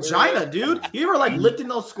eating out of vagina, dude. You ever like lifting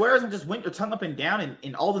those squares and just went your tongue up and down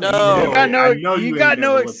and all the you got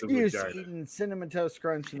no excuse eating cinnamon toast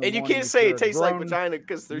crunch. And you can't say it tastes like vagina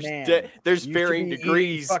because there's varying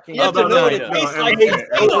degrees. You have to know what it tastes like.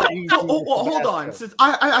 Hold on. Since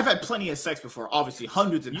I've had plenty of sex before, obviously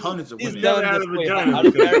hundreds and hundreds of women.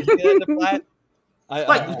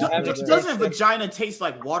 Doesn't vagina taste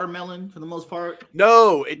like watermelon for the most part?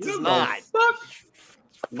 No, it does not.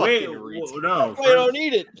 Wait, no. I don't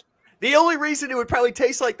need it. The only reason it would probably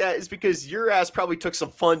taste like that is because your ass probably took some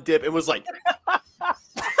fun dip and was like,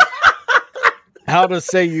 how to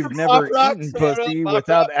say you've never eaten pussy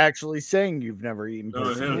without actually saying you've never eaten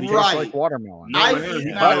pussy. It tastes like watermelon. I've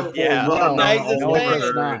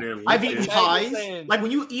eaten pies. Like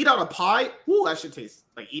when you eat out a pie, ooh, that shit tastes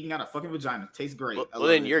like eating out a fucking vagina. Tastes great. Well,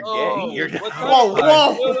 then you're gay. You're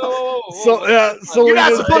whoa. So you're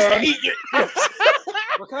not supposed to eat your.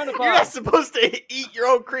 What kind of pie? You're not supposed to eat your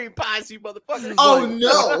own cream pies, you motherfucker. Oh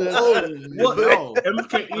no! What? No.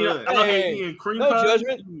 No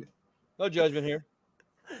judgment. No judgment here.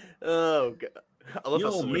 Oh god! I love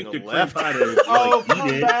how make the cream left. pie to eat it.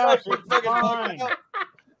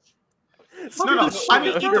 No. I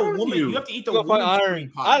mean, eat the woman. You have to eat the woman's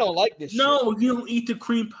cream pie. I don't like this. No, you don't eat the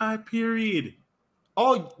cream pie. Period.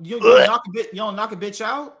 Oh, you don't knock a bitch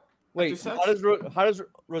out. Wait, how does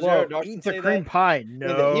Rosario Dawson eat the say cream that? pie?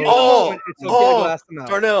 No.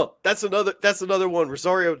 Darnell, that's another one.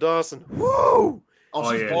 Rosario Dawson. Woo!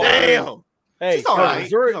 Oh yeah. Damn. Hey, she's all right.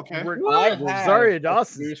 Rosario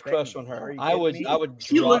Dawson's crush on her. I would.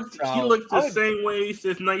 She looked the same way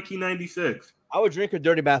since 1996. I would drink her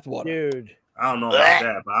dirty bath water, dude. I don't know about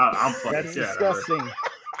that, but I'm fucking. That's disgusting.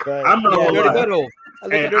 But I'm not dirty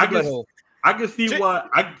butthole. I can see why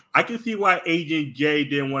I can see why Agent J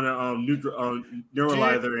didn't want to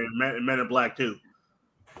neuralize her in Men in Black 2.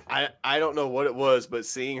 I don't know what it was, but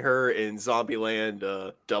seeing her in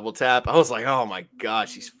Zombieland Double Tap, I was like, oh my god,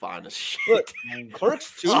 she's fine as shit. Look,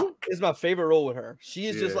 Clerks 2 is my favorite role with her. She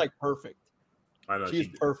is just like perfect. I know she's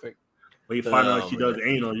perfect. When you find out she does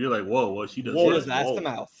anal, you're like, whoa, what she does? She does ass to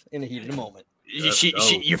mouth in the heat of the moment.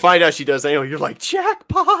 You find out she does anal, you're like,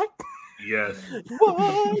 jackpot. Yes.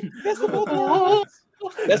 What? Best of all worlds.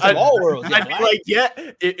 I'd be like, yeah.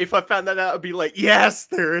 If I found that out, I'd be like, yes,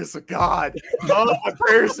 there is a God. Oh, my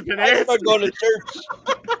prayers have been answered. I'm going to church.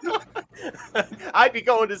 I'd be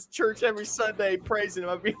going to church every Sunday praising him.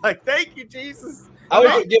 I'd be like, thank you, Jesus.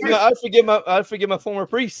 I'd forgive my former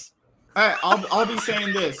priest. All right, I'll be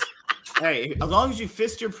saying this. Hey, as long as you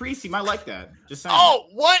fist your priest, he might like that. Just saying. Oh,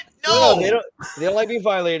 what? No, they don't like being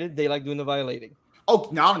violated. They like doing the violating. Oh,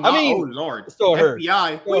 no, I mean, oh Lord. So her.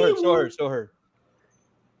 FBI. So her.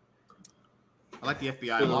 I like the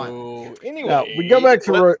FBI a lot. Anyway, now, we go back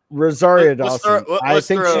to Rosario Dawson. I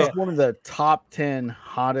think she's one of the top 10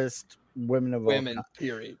 hottest women of all time.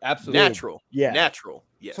 Period. Absolutely. Natural. Yeah. Natural.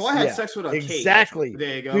 Yes. So I had sex with a cake. Exactly.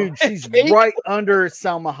 There you go. Dude, she's right under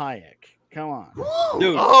Salma Hayek. Come on.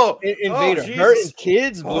 Dude. Invader. Her and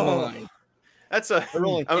kids blew my mind. That's a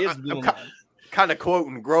I'm kind of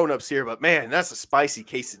quoting grown-ups here, but man, that's a spicy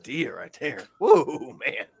quesadilla right there. Whoa,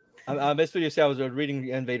 man. I missed what you said. I was reading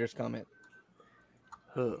Invader's comment.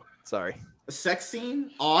 Oh, sorry. A sex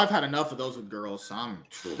scene? Oh, I've had enough of those with girls. So I'm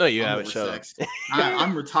haven't. Shut up.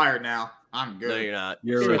 I'm retired now. I'm good. No, you're not.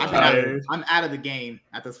 You're retired. I'm out of the game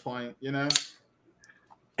at this point. You know.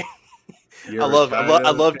 I love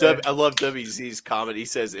WZ's comment. He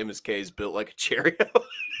says MSK is built like a Cheerio.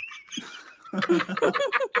 What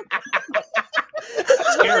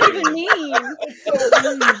do you mean?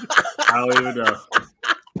 I don't even know.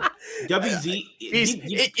 WZ,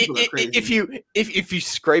 if you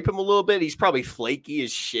scrape him a little bit, he's probably flaky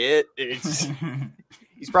as shit. He's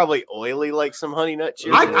probably oily like some honey nut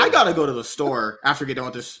chip. I gotta go to the store after getting done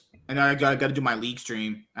with this, and I gotta do my league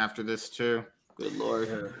stream after this too. Good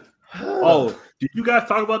Lord. Oh, did you guys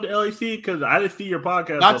talk about the LEC? Because I didn't see your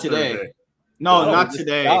podcast. Not today. Thursday. No, not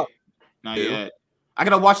today. Not yet. I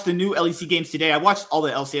gotta watch the new LEC games today. I watched all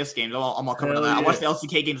the LCS games. I'm all coming to that. I watched the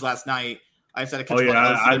LCK games last night. I said I catch I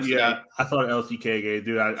saw the LCK game,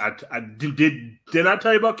 dude. I did I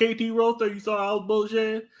tell you about KT Roaster? You saw all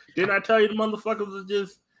bullshit. Didn't I tell you the motherfuckers was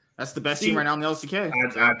just? That's the best team right now in the LCK.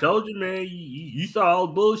 I told you, man. You saw all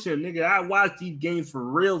bullshit, nigga. I watch these games for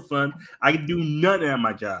real, son. I can do nothing at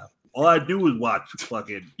my job. All I do is watch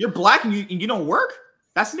fucking. You're black and you don't work.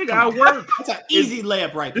 That's nigga. I work. That's an easy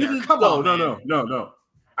layup right there. No.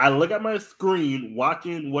 I look at my screen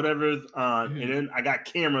watching whatever's on, and then I got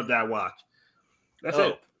cameras that I watch. That's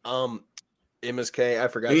it. MSK, I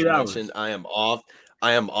forgot to mention I am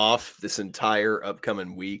off this entire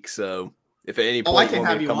upcoming week, so If at any point I can't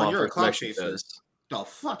have you on. You're a cloud chaser. Does. Oh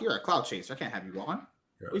fuck, you're a cloud chaser. I can't have you on.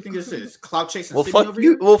 What do you think this is? Cloud chasing? Well, fuck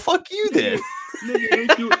you. Well, fuck you then. Nigga,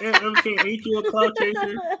 ain't you a cloud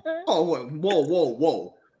chaser? Oh,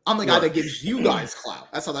 whoa. I'm the guy that gives you guys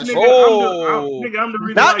clout. That's how that shit. I'm the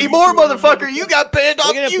reason. Not anymore, motherfucker. You got banned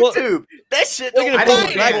off YouTube. That shit. We're gonna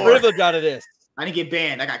pull black privilege out of this. I didn't get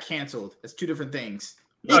banned. I got canceled. That's two different things.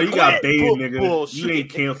 No, you got banned, nigga. Bullshit. You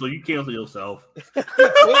ain't canceled. You cancel yourself.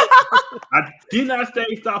 I did not say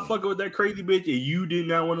stop fucking with that crazy bitch, and you did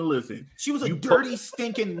not want to listen. She was a dirty,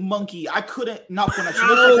 stinking monkey. I couldn't not put her. She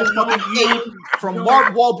looks like a fucking ape from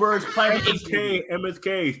Mark Wahlberg's Planet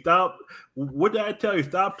MSK, stop. What did I tell you?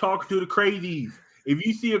 Stop talking to the crazies. If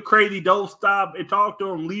you see a crazy, don't stop and talk to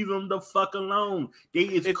them. Leave them the fuck alone. They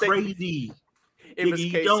is crazy.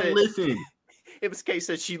 You don't listen. MSK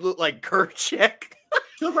said she looked like Kerchak.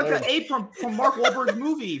 She looked like an ape from Mark Wahlberg's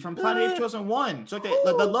movie from Planet Apes 2001. So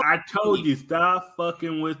like I told you, stop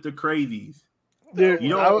fucking with the crazies. Dude,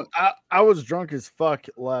 I was drunk as fuck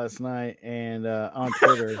last night and on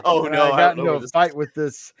Twitter. Oh and no! I got into a fight with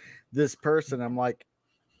this person. I'm like,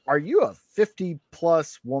 "Are you a 50+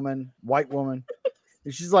 woman, white woman?"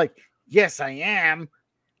 And she's like, "Yes, I am."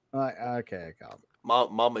 I'm like, okay, I got it.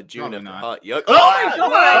 Mama June and hot yuck. Oh my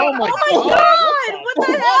god! Oh my god! What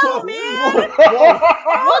the hell, man?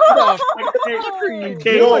 What the fuck are you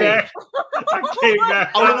doing? I came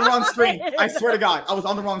back. I was on the wrong screen. I swear to God, I was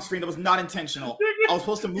on the wrong screen. That was not intentional. I was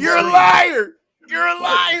supposed to move. You're a liar. You're a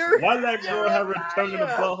liar. Why did that girl have her tongue in the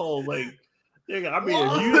butthole? Like, nigga, I mean,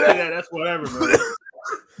 if you say that, that's whatever, man.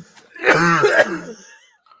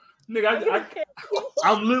 Nigga,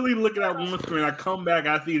 I'm literally looking at one screen. I come back,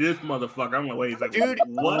 I see this motherfucker. I'm like, wait, it's like, dude,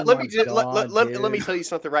 what? Let me tell you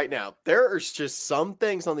something right now. There are just some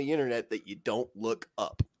things on the internet that you don't look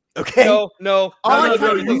up. Okay. No. You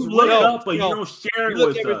look it up, but you don't share it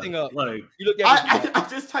with everything us. up. Like, you look I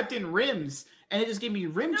just typed in rims and it just gave me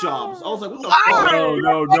rim jobs. I was like, what the fuck?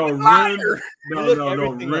 No.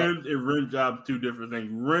 Rims and rim jobs, two different things.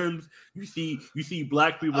 Rims, you see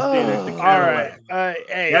black people standing next to Cadillac. All right.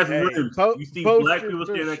 That's rims. You see black people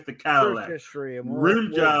standing next to Cadillac.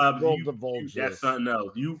 Rim jobs, that's something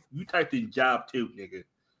else. You typed in job too, nigga.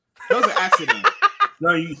 That was an accident.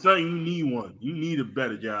 Son, you need one. You need a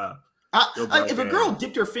better job. If a girl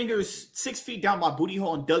dipped her fingers 6 feet down my booty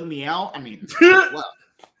hole and dug me out, I mean,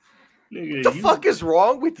 nigga, the fuck is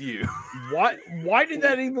wrong with you? Why did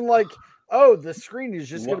that even like? Oh, the screen is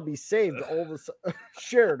just going to be saved all the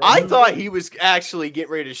shared. I thought he was actually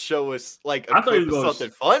getting ready to show us like a clip of something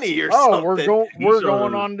funny or something. We're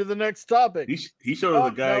going on to the next topic. He showed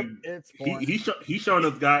us a guy. He showed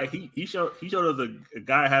us guy. He showed us a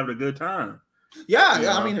guy having a good time.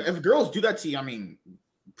 Yeah. I mean, if girls do that to you, I mean,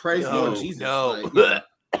 praise the Lord Jesus. No. Like,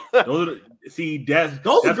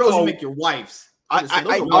 those are girls who make your wives.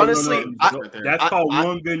 I honestly, that's called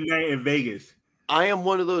one good night in Vegas. I am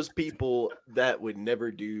one of those people that would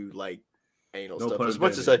never do like anal stuff. As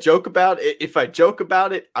much as I joke about it, if I joke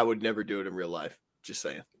about it, I would never do it in real life. Just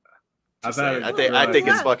saying. I think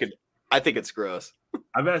it's fucking. I think it's gross.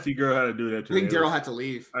 I've asked a girl how to do that too. I think Daryl had to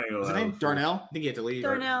leave. What's his name? Darnell? I think he had to leave.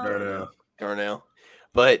 Darnell.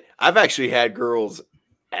 But I've actually had girls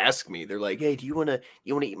ask me, they're like, "Hey, do you want to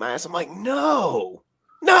eat my ass?" I'm like, no,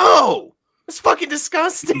 it's fucking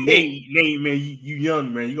disgusting. Man, you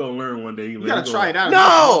young, man. You gonna learn one day. You gotta try it out.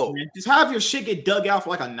 No, just have your shit get dug out for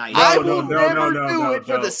like a night. I will never do it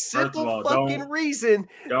for the simple fucking reason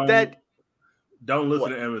that. Don't listen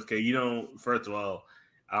to MSK. You don't. First of all,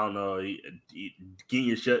 I don't know. Getting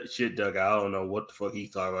your shit dug out. I don't know what the fuck he's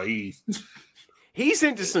talking about. He's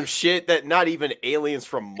into some shit that not even aliens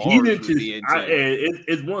from Mars would be into.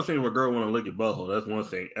 It's one thing if a girl want to lick your butthole. That's one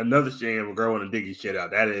thing. Another thing if a girl want to dig your shit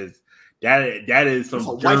out. That is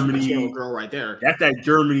some Germany girl right there. That's that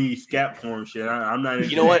Germany scat porn shit. I'm not.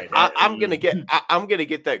 You know what? I'm gonna get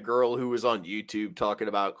that girl who was on YouTube talking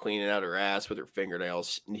about cleaning out her ass with her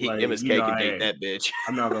fingernails. MSK can date that bitch.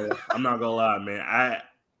 I'm not gonna lie, man. I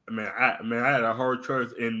had a hard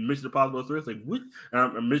choice in Mission Impossible 3. It's like, what?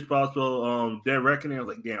 Mission Impossible, Dead Reckoning. I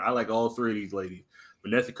was like, damn, I like all three of these ladies.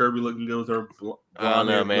 Vanessa Kirby looking good with her. Oh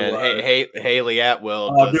no, man. Haley Atwell.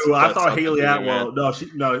 Oh, dude, I thought Haley Atwell. Man. She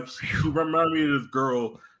reminded me of this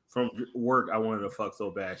girl from work. I wanted to fuck so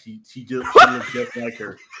bad. She looks just like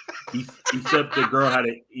her. Except the girl had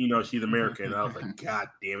it. She's American. I was like, God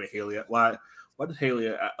damn it, Haley. Why does Haley?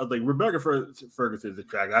 I was like, Rebecca Ferguson's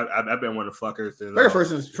attractive. I've been one of the fuckers since. Rebecca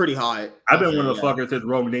Ferguson's pretty hot. I've been one of the fuckers since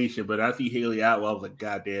Rogue Nation, but I see Haley Atwell. I was like,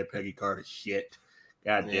 God damn, Peggy Carter, shit.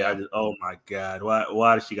 God damn! Oh my God!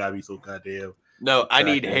 Why does she gotta be so goddamn? No, I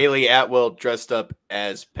need Haley Atwell dressed up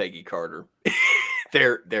as Peggy Carter.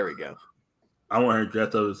 There we go. I want her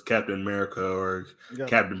dressed up as Captain America or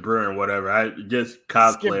Captain Britain, whatever. I just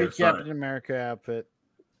cosplay or something. Captain America outfit.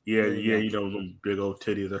 Yeah, them big old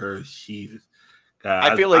titties of hers. Jesus. God,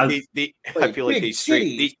 I feel like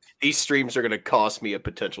these streams are going to cost me a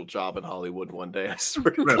potential job in Hollywood one day. I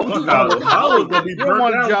swear to God. Hollywood gonna be burnt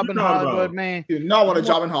want a job in Hollywood, man. You do not want a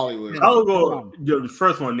job in Hollywood. I'll go. The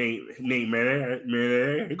first one, Nate,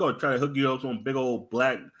 man, he gonna try to hook you up some big old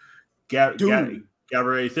black Gabrielle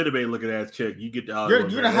Sidibe looking ass chick. You get the you're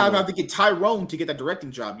gonna have to get Tyrone to get that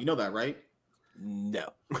directing job. You know that, right?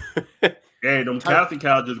 No. Hey, them casting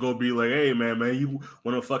couches gonna be like, hey man, you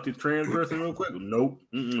want to fuck this trans person real quick? Nope.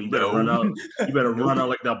 You better run out. You better run out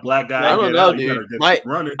like that black guy. I don't know, dude.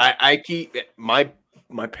 I keep my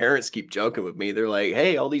parents keep joking with me. They're like,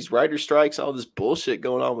 hey, all these writer strikes, all this bullshit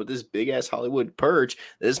going on with this big ass Hollywood purge.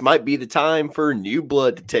 This might be the time for new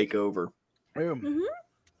blood to take over. Mm-hmm.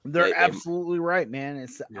 They're absolutely right, man.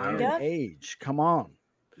 It's the Iron Age. Come on.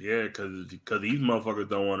 Yeah, because these motherfuckers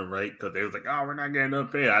don't want to write because they was like, oh, we're not getting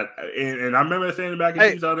enough pay. And I remember saying back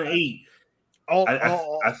in 2008. Hold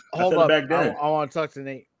up. Back then. I want to talk to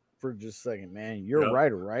Nate for just a second, man. You're a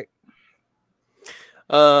writer, right?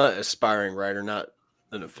 Aspiring writer, not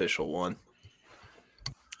an official one.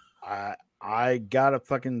 I got a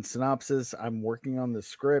fucking synopsis. I'm working on the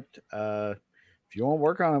script. If you want to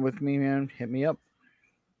work on it with me, man, hit me up.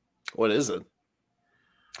 What is it?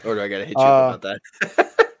 Or do I gotta hit you up about that?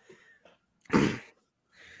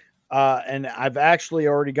 And I've actually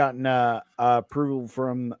already gotten approval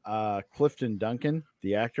from Clifton Duncan,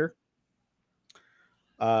 the actor,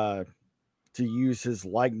 to use his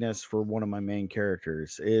likeness for one of my main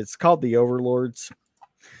characters. It's called The Overlords.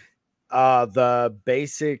 The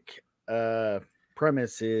basic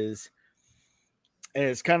premise is, and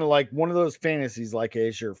it's kind of like one of those fantasies, like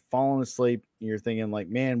as you're falling asleep, you're thinking like,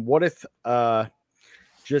 man, what if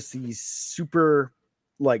just these supermen,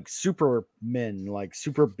 like super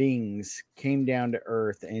beings came down to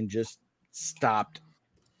Earth and just stopped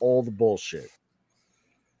all the bullshit.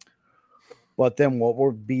 But then what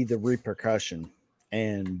would be the repercussion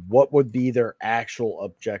and what would be their actual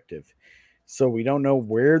objective? So we don't know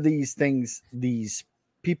where these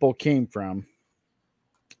people came from,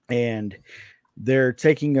 and they're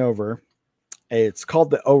taking over. It's called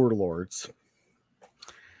the Overlords.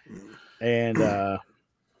 And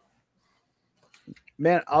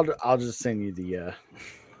man, I'll just send you the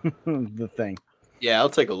the thing. Yeah, I'll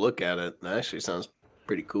take a look at it. That actually sounds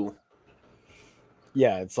pretty cool.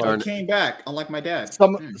 Yeah, it's like came back, unlike my dad.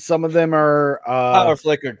 Some of them are power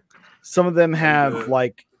flickered. Some of them have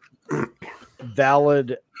like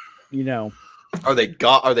valid, Are they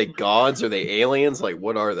gods? Are they aliens? Like,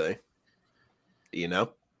 what are they? Do you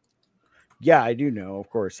know? Yeah, I do know. Of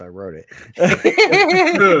course, I wrote it.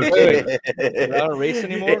 You're not a race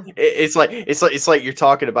anymore. It's like you're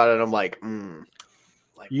talking about it. I'm like,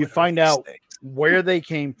 you find out where they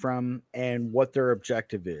came from and what their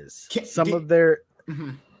objective is.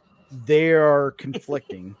 They are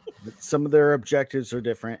conflicting. Some of their objectives are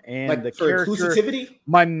different, and like the for character. Inclusivity?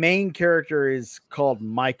 My main character is called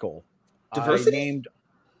Michael. Diversity.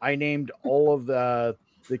 I named all of the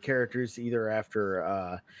characters either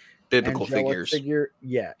after biblical figures.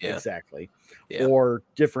 Yeah, exactly. Yeah. Or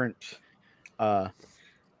different.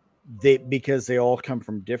 Because they all come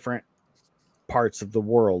from different parts of the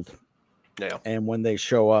world. Yeah. And when they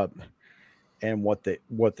show up, and what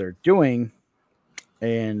they're doing,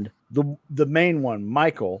 and the main one,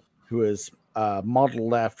 Michael, who is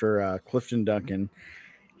modeled after Clifton Duncan,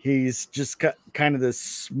 he's just kind of this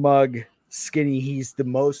smug, skinny. He's the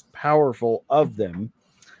most powerful of them,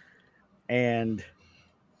 and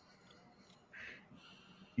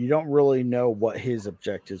you don't really know what his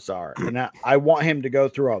objectives are. And I want him to go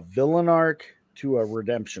through a villain arc to a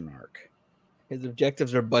redemption arc. His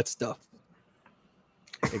objectives are butt stuff.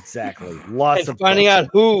 Exactly. Lots of finding out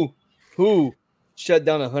who shut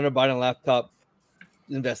down a Hunter Biden laptop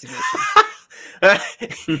investigation.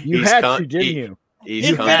 You had to, didn't you?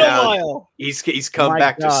 He's come down. He's come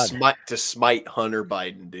back to smite Hunter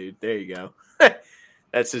Biden, dude. There you go.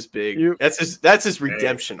 That's his big. That's his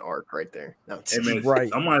redemption arc right there. No,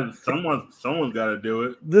 right. Someone's got to do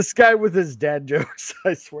it. This guy with his dad jokes.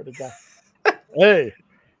 I swear to God. Hey,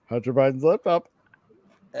 Hunter Biden's laptop.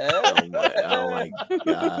 Oh my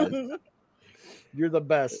God! You're the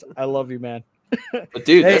best. I love you, man. But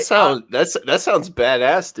dude, that sounds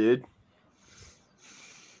badass, dude.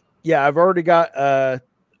 Yeah, I've already got a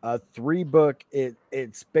 3-book.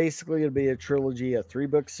 It's basically gonna be a trilogy, a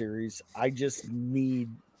 3-book series. I just need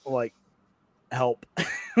help.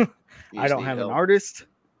 I don't have an artist.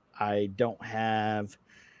 I don't have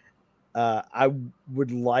I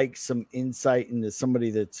would like some insight into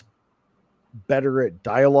somebody that's better at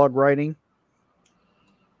dialogue writing.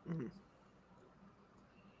 Mm-hmm.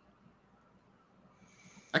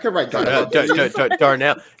 I could write Darnell's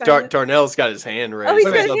got his hand raised. Oh, he's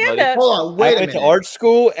got his hand up. Hold on, wait a went minute. to art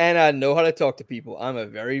school and I know how to talk to people. I'm a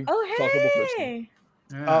very talkable person.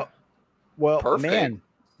 Oh, well, Perfect. man,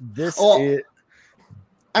 this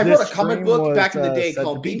I this wrote a comic stream book was, back in the day said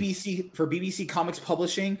called to be. BBC Comics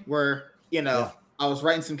Publishing, where I was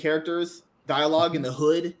writing some characters, dialogue in the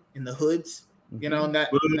hoods, in that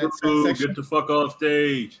section. Get the fuck off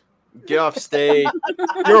stage. Get off stage.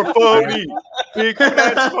 You're a phony. Big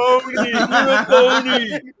fat phony. You're a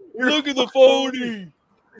phony. Look at the phony.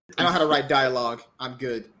 I know how to write dialogue. I'm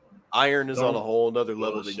good. Iron is on a whole nother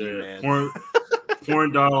level than you, man.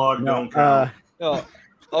 Foreign dialogue don't count.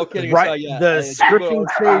 Okay, right. So, yeah, the scripting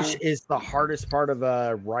stage is the hardest part of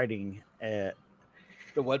writing. The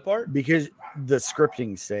what part? Because the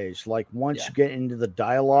scripting stage, like once you get into the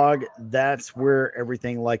dialogue, that's where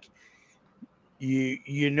everything like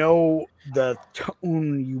you know the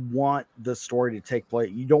tone you want the story to take place.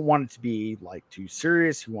 You don't want it to be like too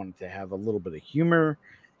serious. You want it to have a little bit of humor.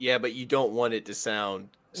 Yeah, but you don't want it to sound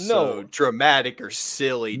so dramatic or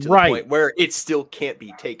silly to the point where it still can't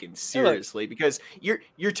be taken seriously because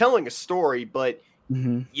you're telling a story, but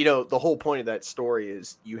you know the whole point of that story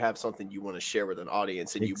is you have something you want to share with an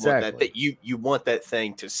audience, and you want that you want that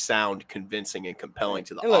thing to sound convincing and compelling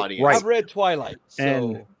to the audience. I've read Twilight,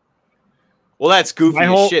 so well, that's goofy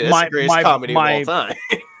as shit. That's the greatest comedy of all time.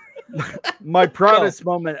 My proudest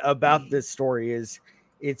moment about this story is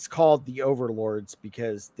it's called the Overlords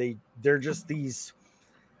because they're just these.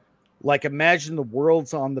 Like, imagine the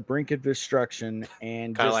world's on the brink of destruction,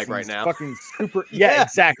 and kind of like right now. Fucking super, yeah,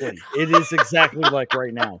 exactly. It is exactly like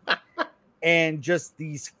right now, and just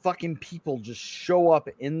these fucking people just show up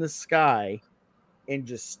in the sky and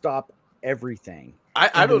just stop everything.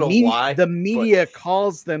 I don't know why the media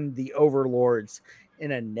calls them the Overlords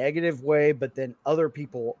in a negative way, but then other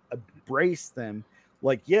people embrace them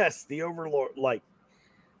like, yes, the Overlord, like.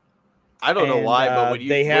 I don't know why, but when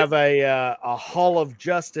they have a Hall of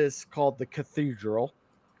Justice called the Cathedral,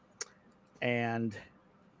 and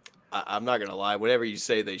I'm not gonna lie. Whenever you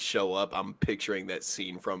say they show up, I'm picturing that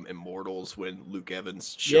scene from Immortals when Luke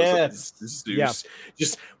Evans shows up as Zeus,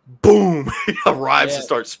 just boom, he arrives and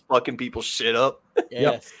starts fucking people's shit up.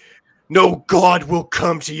 Yes. No god will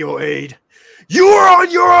come to your aid. You are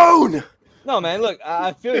on your own. No, man. Look,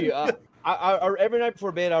 I feel you. I every night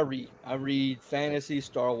before bed, I read fantasy,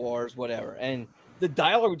 Star Wars, whatever, and the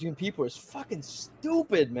dialogue between people is fucking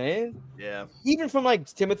stupid, man. Yeah. Even from like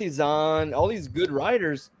Timothy Zahn, all these good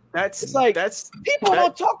writers, that's people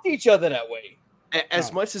don't talk to each other that way.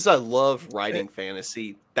 As much as I love writing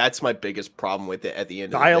fantasy, that's my biggest problem with it. At the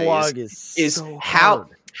end of the day, dialogue is so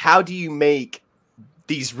how do you make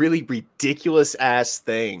these really ridiculous ass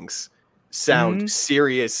things sound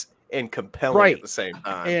serious and compelling at the same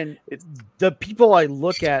time? And the people I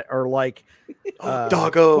look at are like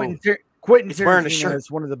Doggo. Quentin He's wearing a Tarantino shirt. is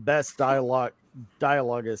one of the best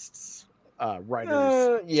dialogists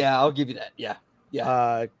writers. Yeah, I'll give you that. Yeah.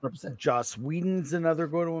 Joss Whedon's another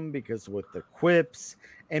good one because with the quips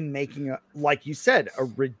and making like you said, a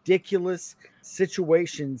ridiculous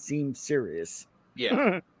situation seem serious.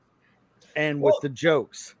 Yeah. And with the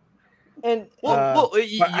jokes. And I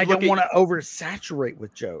don't want to oversaturate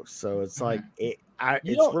with jokes, so it's like it's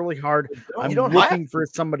really hard. I'm looking for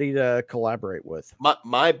somebody to collaborate with.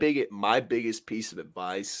 My biggest piece of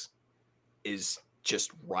advice is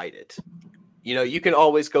just write it. You know, you can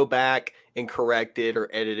always go back and correct it or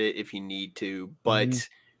edit it if you need to, but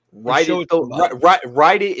write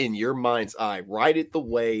it in your mind's eye. Write it the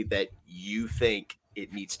way that you think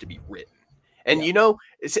it needs to be written. And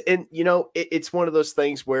it's one of those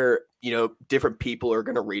things where different people are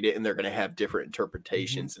going to read it and they're going to have different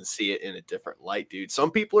interpretations and see it in a different light, dude.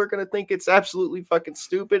 Some people are going to think it's absolutely fucking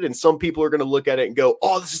stupid, and some people are going to look at it and go,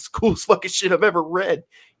 "Oh, this is the coolest fucking shit I've ever read."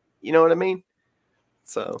 You know what I mean?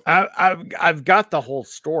 So I've got the whole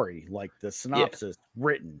story, like the synopsis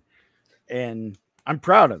written, and I'm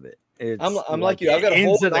proud of it. I'm like you. I've got a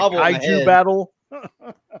whole novel in my head. Battle.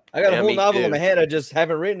 I got a whole novel in my head. I just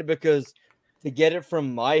haven't written it because to get it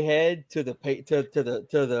from my head to the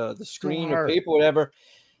the screen or paper, whatever,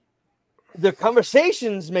 the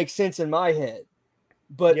conversations make sense in my head,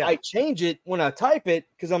 but I change it when I type it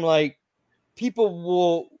because I'm like,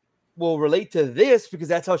 people will relate to this because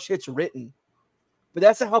that's how shit's written, but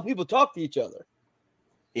that's not how people talk to each other.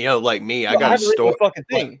 Like me, I got a story.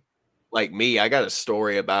 Like me, I got a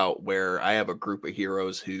story about where I have a group of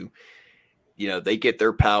heroes who, they get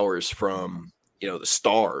their powers from, the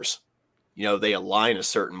stars. they align a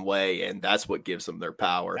certain way, and that's what gives them their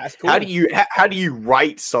power. That's cool. How do you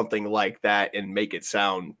write something like that and make it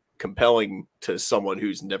sound compelling to someone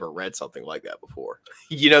who's never read something like that before?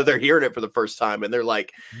 They're hearing it for the first time and they're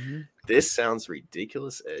like, this sounds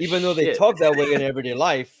ridiculous as even though shit. they talk that way in everyday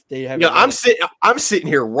life, they have I'm sitting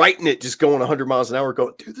here writing it, just going 100 miles an hour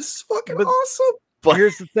going, dude, this is fucking awesome. But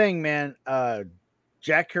here's the thing, man.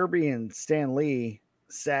 Jack Kirby and Stan Lee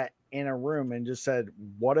sat in a room and just said,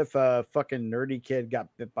 what if a fucking nerdy kid got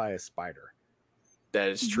bit by a spider? That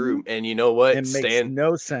is true. And you know what? It makes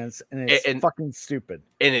no sense, and it's fucking stupid.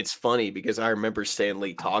 And it's funny because I remember Stan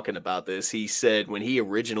Lee talking about this. He said when he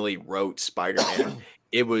originally wrote Spider-Man,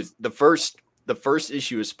 it was the first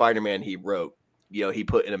issue of Spider-Man he wrote, he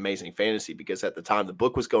put in Amazing Fantasy because at the time the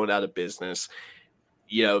book was going out of business.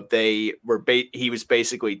 He was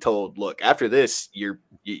basically told, look, after this, you're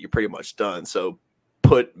pretty much done. So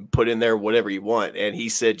put in there whatever you want. And he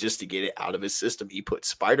said just to get it out of his system, he put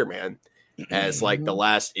Spider-Man as like the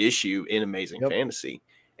last issue in Amazing Fantasy.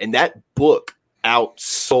 And that book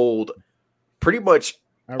outsold pretty much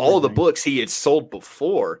all the books he had sold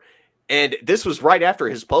before. And this was right after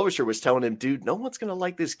his publisher was telling him, dude, no one's going to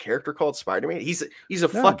like this character called Spider-Man. He's a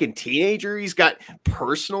fucking teenager. He's got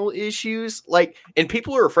personal issues. And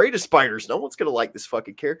people are afraid of spiders. No one's going to like this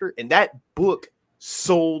fucking character. And that book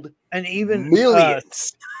sold and even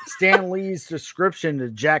millions. Stan Lee's description to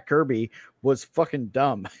Jack Kirby was fucking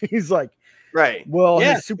dumb. He's like, right. Well,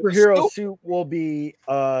 his superhero suit will be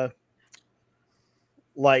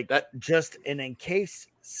just an encased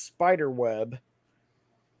spider web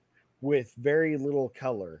with very little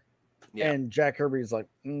color. Yeah. And Jack Kirby's like,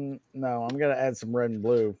 no, I'm going to add some red and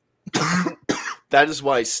blue. That is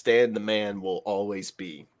why Stan the Man will always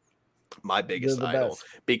be my biggest idol.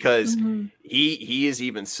 Because he has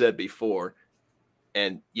even said before,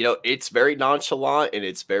 and, it's very nonchalant and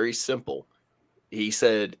it's very simple. He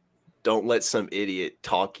said, don't let some idiot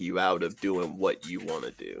talk you out of doing what you want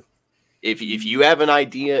to do. If you have an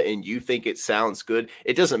idea and you think it sounds good,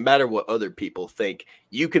 it doesn't matter what other people think.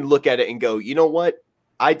 You can look at it and go, you know what?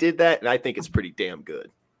 I did that, and I think it's pretty damn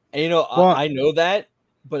good. And, I know that,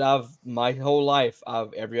 but my whole life,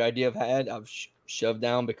 every idea I've had, I've shoved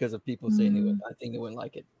down because of people saying I think they wouldn't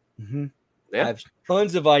like it. Mm-hmm. Yeah. I have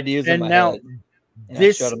tons of ideas in my head.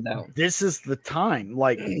 This is the time.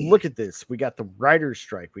 Look at this. We got the writer's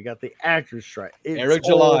strike. We got the actor's strike. Eric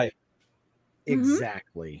July.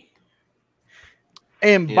 Exactly.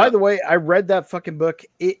 And by the way, I read that fucking book.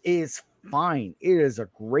 It is fine. It is a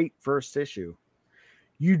great first issue.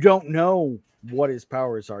 You don't know what his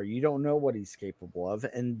powers are. You don't know what he's capable of.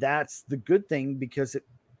 And that's the good thing because it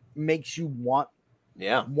makes you want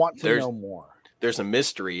to know more. There's a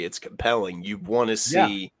mystery. It's compelling. You want to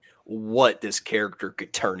see what this character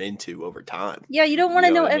could turn into over time. Yeah, you don't want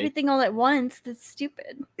to know everything all at once. That's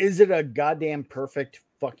stupid. Is it a goddamn perfect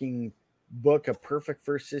fucking book, a perfect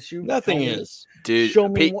first issue? Nothing is. Dude, show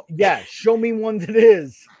me show me one that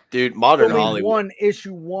is. Dude, modern Hollywood.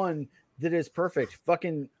 Issue 1 that is perfect.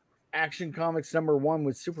 Fucking Action Comics #1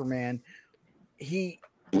 with Superman. You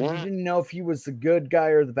didn't know if he was the good guy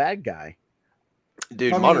or the bad guy.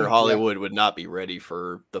 Dude, modern Hollywood would not be ready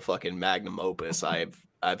for the fucking magnum opus I've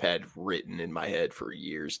had written in my head for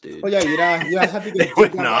years, dude. Oh yeah, you have to get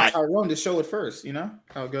Tyrone to show it first. You know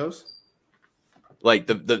how it goes. Like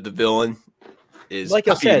the villain is like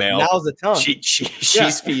I said, now's the time.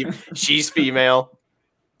 She's female,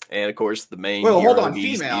 and of course the main. Well, hold on,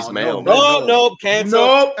 he's female. male. No,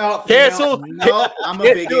 cancel. Nope, cancel. No, I'm a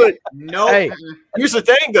bigot. No. Hey, here's the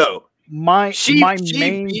thing, though. My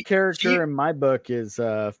main character in my book is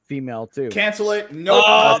female too. Cancel it. No.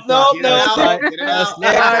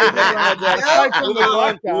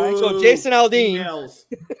 So Jason Aldean.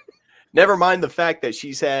 Never mind the fact that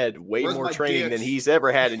she's had way more training than he's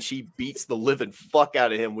ever had, and she beats the living fuck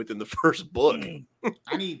out of him within the first book.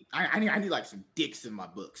 I need like some dicks in my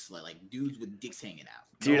books, like dudes with dicks hanging out.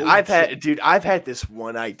 Dude, I've had this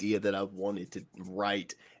one idea that I've wanted to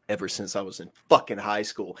write ever since I was in fucking high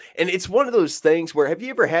school. And it's one of those things where, have you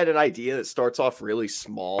ever had an idea that starts off really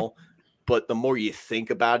small, but the more you think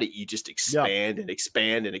about it, you just expand and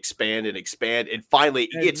expand and expand and expand. And finally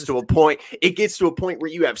it gets to a point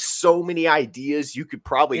where you have so many ideas, you could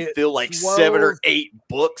probably fill like 7 or 8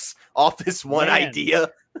 books off this one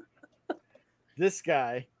idea. This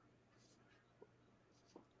guy.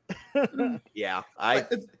 Yeah.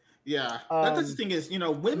 That's the thing is,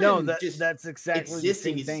 women that's exactly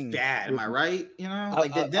existing the same is thing. bad. Am I right?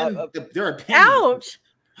 Their opinion. Ouch.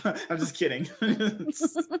 I'm just kidding.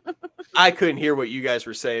 I couldn't hear what you guys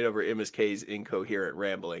were saying over MSK's incoherent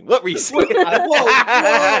rambling. What were you saying? Whoa.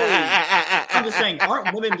 I'm just saying,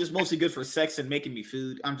 aren't women just mostly good for sex and making me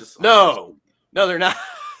food? No, they're not.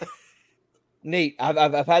 Nate,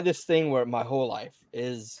 I've had this thing where my whole life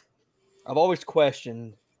is I've always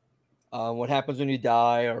questioned what happens when you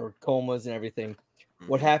die or comas and everything.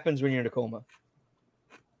 What happens when you're in a coma?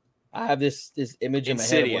 I have this image in my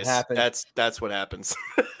head of what happens. That's what happens.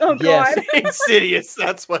 Oh God. Yes. Insidious.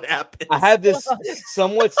 That's what happens. I have this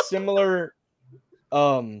somewhat similar.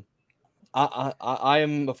 I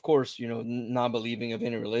am, of course, not believing of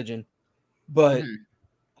any religion, but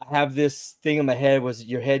I have this thing in my head was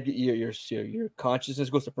your consciousness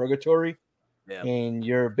goes to purgatory, and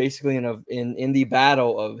you're basically in the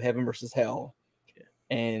battle of heaven versus hell,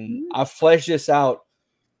 and I fleshed this out,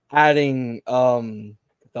 adding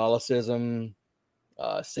Catholicism,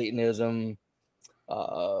 Satanism,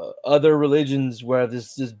 other religions where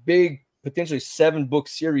this big potentially 7-book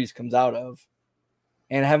series comes out of,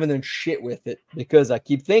 and I haven't done shit with it because I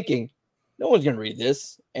keep thinking no one's gonna read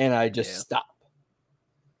this, and I just stop.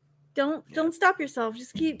 Don't stop yourself.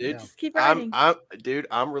 Just keep writing.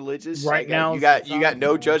 I'm religious. Right now, you got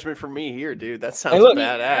no judgment from me here, dude. That sounds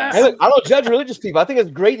badass. Look, I don't judge religious people. I think it's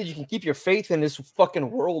great that you can keep your faith in this fucking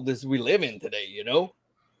world as we live in today,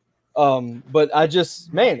 But I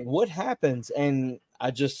just, man, what happens? And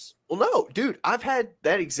I just, well, no, dude, I've had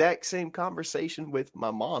that exact same conversation with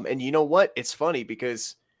my mom, and you know what? It's funny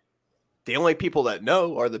because the only people that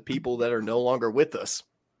know are the people that are no longer with us.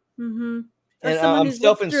 Mm-hmm. And I'm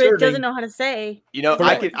self-inserting. Doesn't know how to say.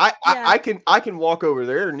 I can walk over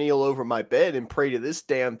there and kneel over my bed and pray to this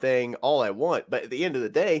damn thing all I want, but at the end of the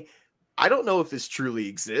day, I don't know if this truly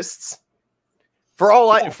exists. For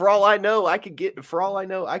all I know, I could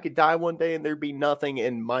die one day and there'd be nothing,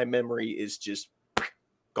 and my memory is just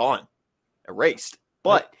gone, erased.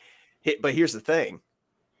 But here's the thing,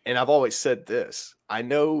 and I've always said this: I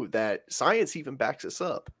know that science even backs us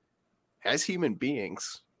up. As human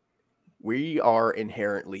beings, we are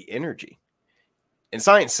inherently energy. And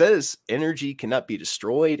science says energy cannot be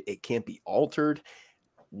destroyed. It can't be altered.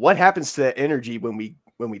 What happens to that energy when we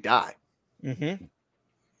die? Mm-hmm.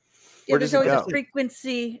 Where does it go? A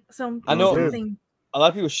frequency. I know a lot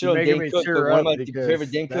of people shit on Dane Cook, but one of my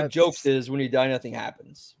favorite Dane Cook jokes is when you die, nothing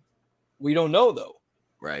happens. We don't know, though.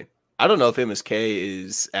 Right. I don't know if MSK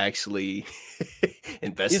is actually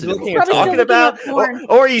invested in what He's we're talking about,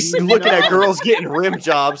 or he's looking at girls getting rim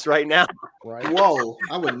jobs right now. Right. Whoa,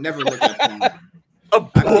 I would never look at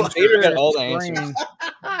porn. All the answers.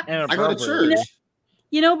 I go to church.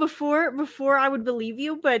 Before I would believe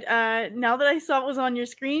you, but now that I saw it was on your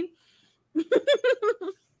screen,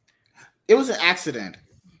 it was an accident.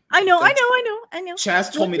 I know.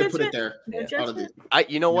 Chaz told me to put it there.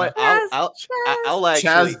 You know what? I'll actually.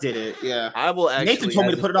 Chaz did it. Yeah, I will actually. Nathan told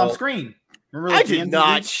me to put it on screen. Remember I did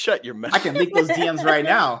not. Shut your mouth. I can leak those DMs right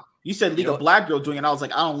now. You said leak a black girl doing it. I was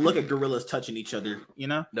like, I don't look at gorillas touching each other.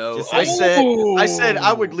 No, I said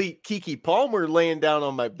I would leak Kiki Palmer laying down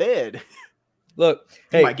on my bed. Look,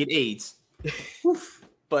 you might get AIDS.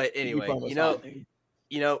 But anyway,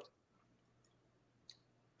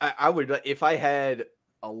 I would, if I had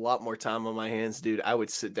a lot more time on my hands, dude, I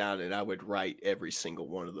would sit down and I would write every single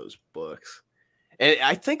one of those books. And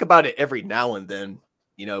I think about it every now and then,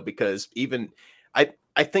 because even I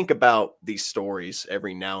think about these stories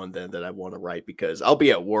every now and then that I want to write, because I'll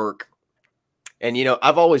be at work and,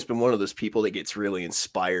 I've always been one of those people that gets really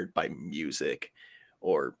inspired by music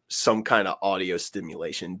or some kind of audio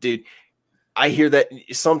stimulation. Dude, I hear that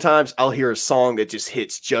sometimes I'll hear a song that just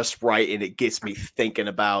hits just right and it gets me thinking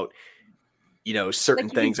about, certain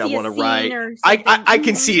things I want to write. I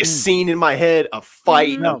can see a scene in my head, a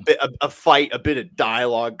fight, a bit of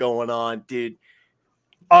dialogue going on, dude.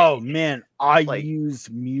 Oh man, I use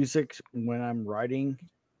music when I'm writing.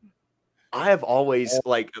 I have always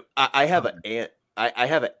I have an aunt. I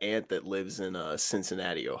have an aunt that lives in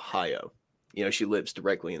Cincinnati, Ohio. She lives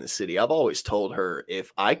directly in the city. I've always told her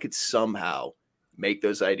if I could somehow make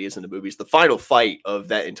those ideas into movies, the final fight of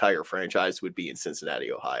that entire franchise would be in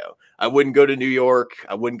Cincinnati, Ohio. I wouldn't go to New York.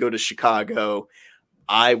 I wouldn't go to Chicago.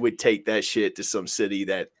 I would take that shit to some city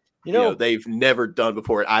that they've never done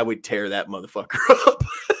before. I would tear that motherfucker up.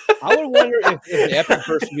 I would wonder if the Epic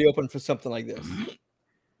Verse would be open for something like this.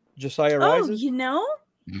 Josiah Rises. Dude,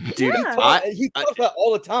 he talks about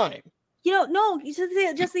all the time. No,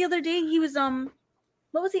 just the other day he was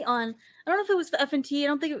what was he on? I don't know if it was for FNT. I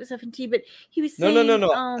don't think it was FNT, but he was saying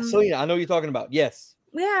No. Selena, I know what you're talking about. Yes.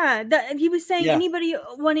 Yeah, he was saying anybody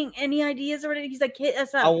wanting any ideas or whatever, he's like, hit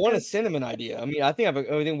us up. I want to send him an idea. I mean, I think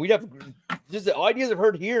we'd have just the ideas I've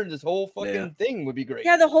heard here in this whole fucking thing would be great.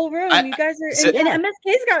 Yeah, the whole room. You guys are, and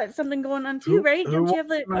MSK's got something going on too, right? Don't you have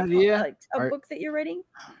like a book that you're writing?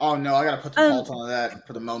 Oh no, I gotta put the fault on that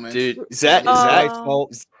for the moment, dude.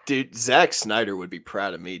 Zack Snyder would be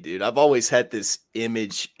proud of me, dude. I've always had this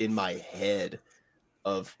image in my head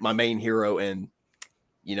of my main hero and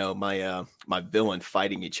my villain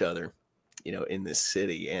fighting each other, in this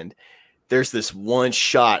city. And there's this one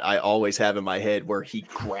shot I always have in my head where he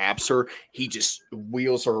grabs her, he just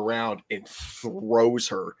wheels her around and throws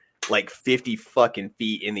her like 50 fucking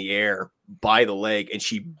feet in the air by the leg, and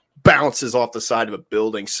she bounces off the side of a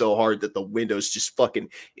building so hard that the windows just fucking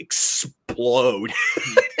explode.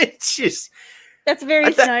 It's just that's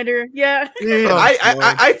very Snyder. Yeah. Dude,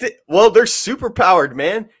 I think, well, they're super powered,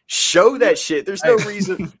 man. Show that shit. There's no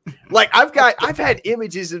reason. Like, I've had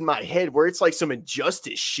images in my head where it's like some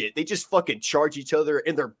Injustice shit. They just fucking charge each other,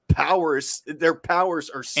 and their powers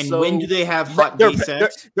are so. And when do they have hot gay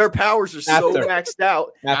sex? Their powers are so maxed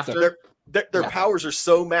out. After. Their powers are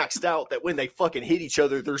so maxed out that when they fucking hit each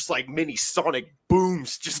other, there's like mini sonic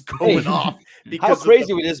booms just going off. How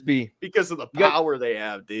crazy would this be? Because of the power they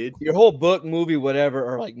have, dude. Your whole book, movie, whatever,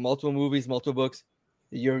 or like multiple movies, multiple books.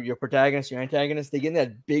 Your protagonist, your antagonist, they get in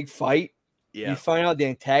that big fight. Yeah. You find out the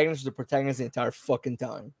antagonist is the protagonist the entire fucking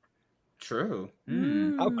time. True.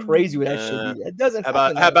 How crazy would that shit be? It doesn't.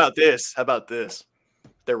 How about this?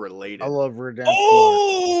 They're related. I love redemption.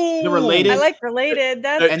 Oh, they're related. I like related.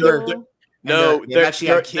 That's cool. They actually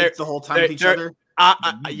had kids the whole time with each other.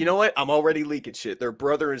 You know what? I'm already leaking shit. They're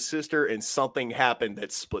brother and sister, and something happened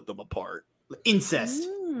that split them apart. Incest.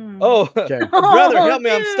 Oh, okay. Brother, help me!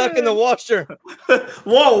 I'm stuck in the washer.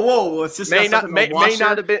 Whoa! May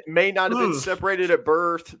not have been separated at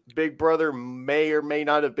birth. Big brother may or may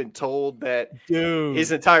not have been told that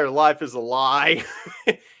his entire life is a lie.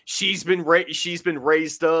 She's been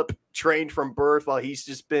raised up, trained from birth, while he's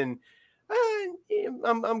just been.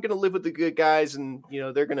 I'm gonna live with the good guys, and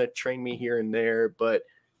they're gonna train me here and there. But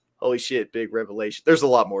holy shit, big revelation. There's a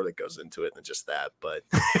lot more that goes into it than just that. But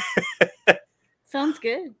sounds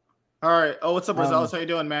good. All right. Oh, what's up, Rosales? How you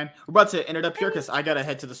doing, man? We're about to end it up here because I gotta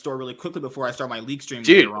head to the store really quickly before I start my league stream.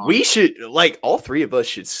 Dude, we should all three of us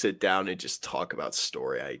should sit down and just talk about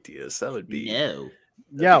story ideas. That would be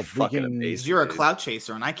fucking amazing. You're a cloud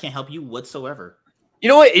chaser, and I can't help you whatsoever. You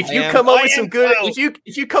know what? If you come up with some good,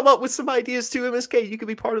 if you come up with some ideas too, MSK, you could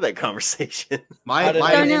be part of that conversation.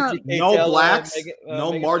 No blacks,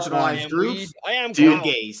 no marginalized groups. I am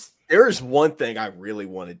gays. There is one thing I really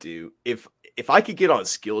want to do. If I could get on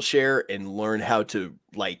Skillshare and learn how to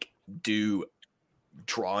like do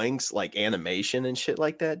drawings, like animation and shit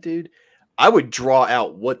like that, dude, I would draw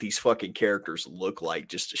out what these fucking characters look like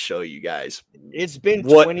just to show you guys. It's been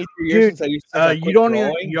 23 years since I used to. You don't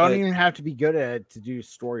even have to be good at it to do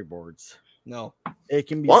storyboards. No, it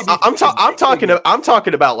can be. Well, I'm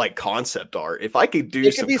talking about like concept art. If I could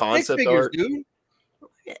do some concept art, dude.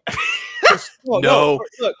 Look,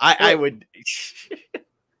 I would.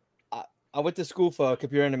 I went to school for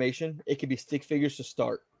computer animation. It could be stick figures to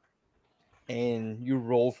start, and you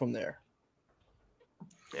roll from there.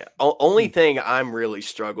 Yeah. Only thing I'm really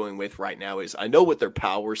struggling with right now is I know what their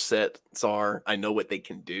power sets are. I know what they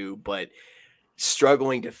can do, but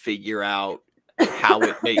struggling to figure out how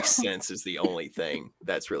it makes sense is the only thing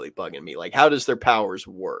that's really bugging me. Like, how does their powers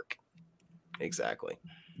work? Exactly.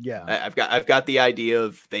 Yeah. I've got the idea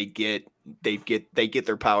of they get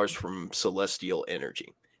their powers from celestial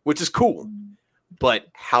energy, which is cool. But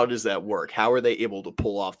how does that work? How are they able to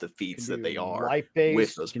pull off the feats that they are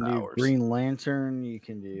with those powers? Do Green Lantern. You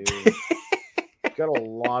can do. Got a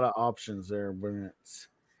lot of options there when it's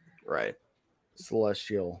right.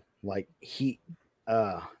 Celestial, like heat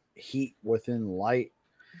within light.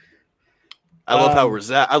 I love how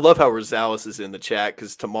Rosales is in the chat,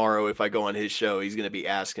 because tomorrow, if I go on his show, he's going to be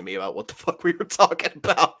asking me about what the fuck we were talking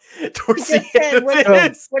about towards the end of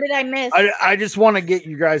this. What did I miss? I just want to get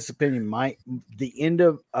you guys' opinion. The end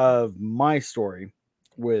of my story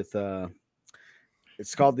with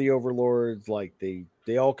it's called The Overlords. Like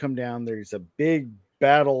they all come down. There's a big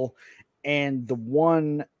battle, and the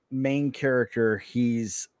one main character,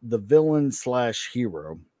 he's the villain /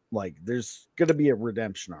 hero. Like there's going to be a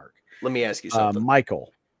redemption arc. Let me ask you something.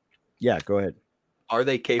 Michael. Yeah, go ahead. Are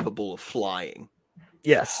they capable of flying?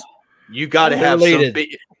 Yes. You got to have some big,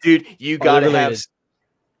 dude. You got to have.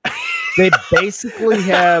 They basically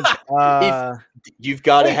have. You've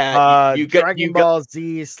got to have. Dragon Ball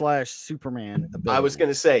Z / Superman. Ability. I was going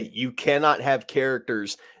to say, you cannot have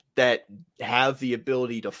characters that have the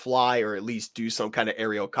ability to fly or at least do some kind of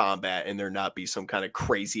aerial combat, and there not be some kind of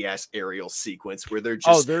crazy ass aerial sequence where they're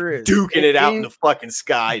just duking it out in the fucking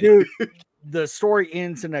sky. Dude, the story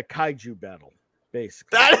ends in a kaiju battle,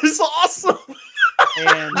 basically. That is awesome.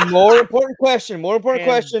 And more important question.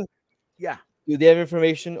 Yeah. Do they have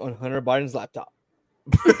information on Hunter Biden's laptop?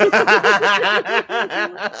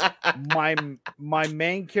 my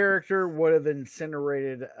main character would have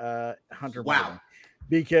incinerated Hunter Biden,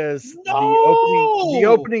 because the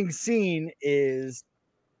opening scene is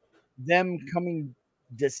them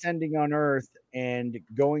descending on Earth and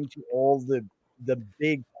going to all the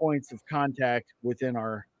big points of contact within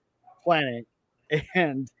our planet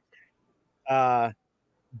and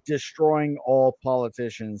destroying all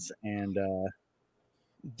politicians. And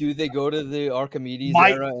do they go to the Archimedes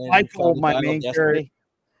era? Michael, my main character.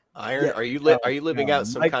 Iron, yeah, are you living out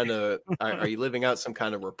some kind of are you living out some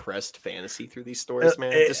kind of repressed fantasy through these stories,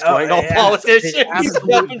 man? Destroying all politicians. It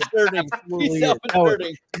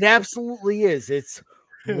absolutely is. It's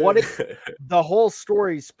what if the whole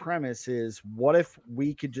story's premise is, what if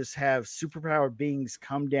we could just have superpowered beings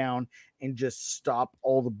come down and just stop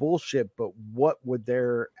all the bullshit, but what would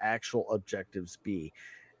their actual objectives be?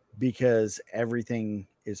 Because everything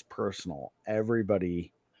is personal.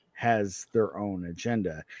 Everybody has their own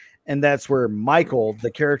agenda. And that's where Michael,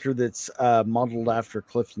 the character that's modeled after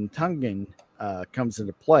Clifton Tungan, comes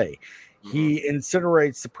into play. He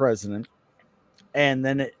incinerates the president, and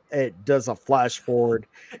then it does a flash forward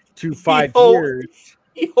to 5 years.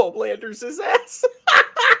 He Homelanders his ass.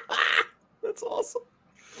 That's awesome.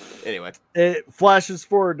 Anyway, it flashes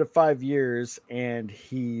forward to 5 years, and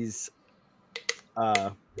he's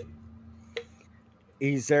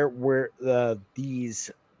there where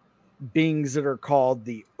these beings that are called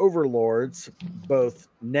the overlords, both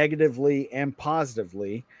negatively and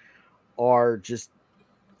positively, are just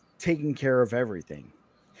taking care of everything.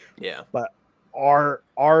 Yeah. But are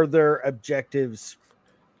their objectives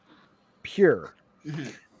pure? Mm-hmm.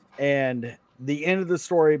 And the end of the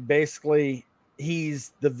story, basically,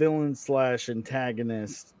 he's the villain /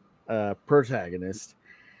 antagonist, protagonist,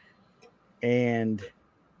 and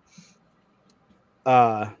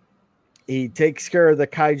he takes care of the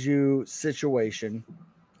kaiju situation,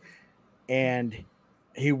 and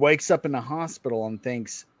he wakes up in a hospital and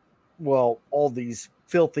thinks, well, all these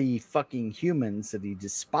filthy fucking humans that he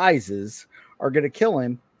despises are going to kill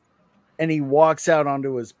him. And he walks out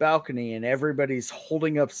onto his balcony, and everybody's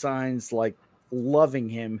holding up signs like loving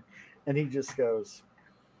him. And he just goes,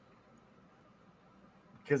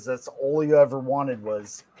 because that's all you ever wanted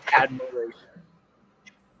was admiration.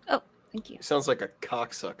 Thank you. Sounds like a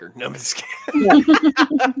cocksucker. No, I'm just kidding.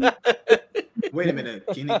 Wait a minute.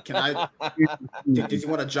 Can I? Did you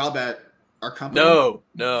want a job at our company?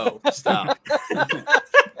 No. Stop.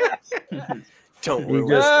 Don't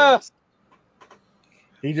worry.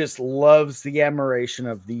 He just loves the admiration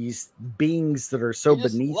of these beings that are so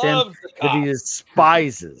beneath him that he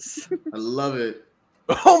despises. I love it.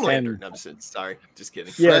 Homelander. No, sorry, just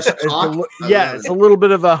kidding. Yeah, it's a little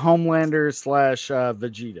bit of a Homelander /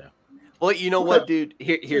 Vegeta. Well, you know what, dude?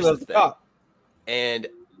 Here's the thing. And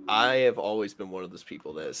I have always been one of those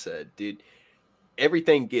people that has said, dude,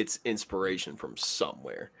 everything gets inspiration from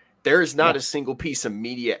somewhere. There is not a single piece of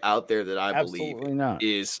media out there that I believe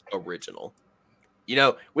is original. You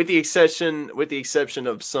know, with the exception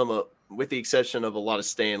of a lot of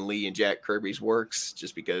Stan Lee and Jack Kirby's works,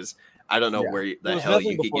 just because I don't know where the hell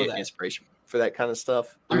you could get inspiration for that kind of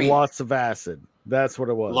stuff. I mean, lots of acid. That's what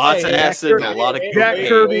it was. Lots of acid. A lot of Jack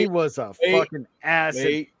Kirby was a fucking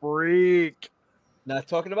acid freak. Not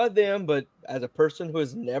talking about them, but as a person who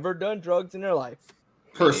has never done drugs in their life,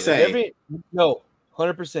 per se,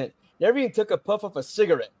 100%. Never even took a puff of a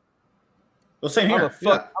cigarette. Well, same here.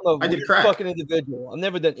 I'm a weird fucking individual. I've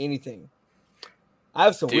never done anything. I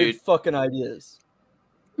have some weird fucking ideas.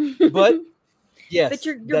 But yes, but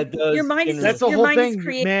your mind is that's the whole thing,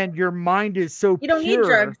 man. Your mind is so you don't need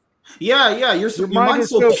drugs. Yeah, your mind is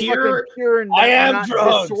so pure. And I am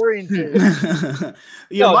drugs.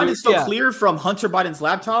 Your mind is so clear from Hunter Biden's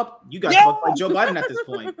laptop. You got fucked by Joe Biden at this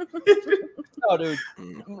point. No, dude.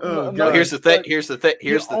 No, here's the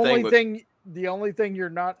thing. The only thing you're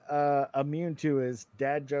not immune to is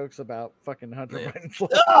dad jokes about fucking Hunter Biden's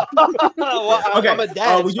laptop. Okay.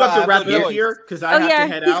 We do have to wrap it up here because I have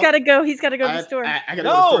to head out. He's got to go. He's got to go to the store. I got to go to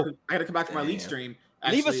the store. I got to come back to my league stream.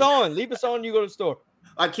 Leave us on. You go to the store.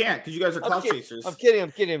 I can't because you guys are clout chasers. I'm kidding.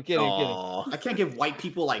 I can't give white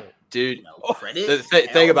people dude. Credit. The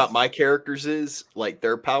thing about my characters is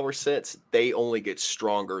their power sets. They only get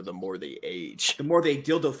stronger the more they age. The more they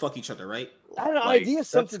dildo fuck each other, right? I had an idea,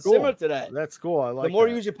 something similar to that. That's cool. I like. The more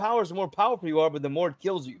you use your powers, the more powerful you are, but the more it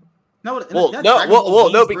kills you. No,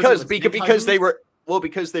 because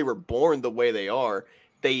they were born the way they are.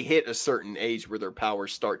 They hit a certain age where their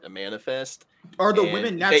powers start to manifest. Are the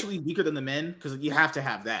women naturally weaker than the men? Because you have to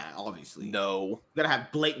have that, obviously. No, you gotta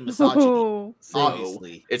have blatant misogyny.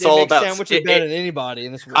 Obviously, it's all about sandwiches better than anybody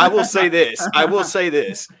in this world. I will say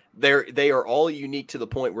this. They are all unique to the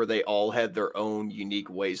point where they all have their own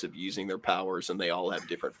unique ways of using their powers, and they all have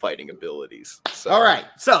different fighting abilities. So. All right,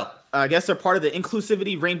 so I guess they're part of the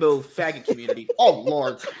inclusivity rainbow faggot community. Oh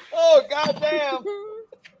Lord! Oh goddamn!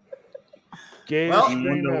 Well,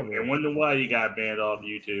 and wonder why you got banned off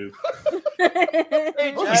YouTube.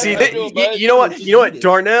 You see, you know what,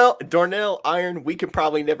 Darnell, Iron. We could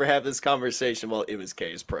probably never have this conversation while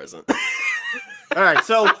MSK is present. All right,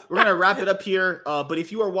 so we're gonna wrap it up here. But if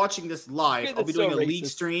you are watching this live, I'll be doing a league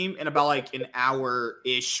stream in about like an hour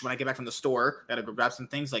ish when I get back from the store. Gotta go grab some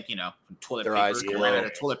things like toilet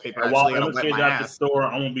paper. While MSK's at the store,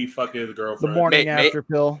 I'm gonna be fucking his girlfriend. The morning after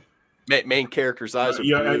pill. Main character's eyes are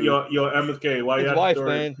yo, MSK. Why his wife,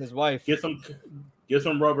 man, his wife. Get some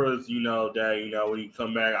rubbers. That when you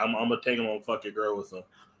come back, I'm gonna take him on fuck your girl with some.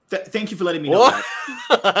 Thank you for letting me know that.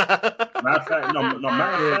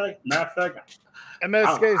 Matter of fact.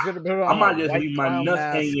 MSK is gonna put on. I might just leave my nuts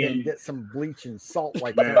hanging and get some bleach and salt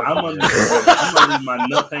like man, that. I'm gonna leave my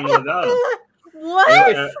nuts hanging without him.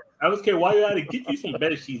 What? MSK, why you gotta get you some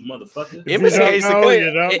bed sheets, motherfucker? I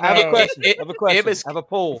have a question. I have a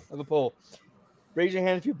poll. Raise your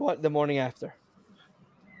hand if you bought it the morning after.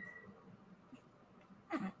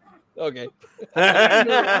 Okay.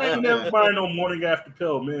 I ain't never buying no morning after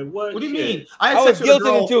pill, man. What do you mean? I was guilty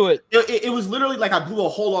into it. It was literally like I blew a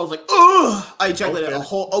hole. I was like, ugh! I ejaculated a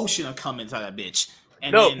whole ocean of cum inside that bitch.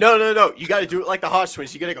 And no. You got to do it like the hot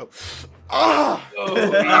swings. You got to go. I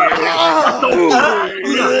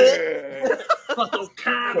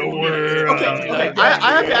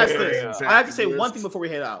have to ask this. I have to say one thing before we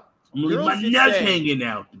head out. My nuts hanging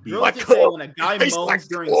out. Girls did say when a guy moans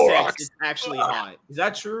during sex, it's actually hot. Is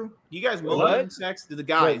that true? Do you guys moan during sex? Do the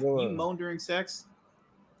guys you moan during sex?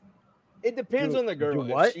 It depends on the girl.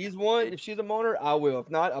 If she's a moaner, I will. If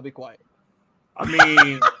not, I'll be quiet. I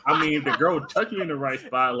mean, if the girl touch me in the right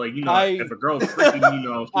spot, like if a girl's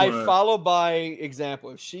freaking, I follow by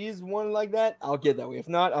example. If she's one like that, I'll get that way. If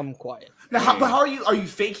not, I'm quiet. Now, how are you? Are you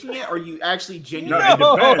faking it? Or are you actually genuine? No,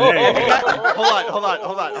 hold on.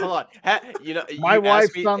 My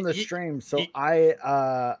wife's on the stream, so I'm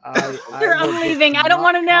leaving. I don't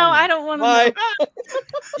want to know. I don't want to know.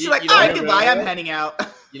 She's like, goodbye. I'm heading out.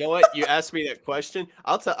 You know what? You asked me that question.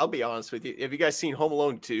 I'll be honest with you. Have you guys seen Home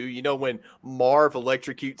Alone 2? You know when Marv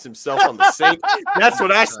electrocutes himself on the sink? That's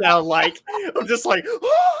what I sound like. I'm just like,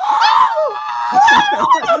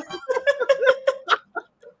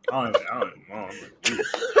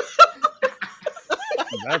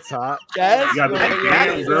 That's hot.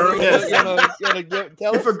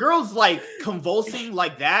 If a girl's like convulsing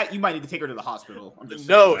like that, you might need to take her to the hospital.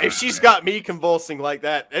 No, if she's got me convulsing like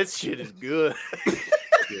that shit is good.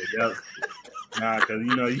 Because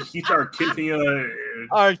she started kissing you.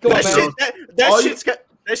 All right, come on, man.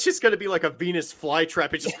 That shit's gonna be like a Venus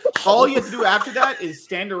flytrap. It's just all you have to do after that is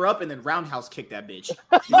stand her up and then roundhouse kick that bitch.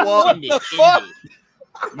 What the fuck?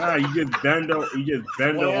 Nah, you just bend over.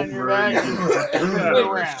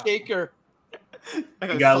 Shake her.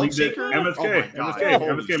 Like you gotta leave the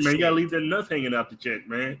MSK, man. You gotta leave the nuts hanging out the chick,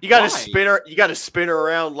 man. You gotta spin her. You gotta spin her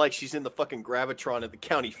around like she's in the fucking gravitron at the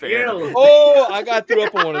county fair. Yeah. Oh, I got threw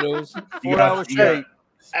up on one of those. 4 hours straight.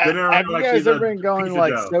 Have you guys ever been going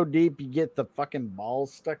like so deep you get the fucking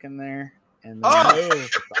balls stuck in there? And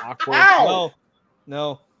it's awkward.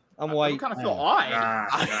 No. I'm white. I kind of feel odd.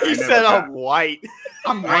 He said I'm white.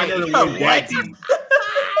 I'm white.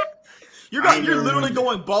 You're literally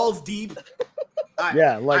going balls deep.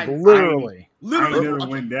 Literally.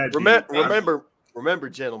 Remember,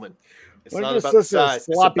 gentlemen. It's not about the size.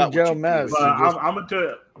 Sloppy Joe mess. I'm gonna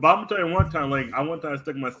tell you one time. Like one time, I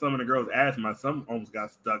stuck my thumb in a girl's ass. My thumb almost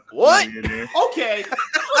got stuck. What? In there. Okay,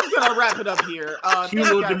 I'm gonna wrap it up here. She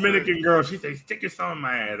was a Dominican girl. She said, "Stick your thumb in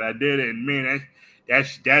my ass." I did it, and man, that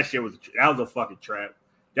shit was a fucking trap.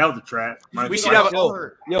 That was a trap. We should have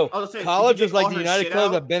college is like the United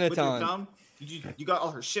Club of Benetton. You got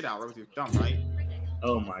all her shit out right with your thumb, right?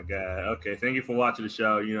 Oh my god. Okay, thank you for watching the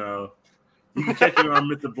show. You can check me on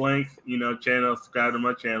Mr. Blank's, channel. Subscribe to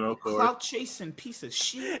my channel, of course. Clout chasing piece of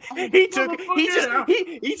shit. He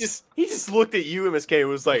just looked at you, MSK, and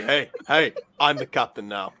was like, "Hey, I'm the captain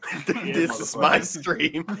now. This is my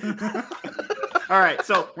stream." All right,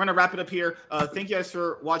 so we're gonna wrap it up here. Thank you guys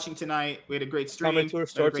for watching tonight. We had a great stream. Coming to our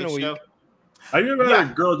starts in a week. Have you ever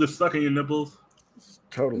had a girl just sucking your nipples?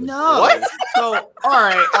 Totally. No. What? So, all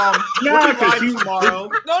right. We'll be live tomorrow.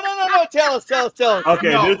 No. Tell us. Okay.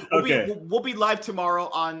 No, okay. We'll be live tomorrow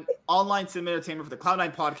on Online Cinema Entertainment for the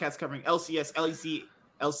Cloud9 podcast covering LCS, LEC,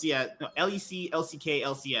 LCK,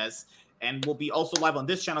 LCS. And we'll be also live on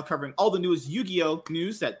this channel covering all the newest Yu-Gi-Oh!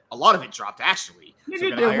 News that a lot of it dropped, actually.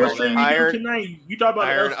 Nigga, what should you do tonight? You talk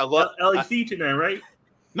about LEC tonight, right?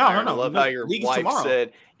 No. I love how your wife tomorrow.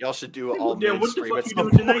 said y'all should do all then what the stream fuck at you some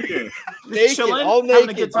doing point. tonight then? Naked, chilling, all having a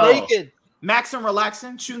naked, good time. naked. Maxing,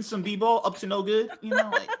 relaxing, shooting some b-ball, up to no good. You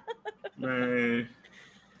know, like. Man.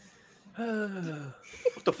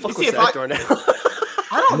 What the fuck was that, Darnell?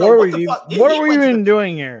 I don't know. What are we even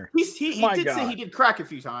doing here? He did say he did crack a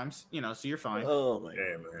few times, you know, so you're fine. Oh my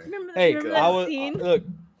god, man. Hey,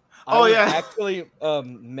 I was actually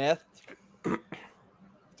meth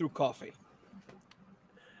through coffee.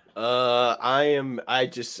 I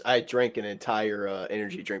drank an entire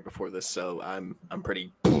energy drink before this, so I'm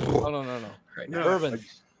pretty. No. Right now. Bourbon.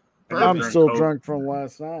 I'm still drunk from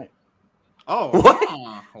last night. Oh,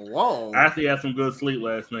 whoa! I actually had some good sleep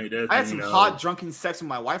last night. I had some hot drunken sex with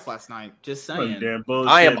my wife last night. Just saying. Damn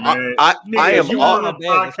bullshit, I am on on the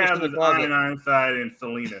podcast with Iron Side and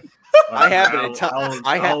Selena. I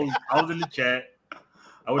was in the chat.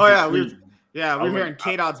 We were hearing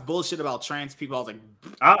K-Dot's bullshit about trans people. I was like,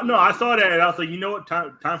 I saw that and I was like, you know what?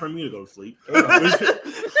 Time for me to go to sleep.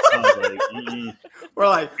 We're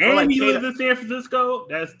like, he lives in San Francisco.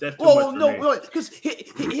 That's too much for me. Because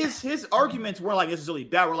his arguments were like, this is really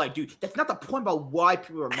bad. We're like, dude, that's not the point about why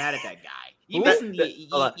people are mad at that guy. You're missing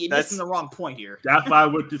the wrong point here. That's why I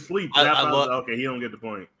went to sleep. Okay, he don't get the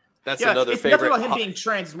point. That's another it's favorite. It's nothing about him being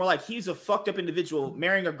trans. It's more like he's a fucked up individual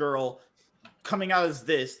marrying a girl, coming out as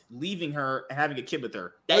this, leaving her, and having a kid with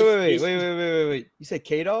her. Wait. You said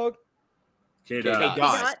K-Dog?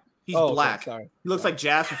 K-Dog. He's black. Okay, sorry. He looks like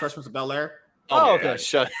Jazz from Fresh Prince of Bel-Air. Oh, okay.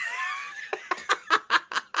 Shut.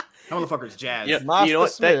 That motherfucker's Jazz. Yeah, you know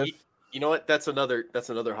what? That's another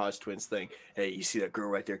Hodge Twins thing. Hey, you see that girl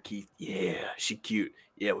right there, Keith? Yeah, she cute.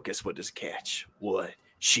 Yeah, well, guess what? Does catch? What?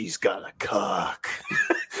 She's got a cock.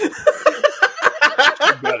 She's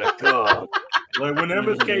got a cock. Like when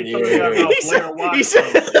MSK told me about Blair White.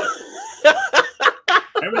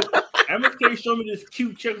 MSK showed me this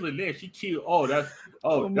cute chick in there. She cute. That's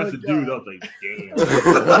a dude. I was like,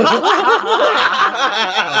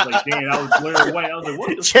 damn. I was Blair White. I was like,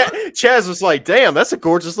 what the fuck? Chaz was like, damn, that's a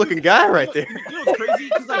gorgeous looking guy right there. You know what's crazy?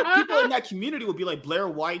 Because like people in that community would be like Blair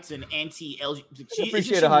White's and anti-LGBT.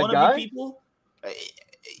 Appreciate a hot guy. People?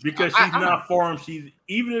 Because she's not for him.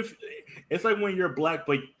 Even if it's like when you're black,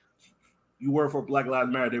 but you work for Black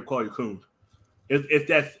Lives Matter, they call you coon. If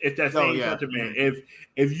that's same sentiment.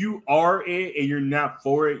 If you are it and you're not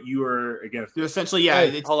for it, you are against it. You're essentially,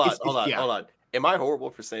 hold on. Am I horrible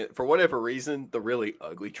for saying for whatever reason the really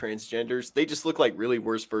ugly transgenders? They just look like really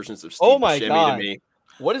worse versions of Steve Buscemi to me.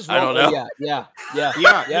 What is wrong? I don't know. Yeah.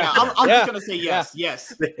 I'm just gonna say yes. Yeah.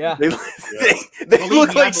 They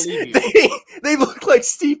look like they look like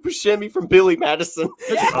Steve Buscemi from Billy Madison.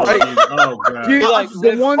 Oh god, dude, like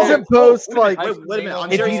the ones that post like, wait a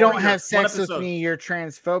minute, if you don't have sex with me, you're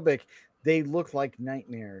transphobic. They look like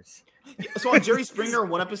nightmares. So on Jerry Springer,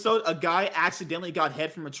 one episode, a guy accidentally got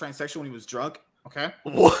head from a transsexual when he was drunk. Okay,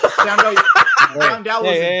 what? Found out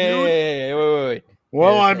was a dude. Wait.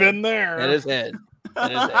 Well, I've been there. At his head.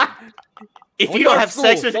 If you don't have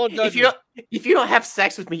sex with if you don't have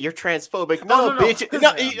sex with me, you're transphobic. No, bitch.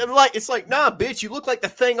 No, it's like, nah, bitch. You look like the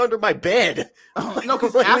thing under my bed. No,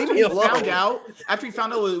 because after he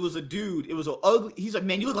found out it was a dude, it was an ugly. He's like,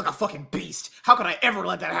 man, you look like a fucking beast. How could I ever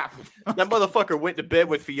let that happen? That motherfucker went to bed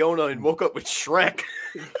with Fiona and woke up with Shrek.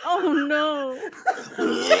 Oh no!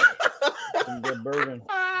 Some good bourbon.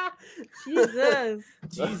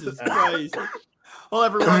 Jesus Christ. Well,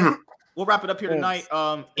 everyone. We'll wrap it up here tonight.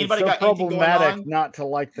 Anybody got anything going on? Not to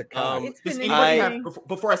like the cock.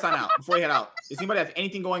 Before I sign out, before we head out, does anybody have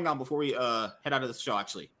anything going on before we head out of the show?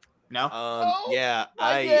 Actually, no.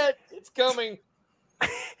 It's coming.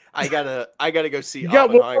 I gotta go see. You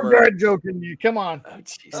got one more bad joke in you. Come on.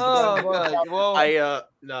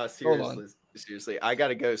 No, seriously, I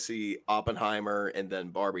gotta go see Oppenheimer and then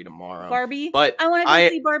Barbie tomorrow. But I want to go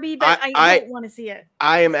see Barbie, but I don't want to see it.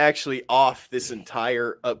 I am actually off this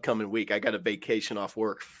entire upcoming week. I got a vacation off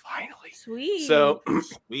work finally. Sweet. So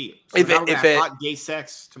sweet. So now we're gonna have hot gay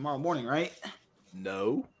sex tomorrow morning, right?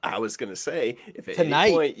 No, I was gonna say if at tonight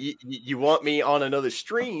any point you want me on another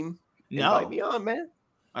stream, invite me on, man.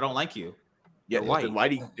 I don't like you. You're white. Then why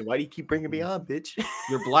do you keep bringing me on, bitch?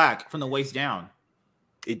 You're black from the waist down.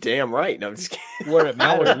 You're damn right. No, I'm just kidding. Word it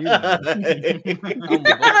matters.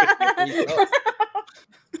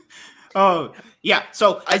 Oh yeah.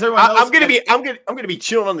 So as everyone knows, I'm gonna be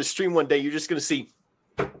chilling on the stream one day. You're just gonna see.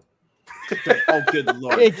 Oh, good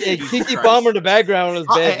lord! Hey, Kiki Palmer in the background on his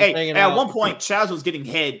bed. Hey, at one point, Chaz was getting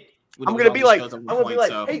head. I'm gonna be like,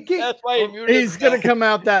 hey, Kiki. That's why he's gonna come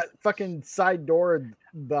out that fucking side door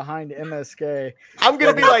behind MSK. I'm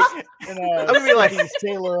gonna be like, I'm gonna be like his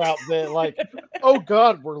Taylor outfit. Like, oh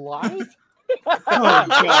god, we're live. Oh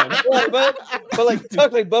god! but like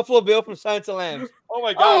talk like Buffalo Bill from Silence of the Lambs. Oh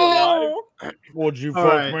my god! Would you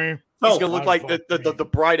fuck me? He's gonna look like the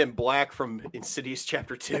bride in black from Insidious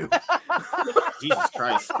Chapter 2. Jesus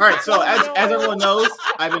Christ! All right, so as everyone knows,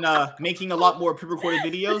 I've been making a lot more pre-recorded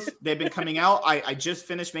videos. They've been coming out. I just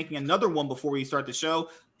finished making another one before we start the show.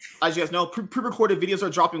 As you guys know, pre-recorded videos are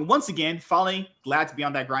dropping once again. Finally, glad to be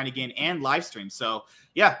on that grind again and live stream. So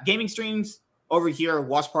yeah, gaming streams over here,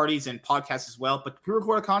 watch parties and podcasts as well. But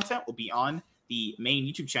pre-recorded content will be on the main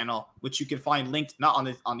YouTube channel, which you can find linked not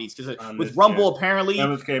on these because with Rumble apparently,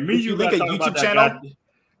 if you link a YouTube channel.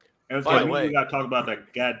 By the way, we got to talk about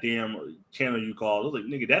that goddamn channel you called. I was like,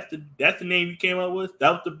 nigga, that's the name you came up with.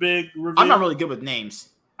 That was the big reveal. I'm not really good with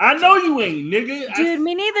names. I know you ain't, nigga. Dude,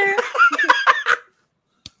 me neither.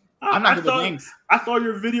 I'm not good with names. I saw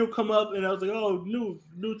your video come up and I was like, oh, new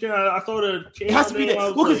channel. I saw the channel. It has to be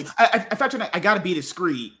well, because I factor I gotta be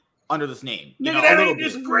discreet under this name. Nigga, that ain't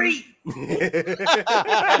discreet. What do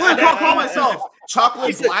I call myself?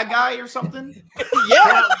 Chocolate Black Guy or something?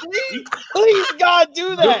 Yeah, please, God,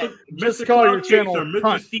 do that. Just call your channel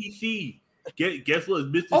Mr. CC. Guess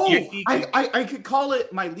what? Mr. CC. I could call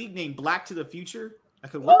it my league name, Black to the Future. I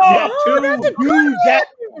could. That's a good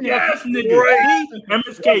yes, nigga.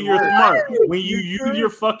 MSK, you're smart. When you use your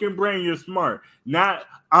fucking brain, you're smart. Not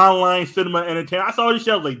online cinema entertainment. I saw this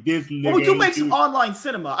show like this. Nigga, well, we do make some online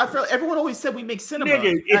cinema. I feel everyone always said we make cinema.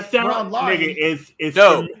 Nigga,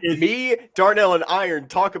 it's me, Darnell, and Iron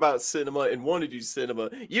talk about cinema and want to do cinema.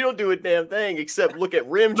 You don't do a damn thing except look at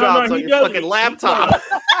rim jobs on your fucking laptop.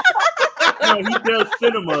 No, he does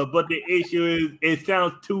cinema, but the issue is it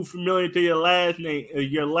sounds too familiar to your last name.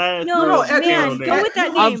 Your last no, man, go with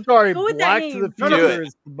that name. I'm sorry, go with Black that to name. the Future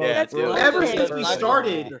is the most. Ever since we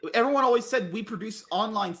started, everyone always said we produce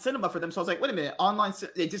online cinema for them. So I was like, wait a minute, online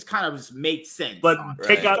it just kind of just makes sense. But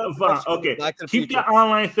take out the keep the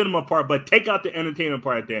online cinema part, but take out the entertainment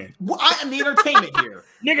part then. Well, I am the entertainment here.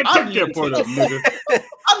 Nigga, take that part up, nigga.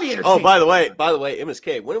 I'm the entertainment. Oh, by the way,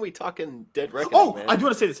 MSK, when are we talking Dead Reckoning, man? I do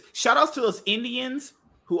want to say this. Shout outs to those Indians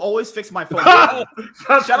who always fix my phone. Shout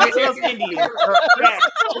out to those Indians.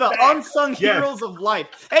 The unsung heroes of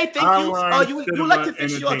life. Hey, thank you. You like to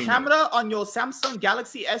fix your camera on your Samsung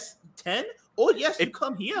Galaxy S10? Oh yes, you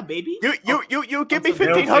come here, baby. You give me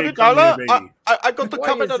 $1,500. I got to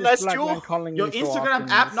come and arrest you. Your Instagram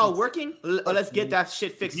app not working? Let's get that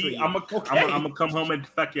shit fixed for you. I'm gonna come home and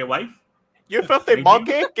fuck your wife. You filthy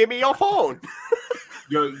monkey! Give me your phone.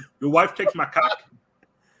 Your wife takes my cock.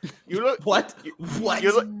 You look what? What?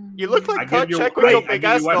 You look like cut check with your big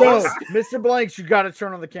ass nose. Mr. Blanks, you got to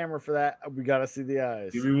turn on the camera for that. We got to see the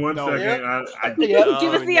eyes. Give me 1 second.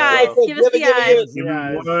 Give us the eyes. Give us the eyes. Give me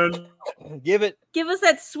one. Give us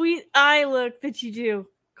that sweet eye look that you do.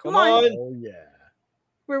 Come on. Oh yeah.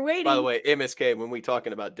 We're waiting. By the way, MSK, when we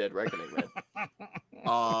talking about Dead Reckoning, man.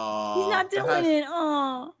 He's not doing it.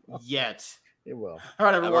 Oh. Yet. It will. All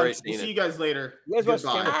right, everyone. We'll see you guys later.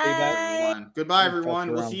 Goodbye,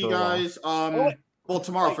 everyone. We'll see you guys. Well,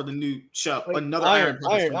 tomorrow for the new show. Another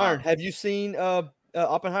Iron. Have you seen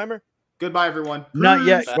Oppenheimer? Goodbye, everyone. Not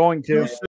yet. Going to.